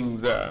happening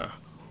there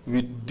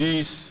with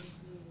these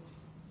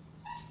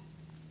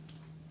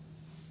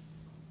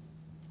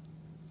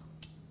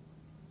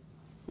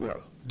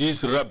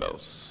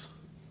rebels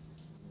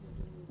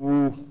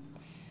who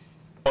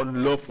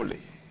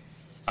unlawfully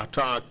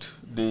attacked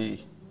the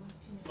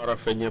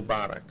Marafenye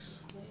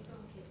barracks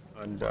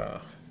and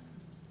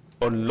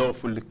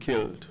unlawfully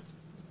killed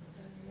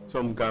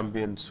some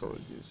Gambian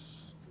soldiers?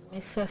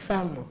 Mr.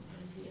 Sambou,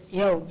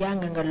 yow jàng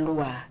nga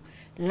luwa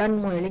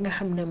lan mooy li nga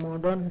xam ne moo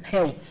doon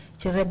xew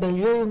ci rebel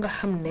yooyu nga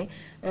xam ne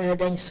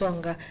dañ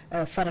songa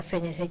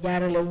Farafenni te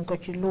jaarale wuñ ko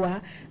ci luwa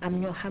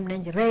am ñoo xam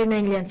ne rey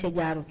nañ leen ci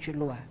jaarut ci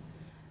luwa.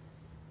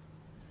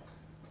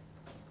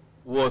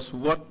 Were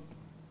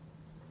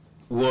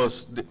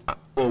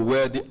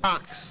the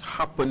acts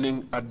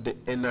happening at the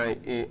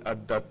NIA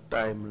at that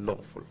time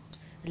lawful?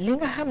 Li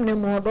nga xam ne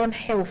moo doon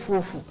xew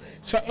foofu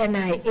ca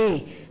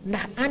NIA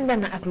ndax ànd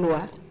na ak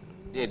luwa?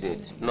 They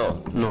did.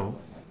 No. No.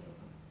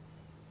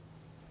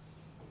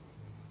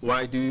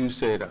 Why do you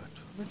say that?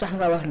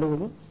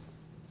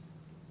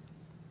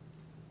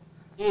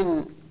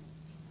 In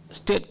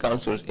State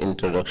Council's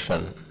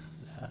introduction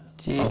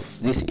of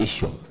this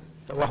issue,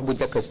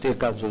 State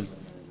Council,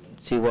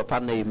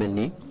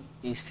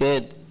 he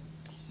said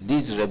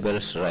these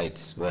rebels'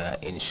 rights were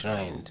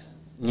enshrined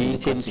in the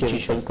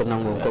Constitution.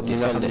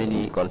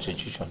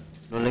 Constitution.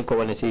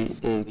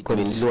 It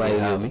means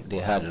they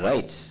had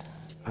rights.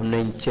 And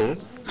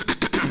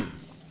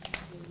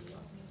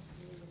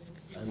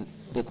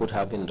they could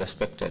have been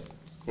respected.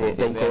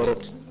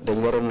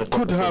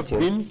 Could have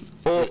been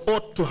or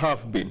ought to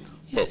have been?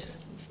 Yes.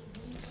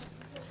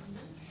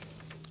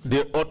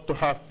 They ought to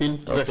have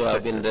been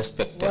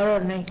respected.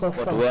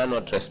 But we are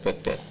not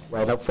respected.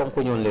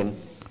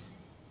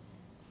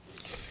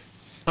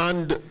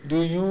 And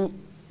do you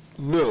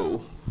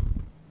know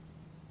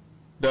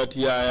that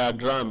Yaya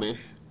Drame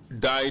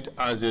died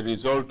as a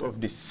result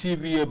of the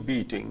severe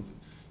beating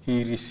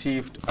he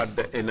received at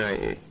the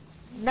NIA?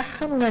 Ndax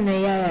xam nga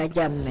ne Yaya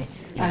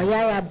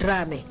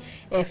Drame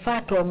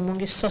faatoo mu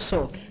ngi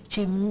sosoo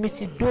ci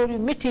miti dóori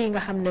miti yi nga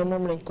xam ne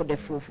moom lañ ko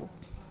def foofu.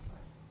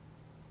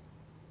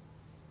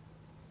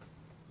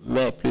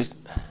 May I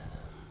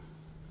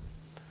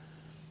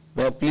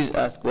please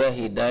ask where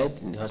he died?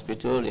 In the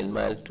hospital, in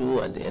Mile 2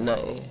 and the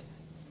NIA?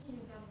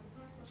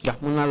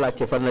 When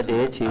after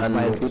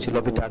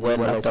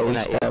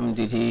which time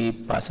did he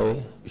pass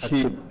away?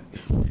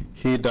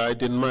 He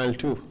died in Mile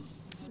 2.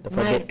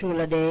 Mile 2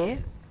 la dee.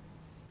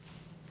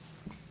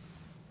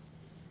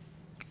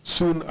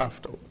 Soon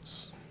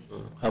afterwards.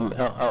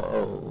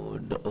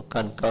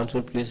 Can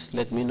council please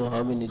let me know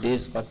how many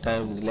days, what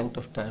time, the length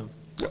of time?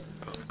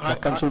 I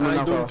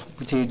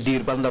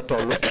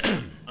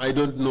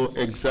don't know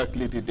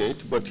exactly the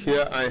date, but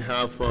here I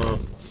have a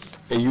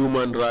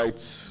human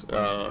rights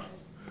a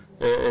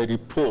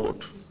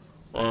report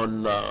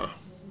on,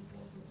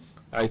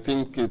 I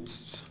think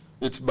it's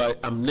by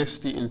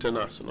Amnesty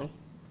International.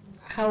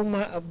 How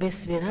ma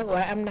bes bi nak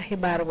way amna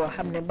xibaar bo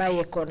xamne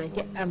bayeko na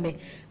ci amé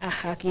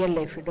ak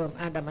yelle fi doom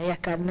adama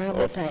yakarna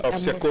ba tay of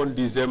 2nd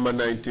December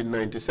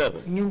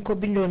 1997 ñu ko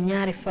bindon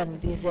ñaari fan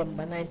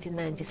December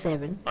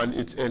 1997 and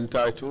it's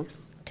entitled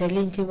te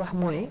liñ ci wax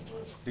moy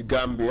the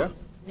Gambia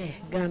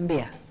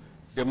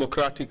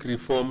democratic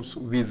reforms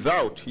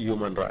without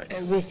human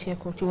rights wéccé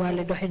ko ci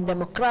walé doxine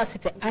démocratie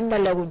te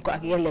andalé wuñ ko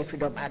ak yelle fi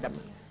doom adama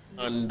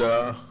and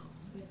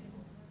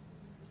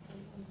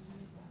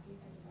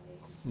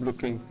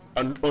looking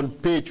and on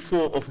page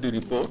 4 of the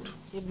report,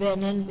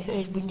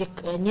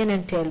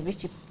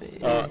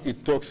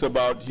 it talks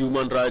about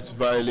human rights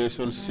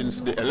violations since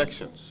the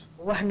elections.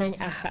 And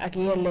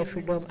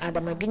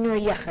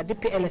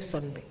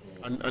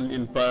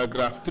in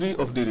paragraph 3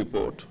 of the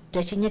report,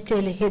 it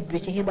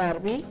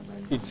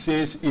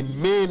says in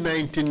May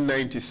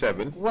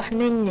 1997,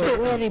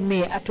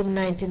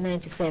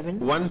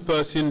 one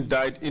person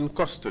died in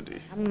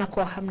custody.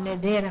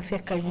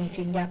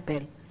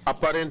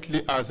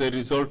 apparently as a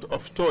result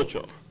of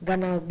torture.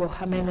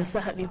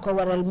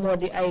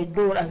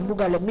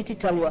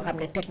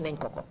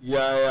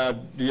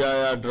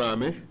 Yaya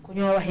Drame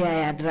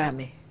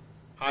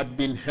had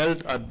been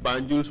held at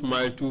Banjul's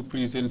Mile 2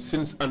 prison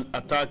since an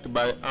attack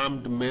by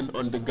armed men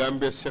on the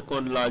Gambia's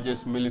second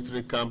largest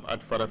military camp at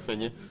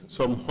Farafenye,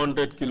 some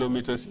 100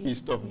 kilometers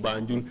east of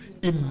Banjul,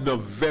 in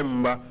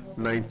November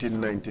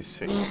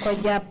 1996.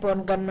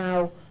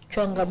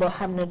 Chonga bo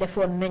xamne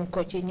defon nañ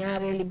ko ci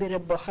ñaareeli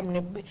béréb bo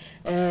xamne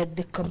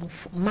dëkk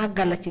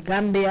magala ci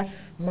Gambia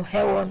mu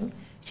xewon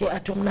ci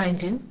atum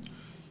 19.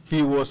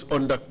 He was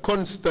under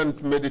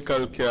constant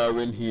medical care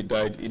when he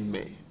died in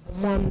May.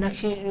 Mom nak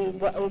ci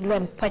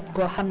lon faj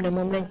go xamne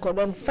mom lañ ko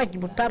doon faj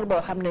bu tar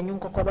bo xamne ñu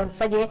ko doon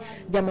fajé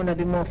jamono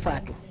bi mo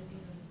faatu.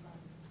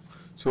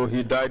 So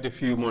he died a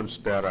few months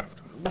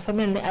thereafter. Dafa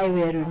melni ay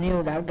wër yu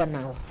néew daal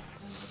gannaaw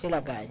ci la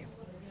gaañu.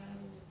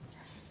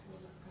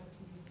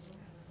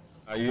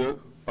 Are you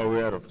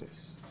aware of this?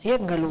 I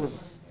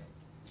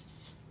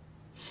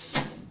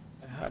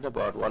heard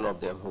about one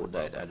of them who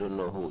died. I don't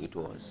know who it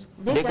was.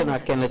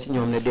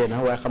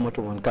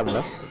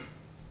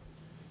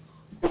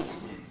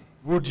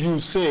 Would you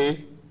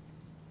say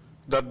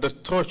that the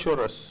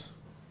torturers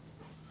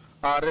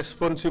are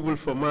responsible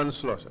for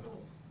manslaughter?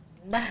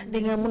 Ndax di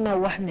nga mëna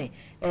wax ne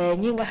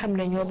ñi nga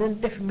xamne ñoo doon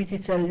def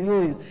mitital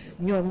yoyu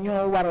ñoom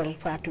ñoo waral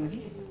faatu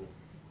gi.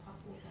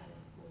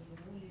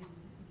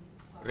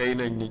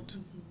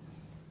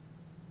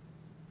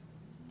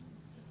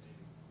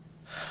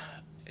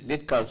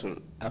 Lead counsel,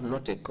 I'm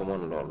not a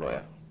common law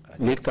lawyer.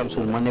 Lead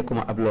counsel, I'm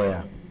a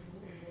lawyer.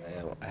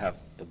 I have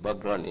a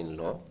background in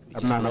law,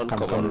 which is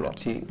non-common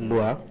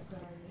law.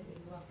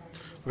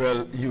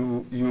 Well,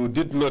 you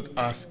did not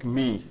ask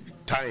me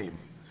time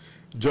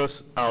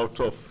just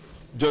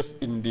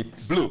in the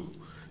blue.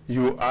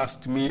 You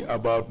asked me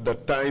about the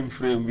time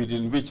frame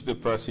within which the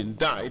person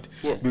died,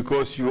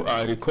 because you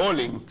are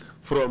recalling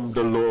from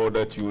the law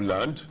that you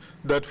learned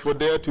that for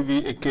there to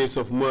be a case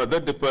of murder,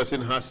 the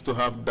person has to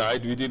have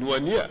died within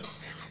 1 year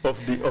of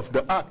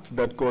the act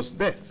that caused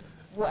death.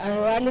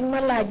 Waling ma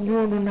laaj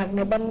ñoonu nak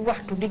ne ban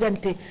waxtu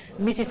digante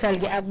mitital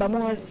gi ak ba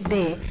mo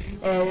dé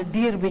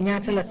diir bi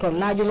ñaata la toll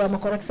laajuloo ma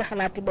ko rek sa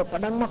xalaati bopp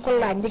dang ma ko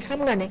laaj ndi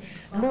xam nga ne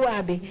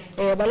loi bi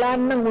bala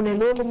nangu ne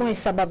loolu mooy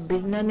sabab bi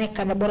na nekk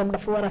na borom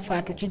dafa war a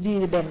faatu ci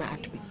diiri benn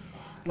at bi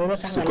loolu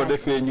tax su ko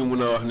defee ñu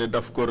mun a wax ne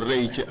daf ko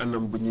rey ci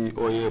anam bu ñuy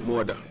ooyee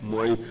mooda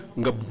mooy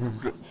nga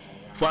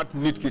faat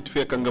nit ki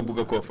fekk nga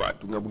bëgg koo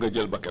faatu nga bëgg a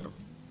jël bakkanam.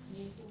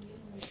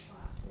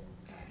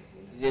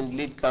 Isn't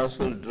lead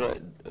counsel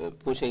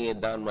pushing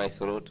it down my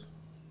throat?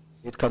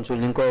 Lead counsel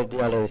ni ko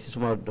yalla ci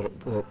suma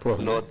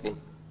Lord thing.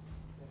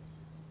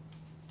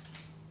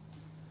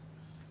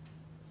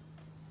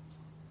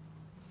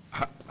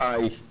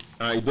 I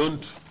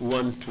don't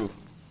want to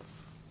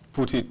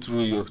put it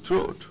through your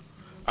throat.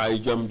 I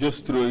am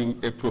just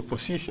throwing a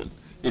proposition.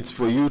 It's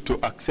for you to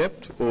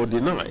accept or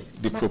deny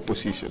the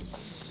proposition.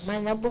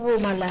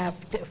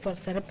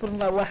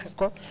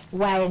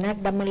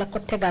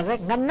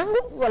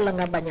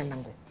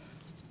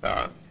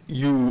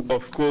 You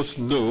of course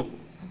know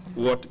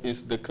what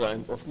is the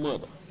crime of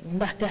murder. In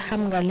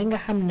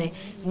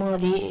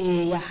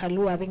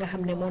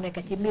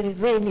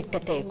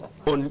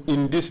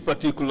this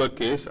particular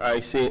case, I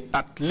say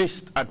at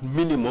least, at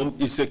minimum,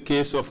 it's a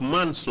case of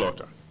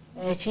manslaughter.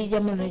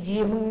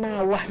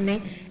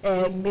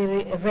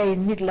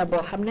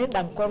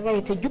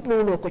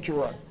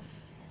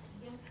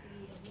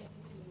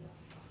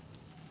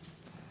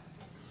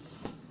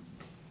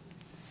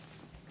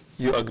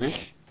 You agree?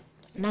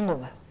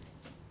 Nangoga.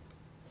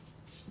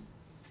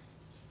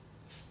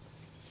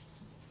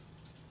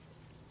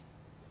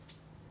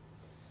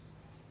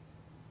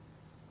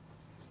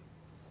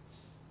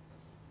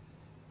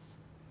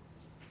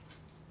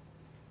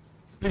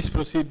 Please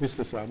proceed,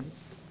 Mr. Sam.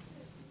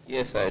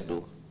 Yes, I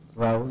do.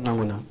 Wow,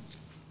 nanguna.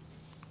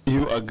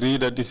 You agree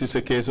that this is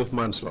a case of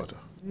manslaughter?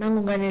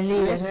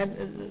 Yes.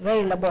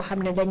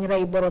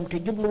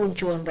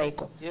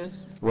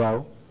 Yes.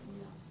 Wow.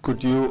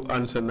 Could you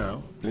answer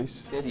now,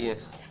 please? I said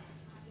yes.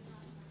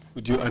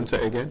 Would you answer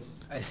again?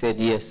 I said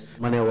yes.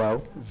 Mane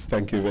wow.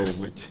 Thank you very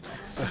much.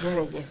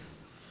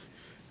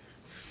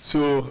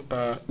 So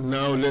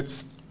now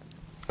let's,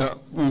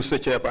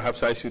 Mr. Chair,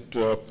 perhaps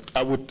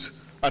I would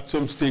at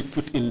some stage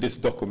put in this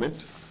document,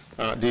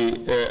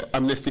 the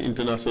Amnesty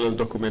International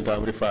document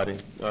I'm referring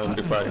I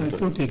to.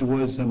 thought it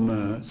was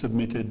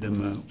submitted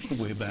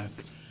way back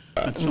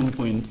at some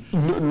point.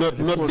 Not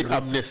the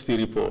Amnesty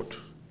report.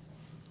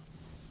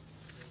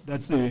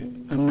 That's the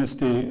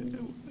Amnesty,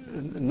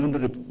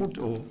 non-report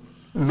or?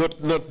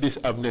 Not this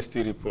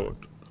Amnesty report.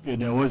 Okay,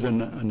 there was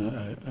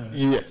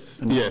yes,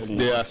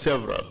 there are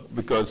several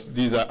because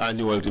these are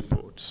annual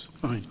reports.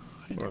 Fine.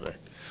 All right.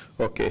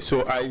 Okay,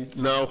 so I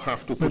now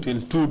have to put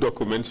in 2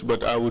 documents,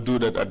 but I will do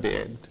that at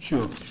the end.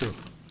 Sure.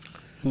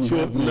 And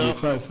so now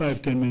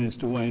 5-10 minutes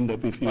to wind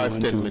up if you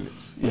want to. 5-10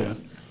 minutes. Yeah.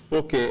 Yes.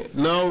 Okay.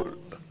 Now,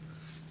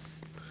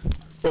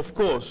 of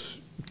course,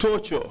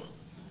 torture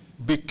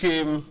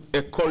became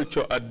a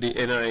culture at the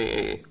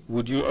NIA.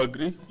 Would you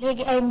agree?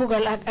 Legi ay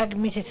mugal ak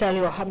mitital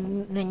yo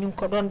xam ne ñu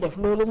ko doon def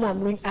lolu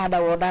mom luñ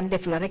aada wo daan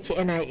def la rek ci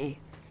NIA.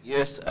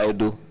 Yes, I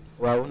do.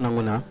 Waaw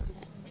nanguna.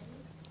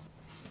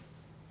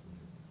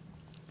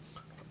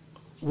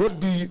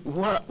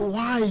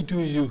 Why do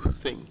you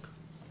think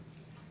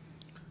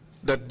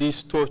that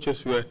these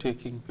tortures were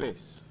taking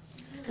place?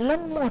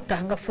 Lan moo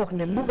tax nga foog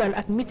ne mugal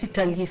ak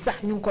mitital yi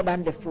sax ñu ko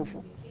daan def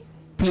foofu?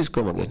 Please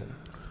come again.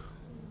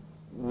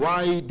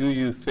 Why do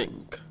you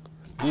think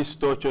these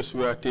tortures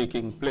were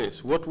taking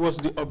place? What was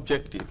the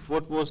objective?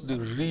 What was the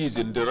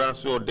reason, the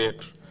ratio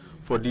d'etre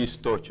for these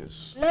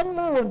tortures? Lan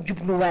moo woon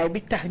jubluwaay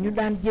bi tax ñu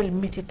daan jël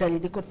mitital yi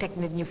di ko teg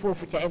nit ñi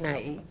foofu ca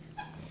NIA?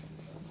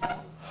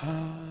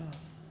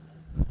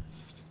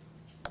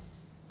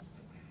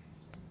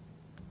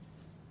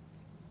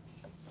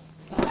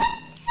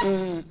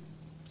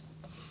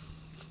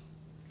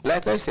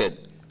 Like I said,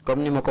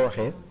 comme ni ma ko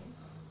waxee,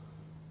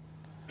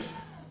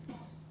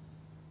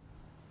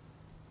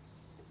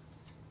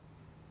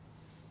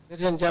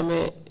 President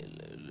Jammeh,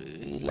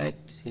 he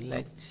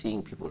liked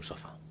seeing people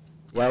suffer.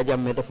 Yaya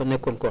Jammeh dafa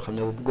nekkoon koo xam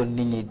ne bu bëggoon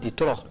nit ñi di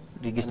torox,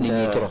 di gis nit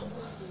ñi torox.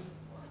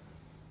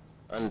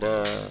 And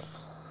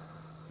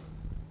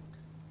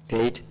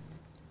Kate,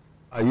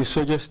 are you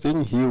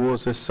suggesting he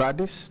was a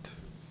sadist?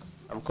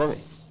 I'm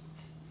coming.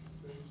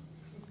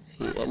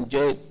 He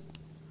enjoyed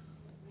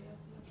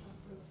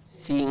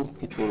seeing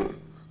people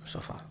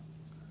suffer.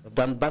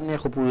 Dan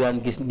bànneexu pour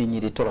yaan gis nit ñi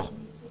di torox.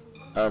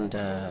 And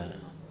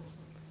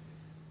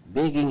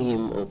begging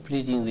him or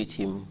pleading with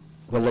him,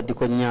 wala di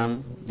ko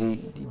ñaan di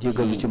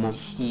jégalu ci moom.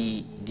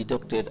 He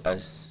deducted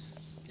as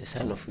a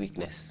sign of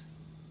weakness.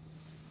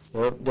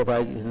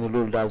 Dafa gis ne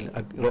loolu daal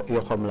ak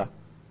yoo xam la.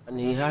 And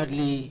he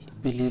hardly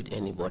believed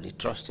anybody,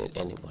 trusted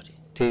anybody.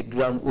 Te du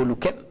daan óolu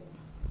kenn.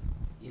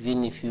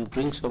 Even if you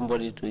bring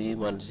somebody to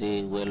him and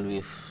say, well,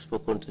 we've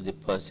spoken to the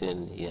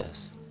person,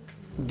 yes.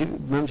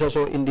 Même sa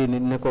soo indi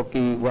nit ne ko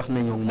kii wax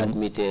nañu moom.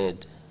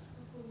 Admitted.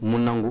 Mu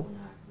nangu.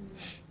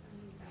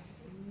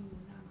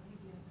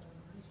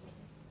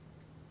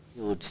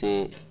 He would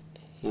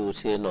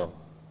say no.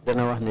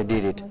 Dana wax ne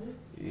déedéet.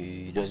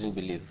 He doesn't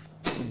believe.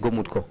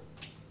 Gëmut ko.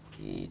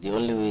 The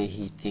only way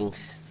he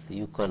thinks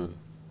you can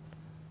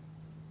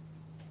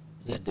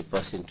get the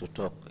person to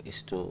talk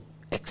is to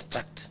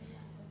extract.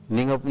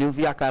 Ni nga ñu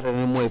yaakaar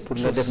ne mooy pour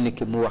nga def nit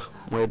ki mu wax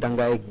mooy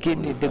dangay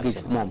génne dëgg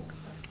ci moom.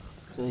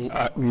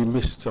 We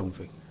missed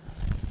something.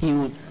 He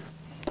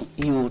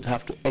would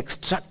have to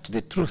extract the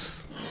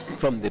truth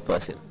from the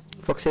person.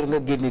 Foog nga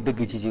génne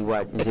dëgg ci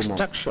waaj ci moom.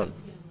 Extraction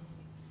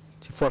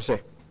ci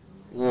forcé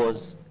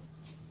was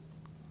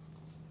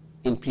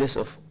in place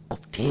of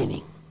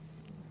obtaining.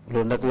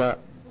 Loolu nag la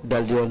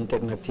dal di yoon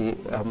teg nag ci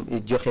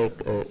joxe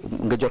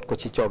nga jot ko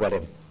ci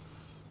coobareem.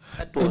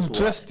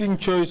 Interesting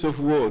choice of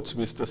words,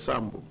 Mr.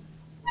 Sambou.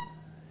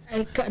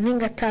 Ni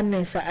nga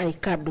tànnee sa ay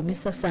kàddu,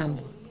 Mr.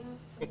 Sambou.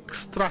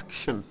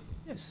 Extraction.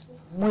 Yes.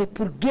 Mooy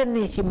pour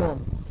génne ci moom.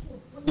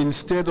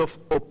 Instead of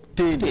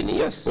obtaining,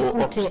 yes,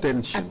 or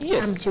abstention.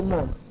 Yes. Am ci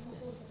moom.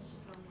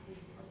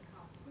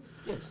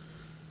 Yes.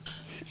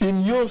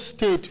 In your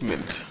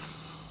statement,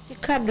 ci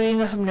kàddu yi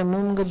nga xam ne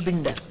moom nga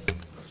binda.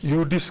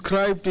 You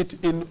described it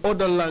in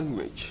other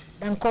language.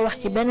 Dang ko wax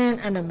ci beneen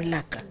anami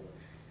làkk.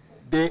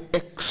 They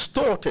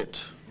extorted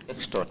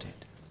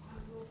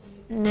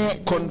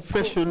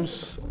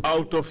confessions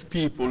out of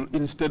people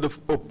instead of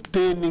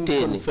obtaining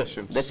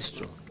confessions. That is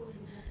true.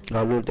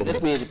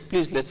 Let me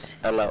please let's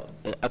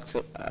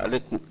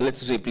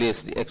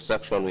replace the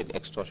extraction with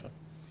extortion.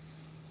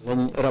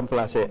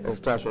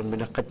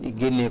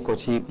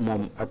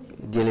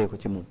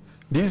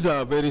 These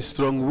are very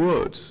strong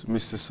words,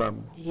 Mr.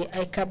 Sam.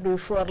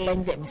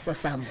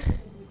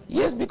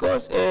 Yes,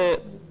 because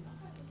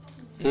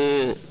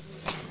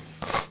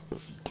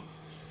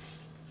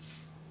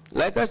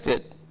like I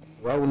said,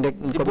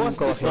 the boss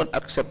did not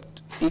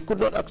accept. He could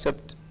not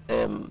accept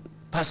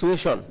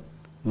persuasion.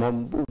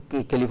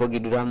 He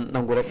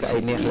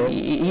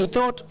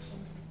thought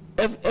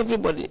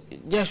everybody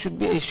there should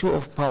be a show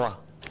of power,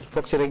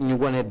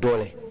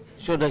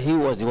 so that he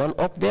was the one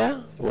up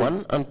there.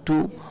 One and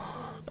two,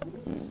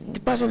 the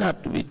person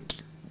had to be.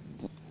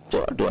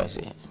 What do I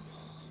say?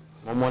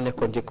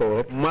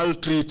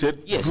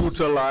 Maltreated, yes,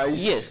 brutalized,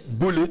 yes,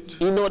 bullied,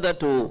 in order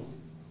to,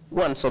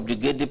 one,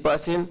 subjugate the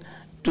person,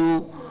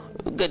 two,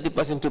 get the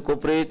person to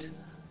cooperate,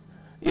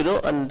 you know,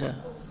 and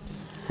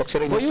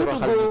for you to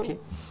go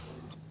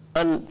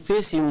and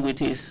face him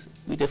with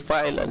a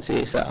file and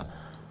say, sir,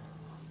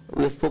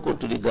 we've spoken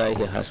to the guy,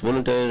 he has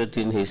voluntarily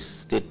written his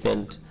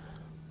statement,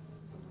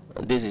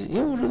 and this is,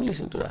 you wouldn't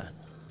listen to that.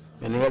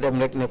 In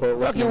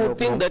fact, you would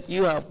think that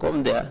you have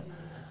come there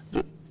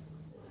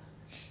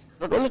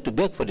not only to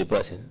beg for the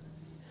person,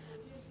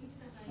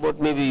 but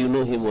maybe you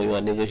know him or you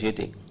are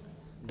negotiating.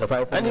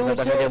 And you would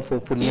say, you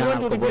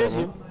want to replace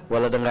him.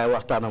 And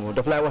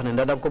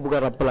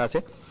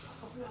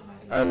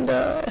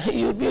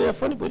you would be in a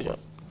funny position.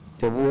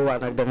 So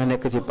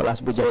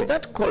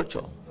that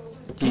culture,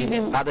 give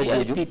him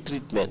VIP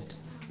treatment,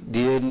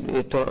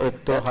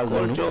 that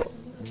culture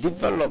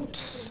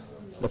developed,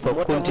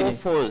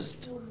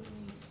 metamorphosed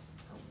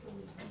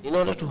in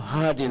order to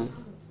harden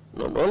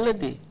not only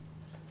the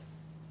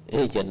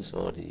agents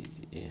or the,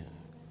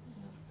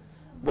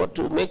 but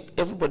to make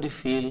everybody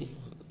feel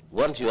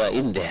once you are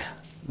in there.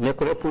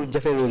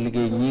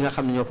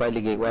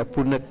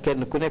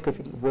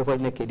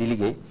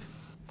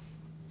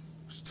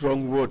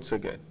 Strong words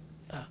again.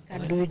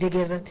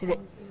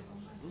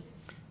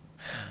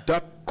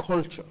 That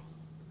culture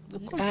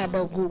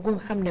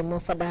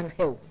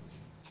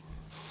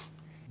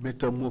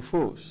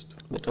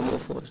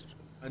metamorphosed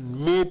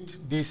and made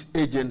these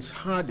agents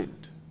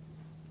hardened.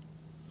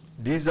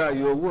 These are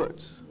your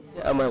words.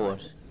 Yeah, are my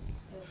words.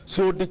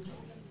 So the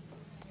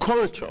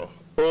culture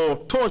or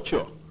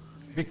torture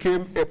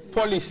became a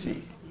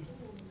policy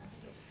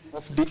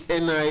of the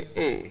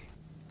NIA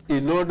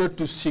in order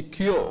to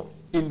secure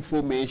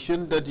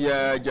information that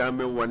Yaya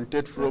Jammeh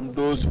wanted from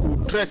those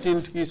who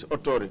threatened his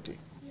authority.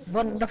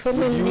 Would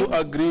you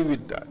agree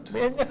with that?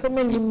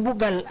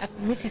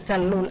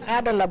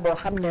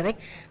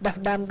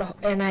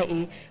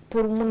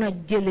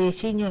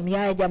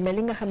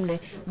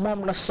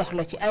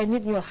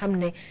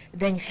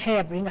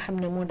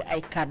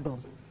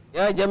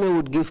 Yaya Jammeh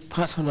would give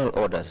personal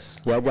orders.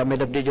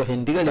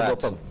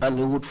 And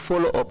he would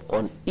follow up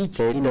on each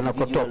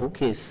individual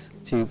case.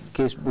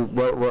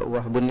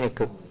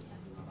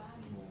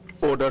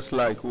 Orders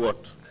like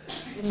what?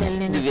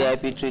 The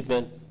VIP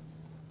treatment.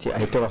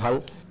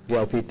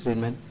 VIP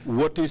treatment.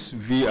 What is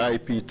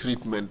VIP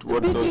treatment?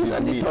 What does it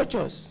and mean? The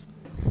tortures.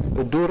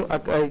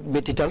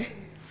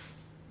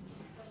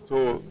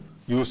 So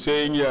you're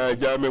saying Yaya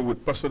Jammeh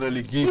would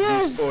personally give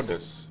these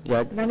orders?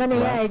 Would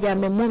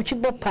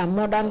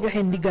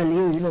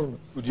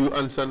you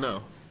answer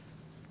now?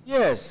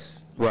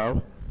 Yes.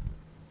 Well,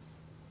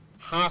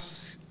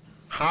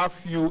 have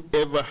you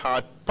ever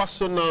had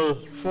personal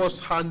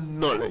first-hand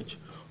knowledge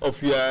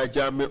of Yaya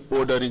Jammeh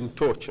ordering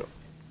torture?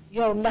 I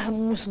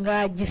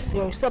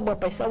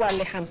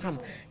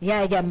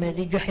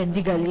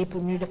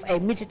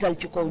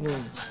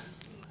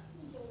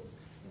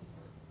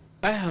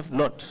have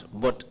not,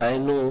 but I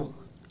know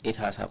it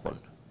has happened.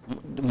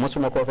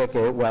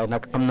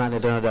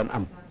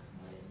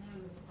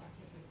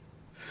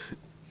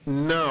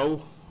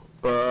 Now,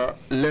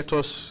 let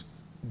us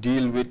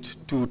deal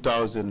with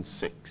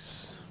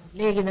 2006.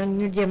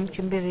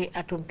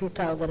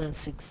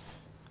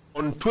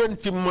 On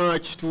 20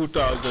 March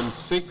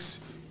 2006,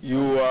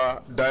 you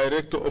are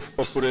Director of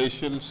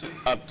Operations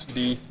at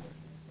the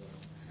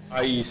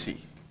IEC.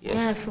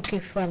 Yes.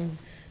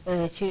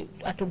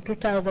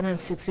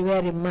 2006,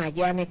 very March,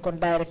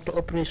 Director of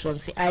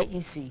Operations,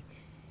 IEC.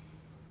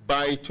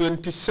 By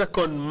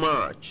 22nd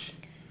March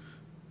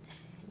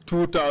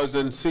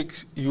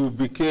 2006, you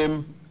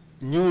became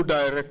new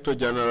Director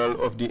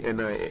General of the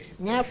NIA.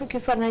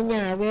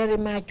 Very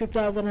March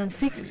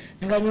 2006,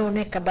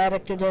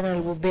 Director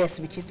General of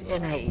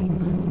NIA.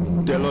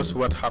 Tell us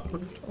what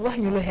happened.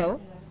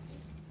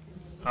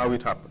 How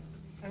it happened.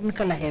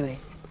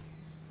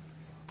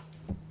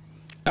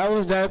 I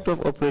was Director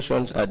of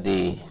Operations at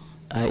the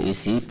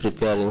IEC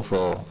preparing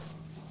for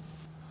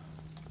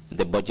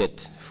the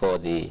budget for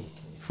the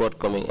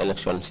forthcoming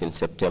elections in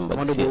September.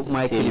 Independent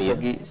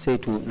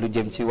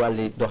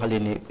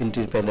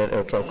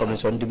Electoral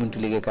Commission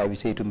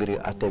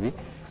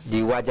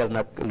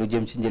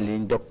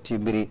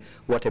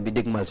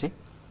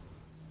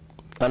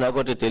and I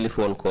got a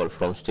telephone call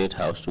from State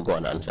House to go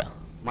and answer.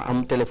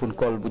 Telephone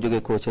call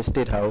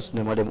State House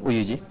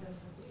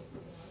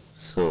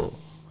So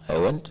I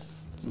went.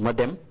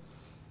 Madam.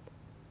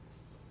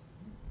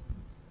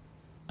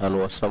 And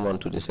was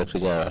summoned to the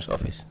Secretary General's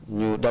office.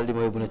 Ñu daldi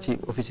moy buna ci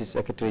office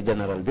Secretary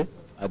General bi.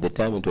 At the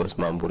time it was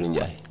Mambouri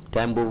Njai.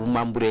 Time bobu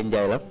Mambouri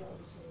Njai la.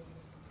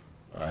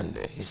 And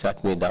he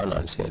sat me down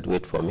and said,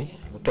 wait for me.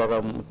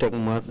 Toga tek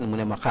ma mu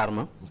ne ma xaar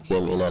ma.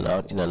 Came in and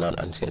out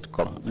and said,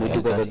 come. Mu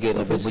dugga ba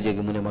génn fa bu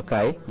jégi mu ne ma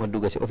kaay ma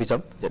dugga ci office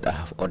am. That I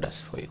have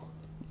orders for you.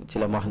 Ci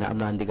la ma wax ne am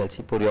na ndigal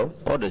ci pour yow.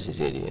 Orders, he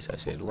said. Yes, I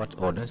said, what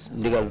orders?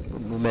 Ndigal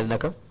bu mel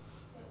naka.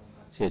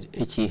 Said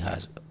HE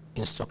has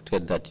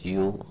instructed that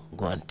you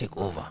go and take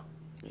over.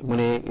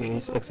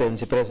 His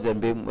Excellency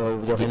President bi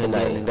joxe na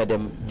nga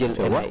dem jël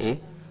NIA.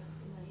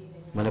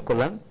 Mané ko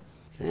lan?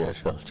 Yeah,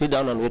 sure. Sit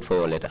down and wait for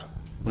your letter.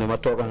 Mune ma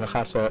toga nga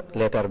xaar sa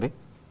letter bi.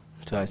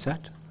 So I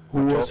sat.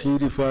 Who was he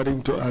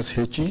referring to as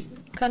HE?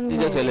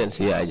 His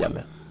Excellency Yaya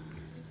Jammeh.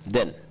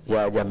 Then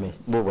Yaya Jammeh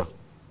boba.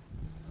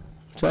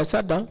 So I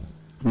sat down.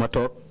 Ma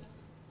tok.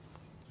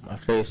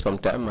 After some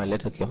time my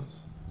letter came.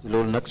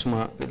 Lol nak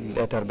suma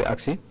letter bi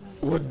aksi.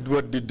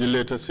 What did the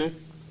letter say?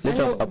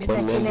 Letter of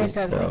appointment is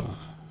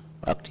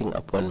acting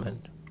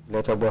appointment.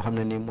 Letter bo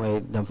xamne ni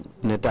moy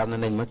ne tan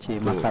nañ ma ci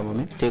makama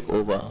mi. Take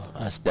over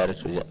as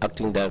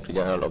acting Director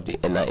General of the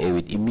NIA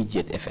with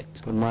immediate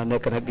effect. Ma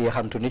nek nak di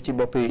xamtu ni ci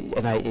bop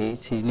NIA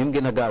ci nim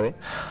gëna gaawé.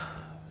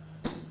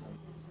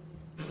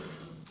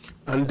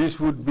 And this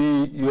would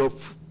be your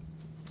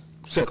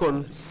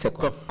second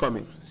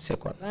coming.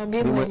 Second.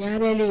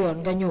 Ñaareel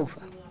yoon nga ñëw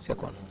fa.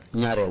 Second.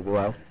 Ñaareel bi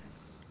waaw.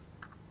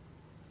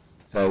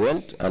 So I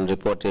went and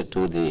reported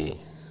to the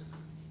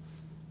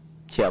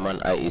chairman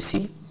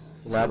IEC.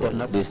 So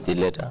this is the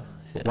letter.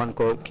 One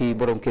ko ki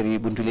borom kër yi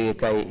buntu liggéey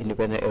kay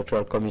Independent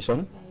Electoral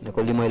Commission ne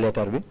ko li moy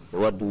letter bi.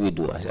 What do we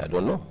do? I said, I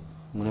don't know.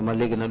 Mu ne ma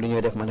légui na lu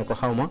ñoy def ma ne ko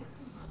xawma.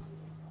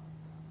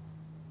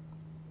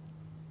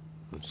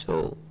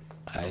 So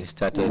I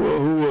started.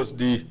 Who was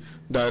the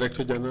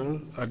Director General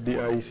at the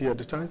IEC at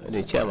the time?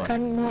 The chairman.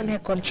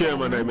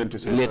 Chairman, I meant to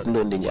say. Late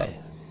Nondi Njai.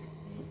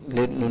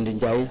 Late Nondi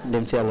Njai,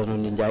 dem ci Yalla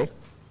Nondi Njai.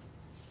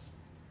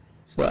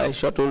 So I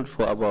shuttled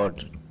for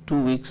about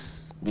 2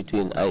 weeks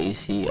between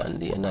IEC and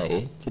the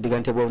NIA. Ci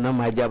digante bobu na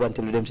ma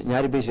jabante lu dem ci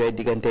ñaari bés yoy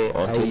digante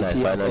until IEC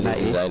I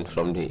finally resigned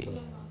from the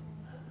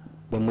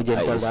ba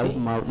mujjantal dal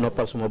ma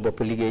noppal suma bop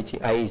liggéey ci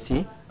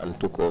IEC and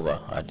took over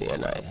at the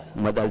NIA.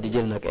 Ma dal di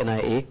jël nak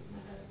NIA.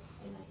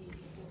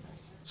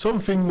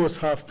 Something must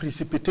have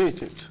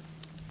precipitated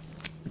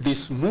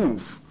this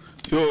move,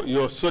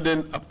 your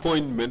sudden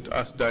appointment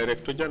as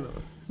Director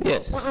General.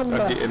 Yes.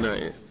 At the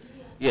NIA.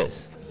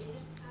 Yes.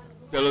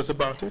 Tell us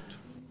about it.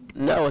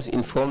 I was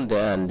informed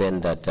there and then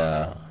that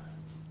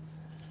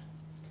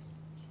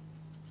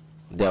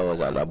there was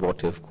an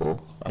abortive coup.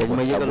 And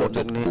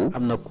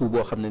amna coup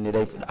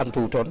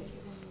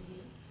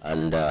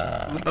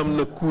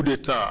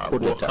d'etat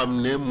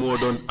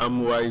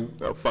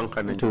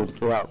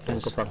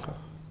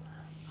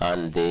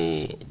and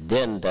the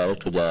then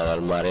Director General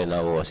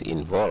Marena was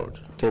involved.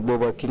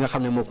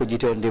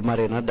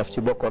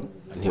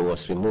 And he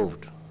was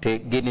removed.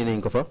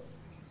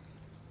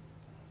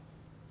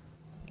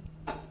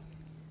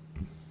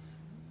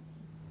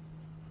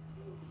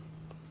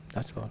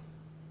 That's all.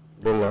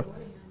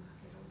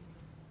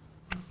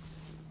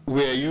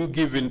 Were you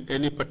given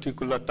any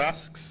particular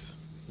tasks?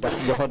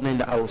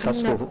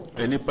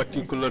 Any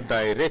particular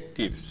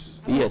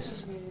directives?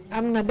 Yes.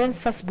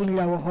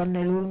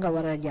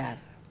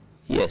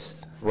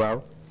 Yes.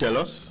 Wow. Tell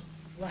us.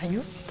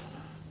 A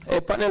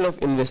panel of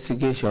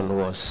investigation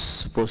was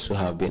supposed to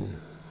have been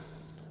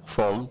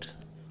formed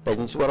to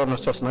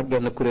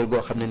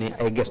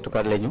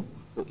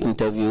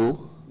interview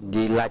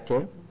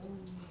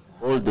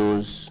all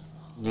those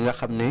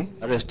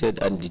arrested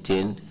and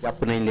detained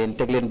in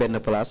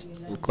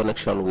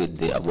connection with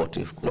the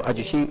abortive coup.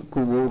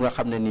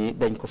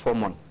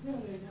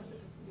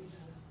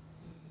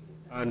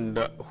 And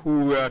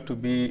who were to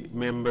be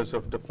members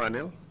of the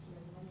panel?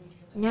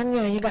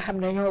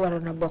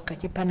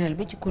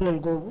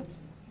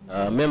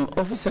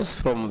 Officers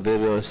from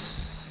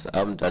various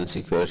armed and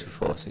security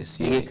forces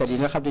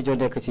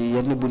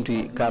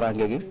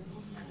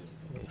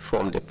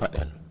formed the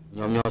panel.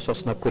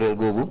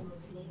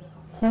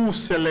 Who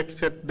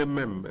selected the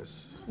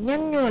members? I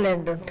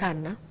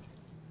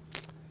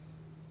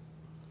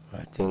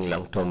think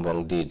Lang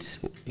Tombong did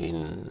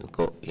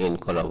in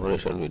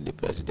collaboration with the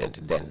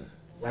president then.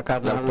 Lang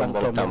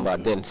Tombong Tamba,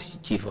 then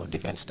Chief of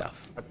Defense Staff.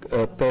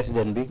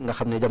 President bi nga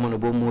xamne jamono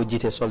bo mo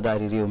jité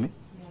soldat yi réew mi.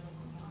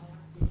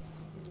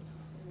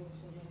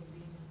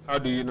 How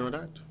do you know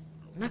that?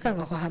 Naka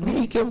nga ko xamé?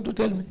 He came to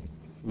tell me.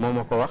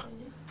 Momako wax.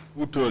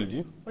 Who told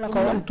you?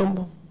 Lang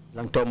Tombong.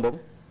 Lang Tombong.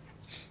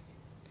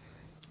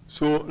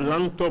 So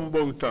Lang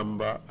Tombong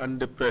Tamba and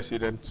the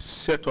president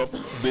set up,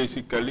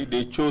 basically,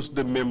 they chose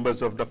the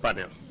members of the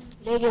panel.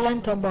 Legi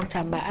Lang Tombong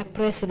Tamba ak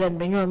president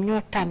bi ñom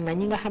ñoo tan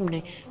ñi nga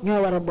xamne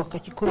ñoo wara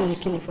bokk ci kuréel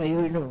kilifa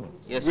yoy nonu.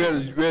 Yes.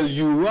 Well,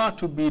 you are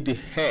to be the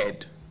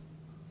head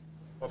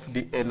of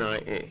the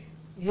NIA.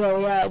 Yow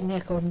ya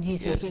nekkon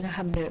jité ki nga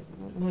xamne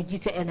mo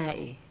jité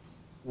NIA.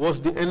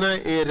 Was the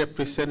NIA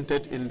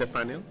represented in the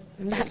panel?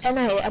 Ndax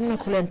NIA amna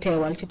ku len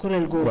téwal ci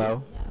kuréel gogu.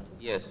 Wow.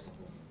 Yes.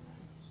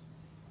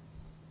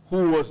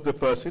 Who was the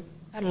person?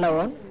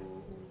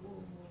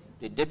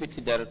 The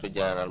Deputy Director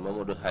General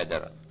Mamadou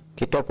Haidara.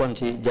 Ki topon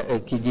ci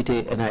ki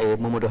jité NIA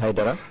Mamadou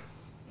Haidara.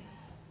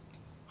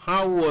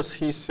 How was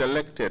he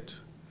selected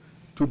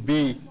to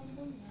be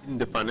in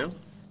the panel?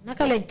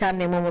 Naka lañ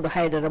tanné Mamadou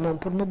Haidara mom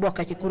pour mu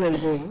bokk ci kuréel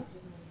gogu?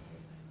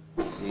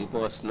 He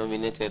was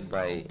nominated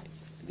by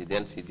the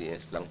then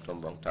CDS Lang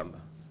Tombong Tamba.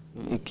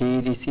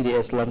 Ki di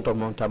CDS Lang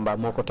Tombong Tamba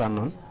moko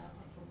tannon.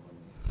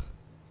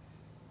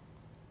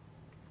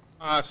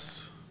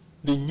 As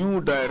the new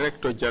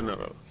Director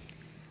General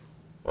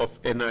of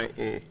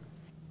NIA,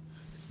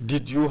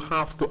 did you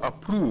have to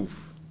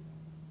approve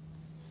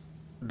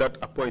that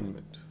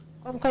appointment?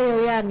 Comme que yow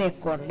ya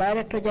nekkon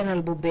Director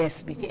General bu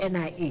bes bi ci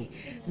NIA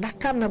ndax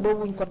tan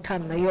bobu ñu ko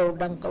tan yow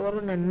dang ko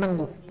waruna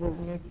nangu pour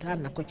ñu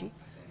tan ko ci?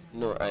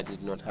 No, I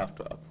did not have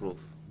to approve.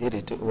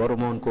 Dedet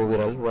waruma won ko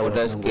wiral wala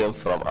orders came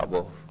from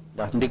above.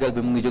 Ndax ndigal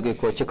bi mu ngi joge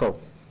ko ci kaw.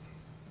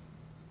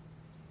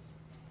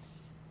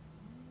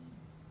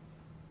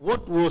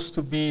 What was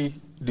to be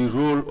the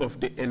role of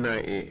the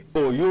NIA,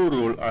 or your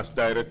role as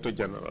Director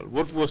General?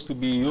 What was to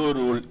be your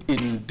role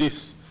in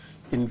this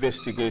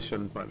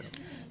investigation panel?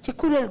 Ci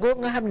kuréel go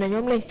nga xamne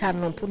ñom lañ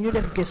tannon pour ñu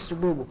def gëstu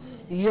bobu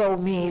yow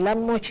mi lan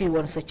mo ci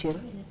won sa cër?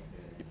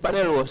 The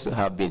panel was to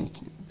have been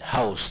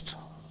housed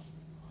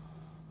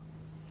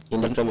in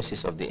the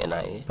premises of the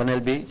NIA. Panel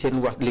bi seen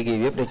wax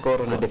liggéey yépp dañ ko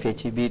warona defé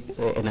ci biir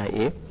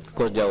NIA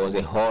because there was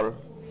a hall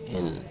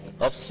in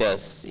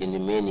upstairs in the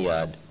main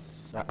yard.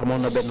 That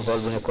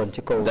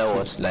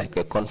was like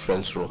a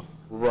conference room.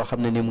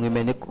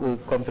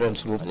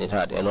 Conference room. And it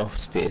had enough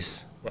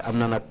space.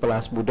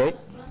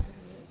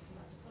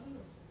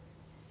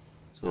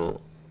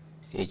 So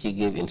he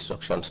gave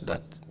instructions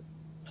that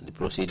the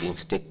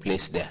proceedings take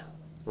place there.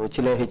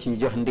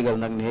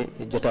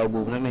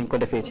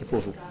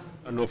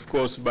 And of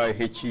course, by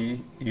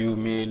HE, you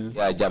mean?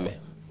 Yeah, Jame.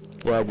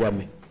 Yeah,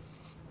 Jame.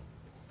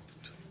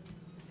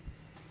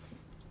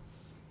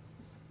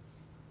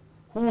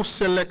 Who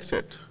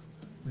selected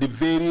the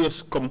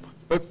various,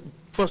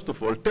 first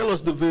of all, tell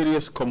us the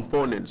various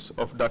components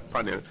of that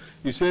panel.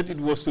 You said it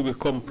was to be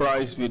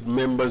comprised with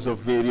members of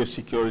various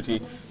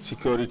security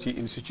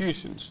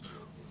institutions.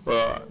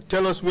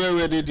 Tell us where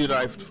were they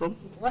derived from?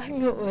 wax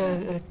ñu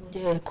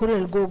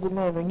kuréel googu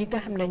noonu ñi nga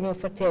xam ne ñoo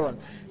fa teewoon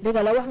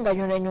dëgg la wax nga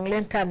ñu ne ñu ngi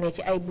leen tànnee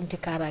ci ay bunti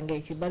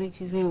kaaraange ci bari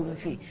ci réew mi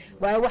fii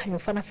waaye wax ñu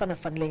fan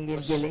lañ leen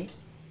jëlee.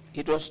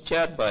 It was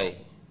chaired by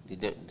the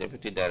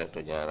Deputy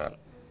Director General.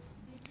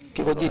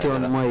 ki ko jiite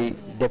woon mooy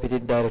Deputy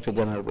Director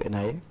General bu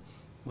NIA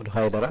Modou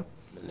Haidara.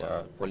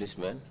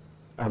 Policemen.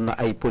 am na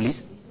ay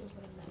police.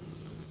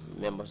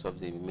 Members of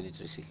the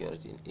military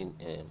security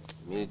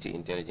military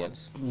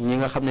intelligence. ñi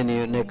nga xam ne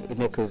ni nekk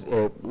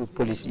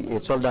police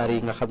soldats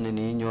yi nga xam ne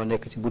ni ñoo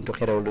nekk ci buntu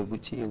xerewlu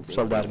ci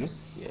soldat gi.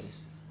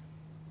 Yes.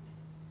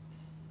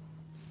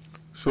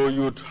 So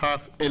you'd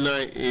have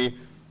NIA,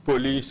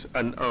 police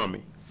and army.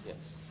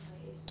 Yes.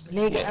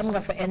 léegi am nga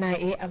fa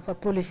NIA am fa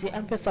police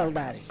am fa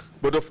soldat yi.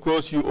 But of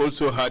course you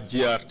also had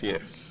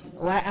GRTS.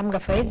 waaye am nga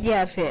fa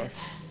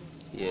GRTS.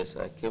 Yes,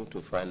 I came to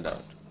find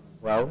out.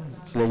 waaw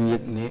ci lañ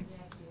yëg ne.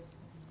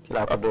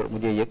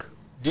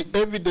 The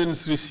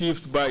evidence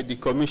received by the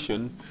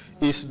Commission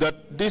is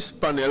that this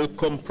panel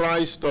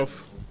comprised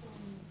of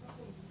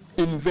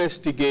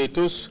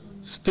investigators,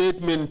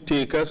 statement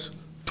takers,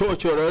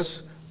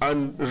 torturers,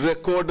 and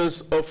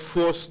recorders of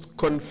forced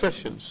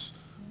confessions.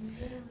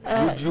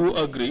 Would you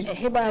agree?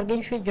 xibaar gi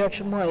ñu fi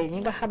jot mooy ñi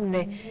nga xam ne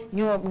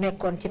ñoo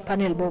nekkoon ci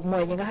panel boobu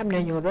mooy ñi nga xam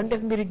ne ñoo doon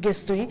def mbiri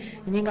gëstu yi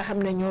ñi nga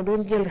xam ne ñoo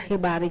doon jël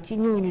xibaar yi ci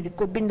ñooñu di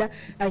ko binda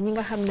ak ñi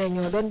nga xam ne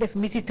ñoo doon def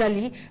mitital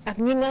yi ak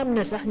ñi nga xam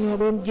ne sax ñoo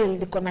doon jël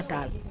di ko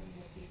nataal.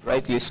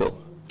 Rightly so.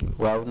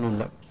 waaw noonu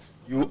la.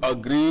 You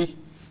agree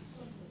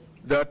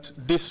that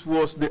this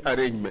was the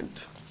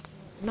arrangement?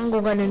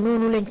 nangu nga ne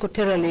noonu lañ ko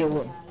tëralee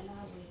woon.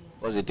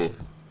 Positive.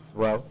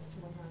 waaw.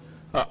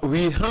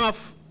 We have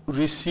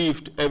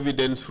received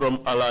evidence from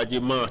Alaji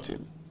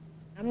Martin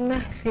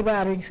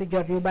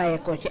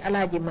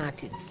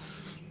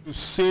to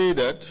say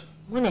that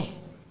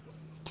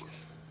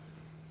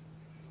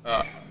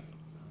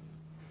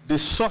the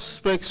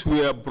suspects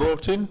were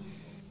brought in,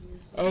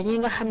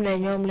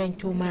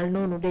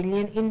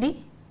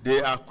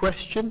 they are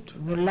questioned.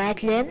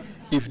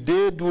 If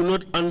they do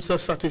not answer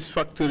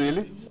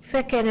satisfactorily, they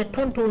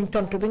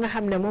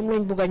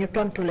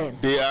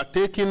are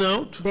taken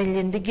out.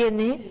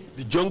 The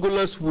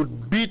junglers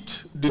would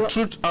beat the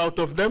truth out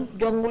of them,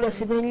 or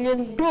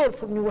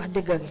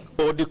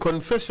the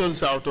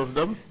confessions out of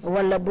them.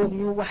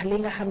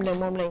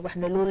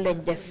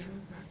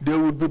 They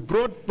would be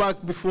brought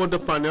back before the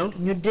panel.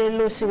 They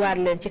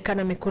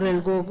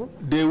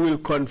will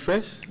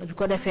confess,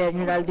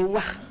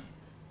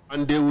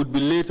 and they would be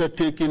later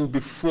taken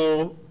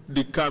before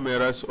the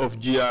cameras of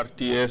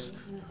GRTS to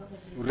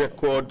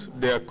record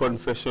their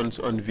confessions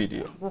on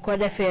video. Was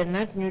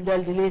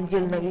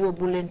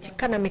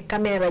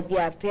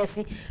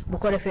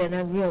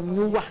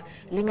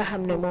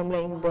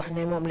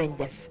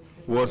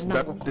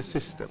that the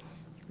system?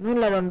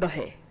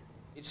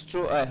 It's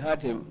true, I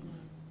heard him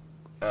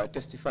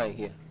testifying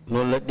here.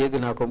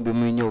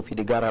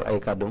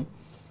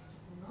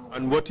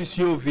 And what is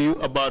your view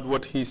about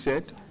what he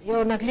said?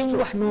 Would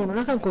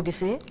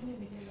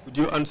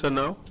you answer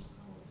now?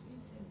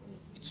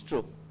 It's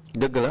true.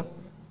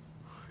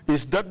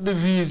 Is that the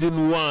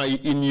reason why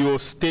in your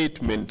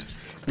statement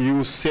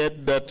you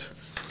said that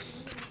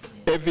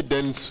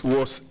evidence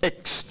was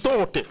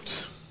extorted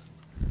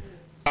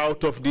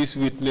out of these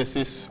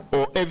witnesses,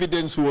 or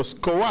evidence was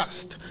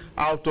coerced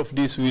out of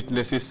these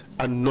witnesses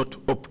and not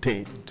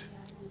obtained?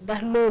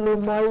 ndax loolu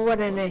mooy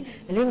wane ne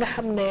li nga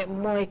xam ne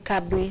mooy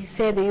kàddu yi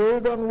seede yooyu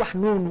doon wax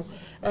noonu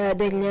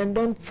dañ leen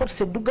doon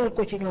forcé dugal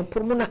ko ci ñoom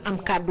pour mun a am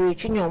kàddu yi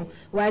ci ñoom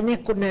waaye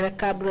nekkut ne rek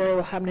kàddu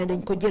yoo xam ne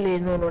dañ ko jëlee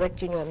noonu rek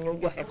ci ñoom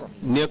ñu joxe ko.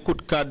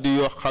 nekkut kàddu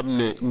yoo xam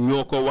ne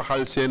ñoo ko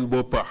waxal seen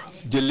boppa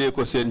jëlee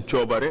ko seen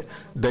coobare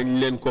dañ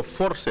leen ko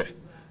forcé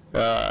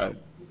ba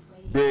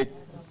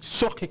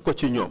soxi ko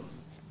ci ñoom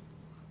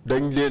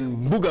dañ leen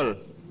mbugal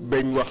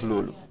bañ wax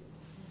loolu.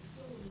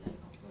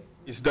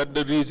 Is that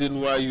the reason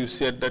why you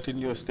said that in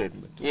your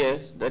statement?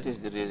 Yes, that is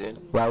the reason.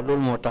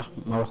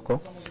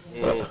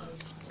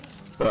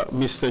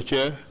 Mr.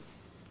 Chair,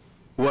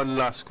 one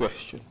last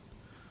question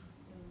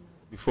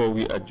before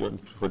we adjourn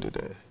for the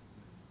day.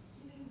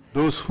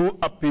 Those who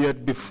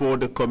appeared before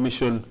the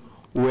commission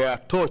were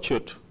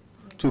tortured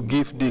to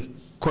give the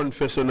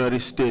confessionary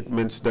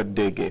statements that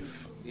they gave.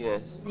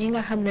 Yes. ñi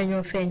nga xam ne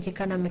ñoo feeñ ci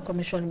kanami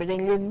commission bi dañ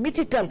leen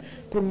mitital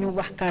pour ñu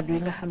wax kàddu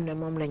yi nga xam ne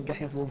moom lañ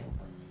joxe foofu.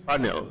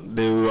 Panel,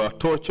 they were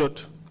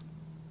tortured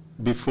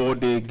before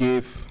they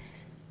gave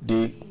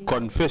the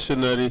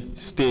confessionary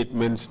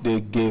statements they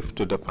gave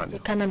to the panel.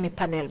 Kanami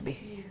panel bi.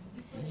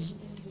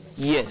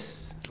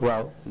 Yes.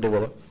 Wow,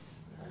 develop.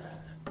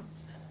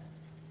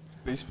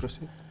 Please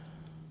proceed.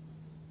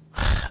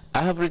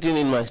 I have written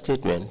in my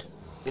statement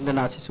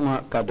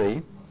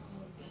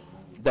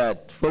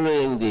that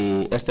following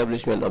the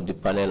establishment of the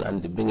panel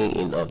and the bringing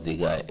in of the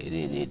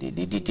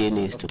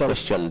detainees to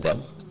question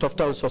them,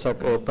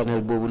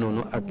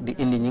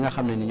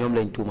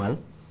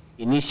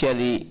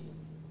 initially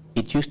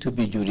it used to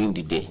be during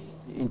the day.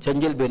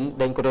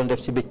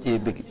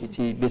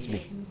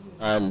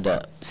 And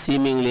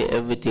seemingly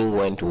everything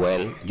went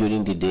well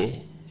during the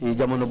day.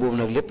 During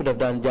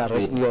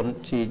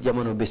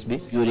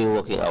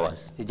working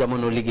hours.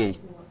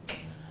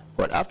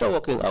 But after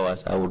working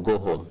hours, I would go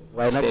home.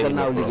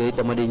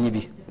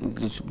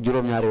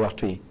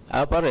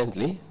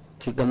 Apparently,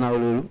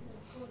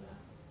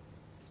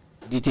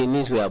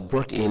 detainees were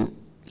brought in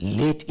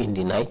late in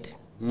the night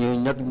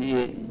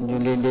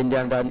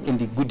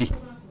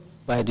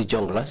by the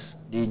junglers.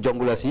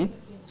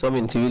 Some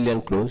in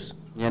civilian clothes.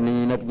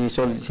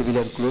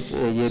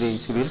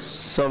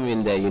 Some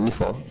in their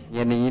uniform.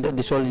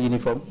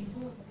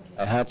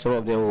 I heard some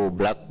of them were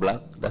black.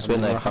 That's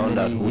when I found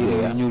out who they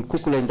were.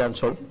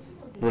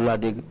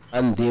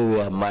 And they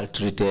were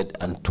maltreated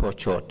and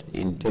tortured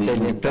in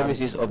the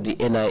premises of the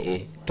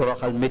NIA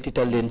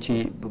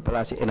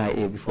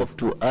up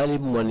to early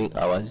morning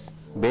hours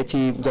and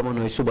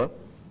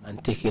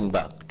taken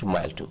back to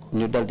Mile 2.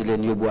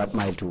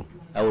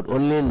 I would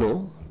only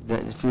know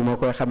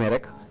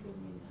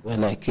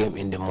when I came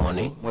in the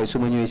morning, and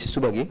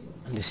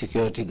the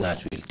security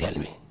guards will tell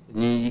me.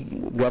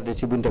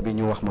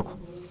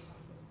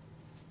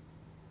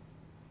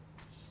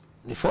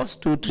 The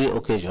first 2-3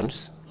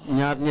 occasions,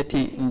 I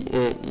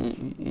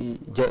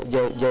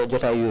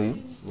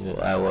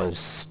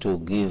was to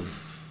give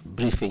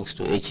briefings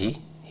to HE,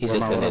 His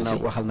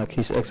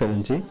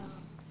Excellency,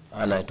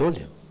 and I told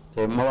him.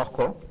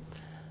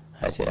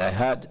 I said, I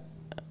heard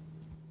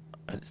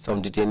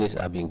some detainees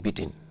are being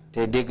beaten.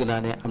 He giggled.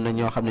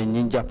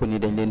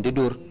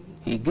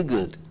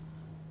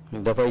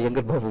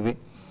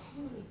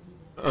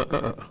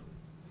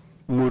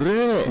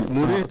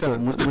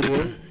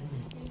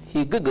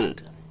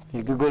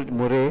 He giggled.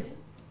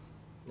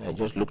 I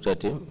just looked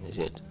at him. He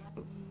said,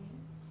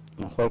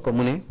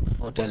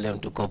 "Oh, tell them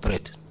to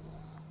cooperate."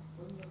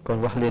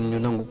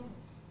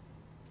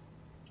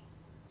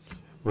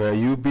 Were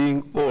you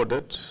being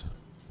ordered to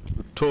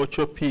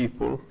torture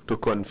people to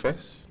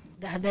confess?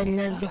 I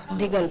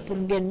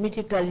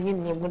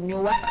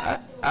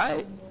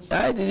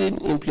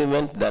didn't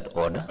implement that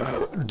order.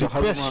 The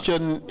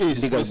question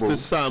is, Mr.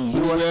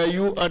 Sambou, were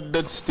you at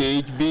that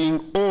stage being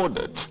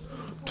ordered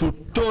to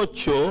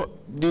torture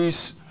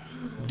these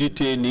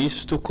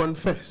detainees to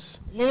confess?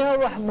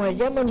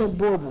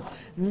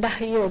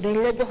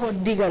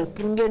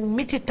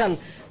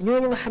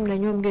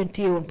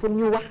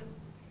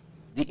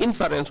 The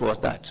inference was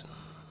that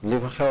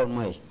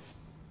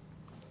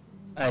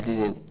I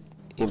didn't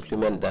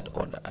implement that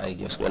order. I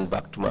just went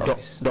back to my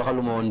office.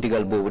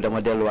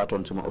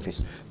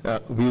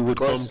 We would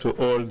come to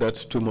all that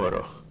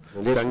tomorrow.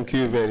 Thank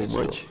you very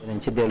much.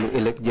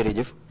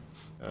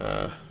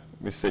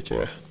 Mr.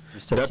 Chair,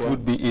 that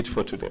would be it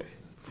for today.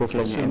 Thank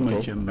you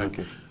so much,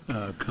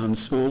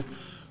 Council.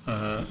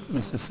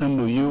 Mr.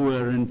 Sambou, you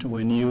weren't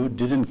when you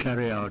didn't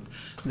carry out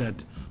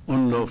that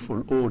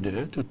unlawful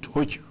order to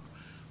torture,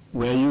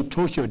 where you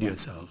tortured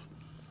yourself.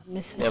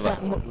 Never.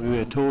 We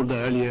were told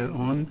earlier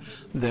on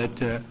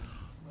that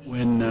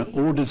when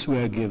orders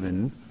were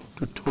given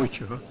to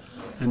torture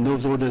and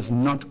those orders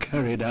not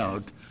carried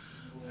out,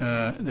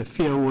 the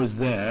fear was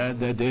there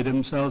that they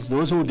themselves,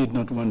 those who did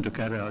not want to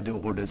carry out the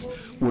orders,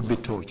 would be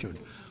tortured.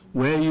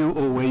 Were you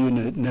or were you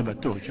never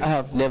tortured? I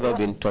have never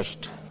been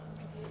touched.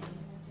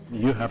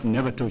 You have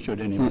never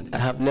tortured anybody? I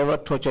have never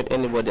tortured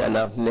anybody and I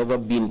have never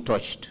been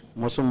touched.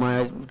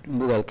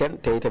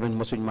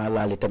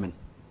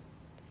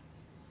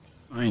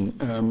 Fine.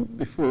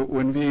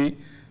 When we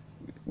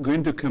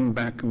going to come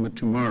back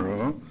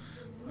tomorrow,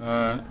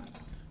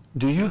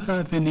 do you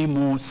have any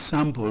more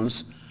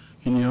samples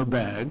in your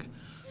bag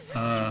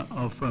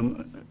of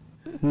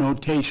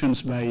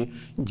notations by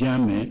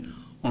Jame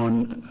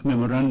on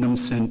memorandum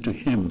sent to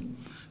him?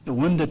 The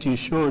one that you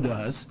showed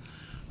us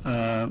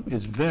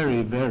is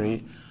very,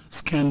 very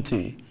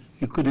scanty.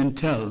 You couldn't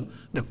tell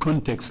the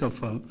context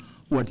of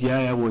what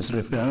Yaya was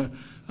replying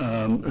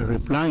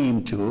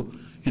to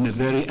in a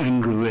very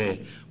angry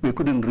way. We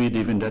couldn't read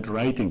even that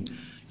writing.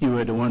 You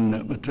were the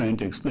one trying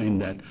to explain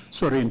that.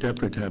 Sorry,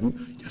 interpreter,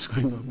 I'm just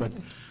going on. But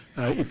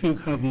if you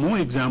have more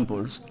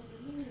examples,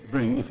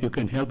 if you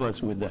can help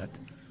us with that.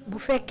 bu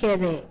fekkee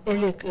ne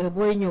ëllëg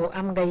booy ñëw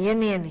am nga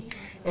yeneeni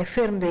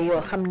firnde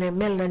yoo xam ne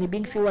mel na ni bi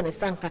nga fi wane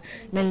sànq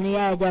mel ni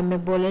Yaya Jammeh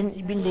boo leen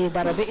bindee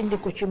dara ba indi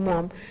ko ci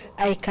moom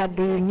ay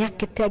kàddu yu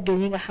ñàkk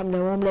teggin yi nga xam ne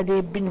moom la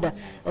dee binda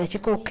ci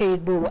kaw kayit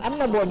boobu am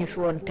na boo ñu fi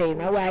woon tey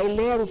na waaye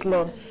leerut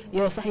loon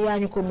yow sax yaa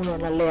ñu ko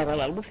mënoon a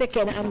leeralal bu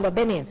fekkee ne am nga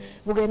beneen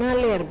bu gën a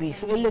leer bi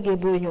su ëllëgee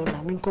booy ñëw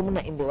ndax buñ ko mën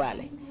a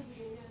indiwaale.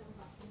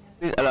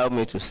 Please allow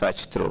me to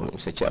search through,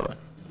 Mr. Chairman.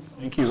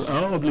 Thank you.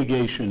 Our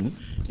obligation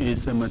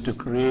is to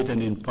create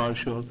an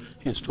impartial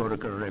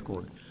historical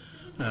record.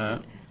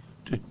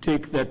 To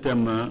take that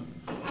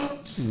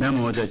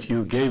memo that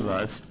you gave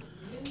us,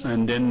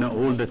 and then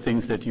all the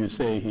things that you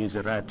say, he's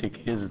erratic,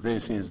 he's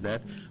this, he's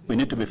that, we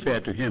need to be fair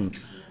to him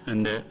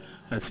and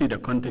see the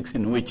context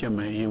in which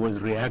he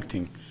was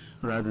reacting,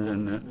 rather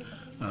than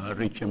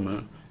reach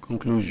a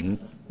conclusion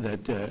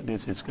that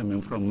this is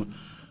coming from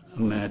a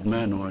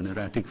madman or an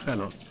erratic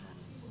fellow.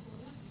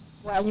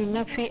 waaw ñun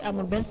nag fii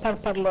amul benn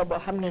parparloo boo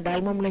xam ne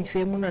daal moom lañ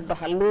fee mun a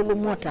doxal loolu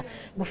moo tax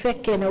bu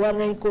fekkee ne war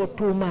nañ koo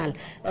tuumaal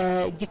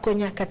jikko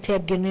ñàkk a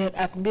teggin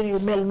ak mbir yu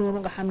mel noonu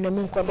nga xam ne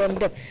mu ngi ko doon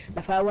def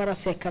dafa war a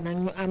fekk nag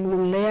ñu am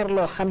lu leer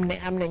loo xam ne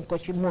am nañ ko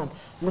ci moom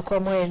lu ko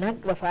mooy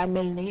nag dafa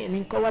mel ni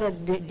niñ ko war a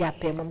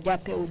jàppee moom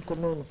jàppee wuñ ko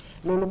noonu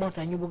loolu moo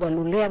tax ñu bëgg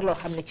lu leer loo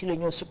xam ne ci la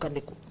ñoo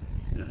sukkandiku.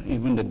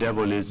 Even the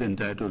devil is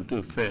entitled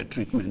to fair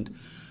treatment.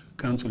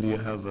 Council, you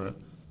have a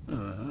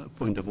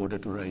point of order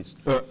to raise.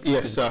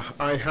 Yes,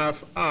 I had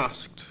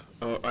asked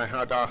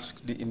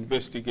the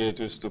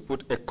investigators to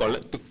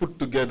put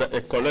together a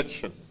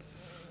collection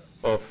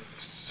of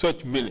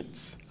such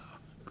minutes.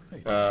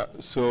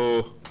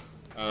 So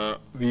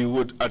we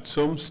would at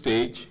some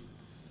stage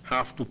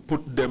have to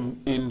put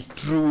them in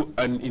through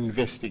an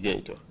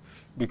investigator,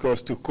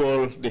 because to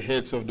call the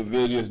heads of the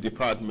various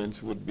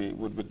departments would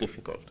be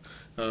difficult.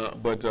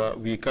 But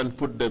we can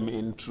put them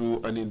in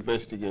through an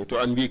investigator,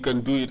 and we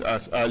can do it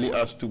as early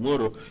as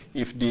tomorrow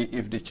if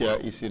the chair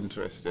is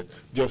interested,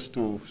 just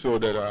so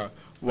that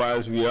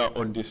whilst we are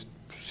on this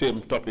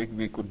same topic,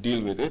 we could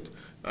deal with it,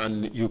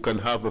 and you can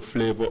have a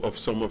flavor of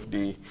some of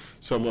the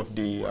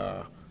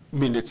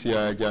minutes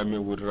Yaya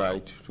Jammeh would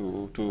write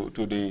to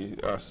the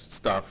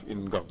staff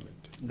in government.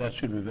 That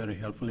should be very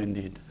helpful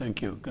indeed.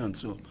 Thank you,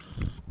 Council.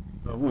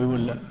 We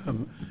will,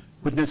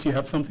 witness, you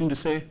have something to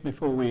say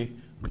before we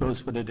close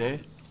for the day?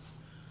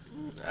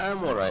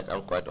 I'm all right.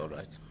 I'm quite all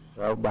right.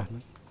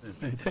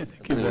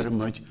 Thank you very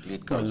much.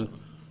 Council.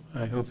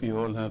 I hope you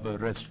all have a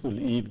restful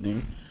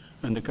evening.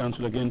 And the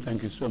Council, again,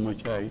 thank you so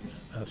much. I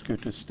ask you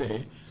to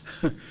stay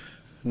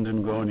and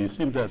then go on. It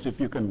seems as if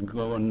you can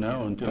go on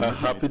now until...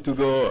 happy to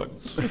go on.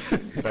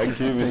 Thank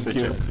you, Mr.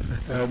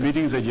 Chair.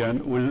 Meeting is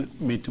adjourned. We'll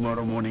meet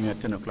tomorrow morning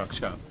at 10 o'clock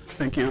sharp.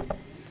 Thank you.